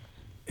joke.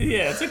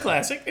 yeah, it's a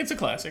classic. It's a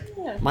classic.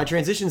 Yeah. My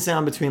transition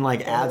sound between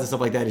like ads and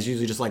stuff like that is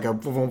usually just like a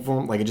boom, boom,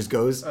 boom, like it just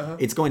goes.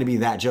 It's going to be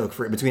that joke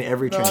for between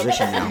every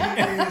transition now.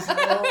 Please,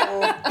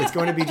 no. It's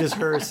going to be just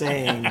her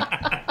saying,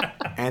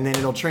 and then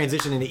it'll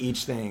transition into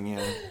each thing.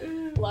 Yeah.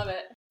 Love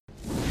it.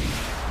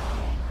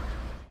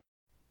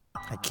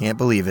 I can't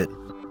believe it.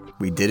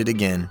 We did it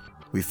again.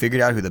 We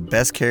figured out who the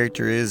best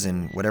character is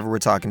in whatever we're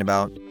talking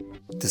about,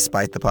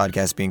 despite the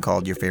podcast being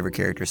called Your Favorite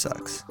Character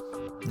Sucks.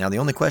 Now the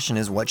only question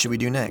is, what should we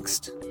do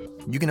next?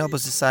 You can help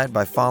us decide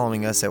by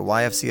following us at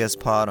YFCS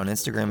Pod on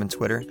Instagram and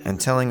Twitter and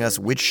telling us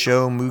which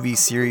show, movie,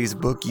 series,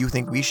 book you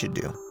think we should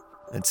do.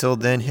 Until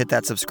then, hit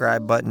that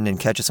subscribe button and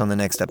catch us on the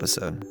next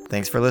episode.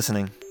 Thanks for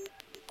listening.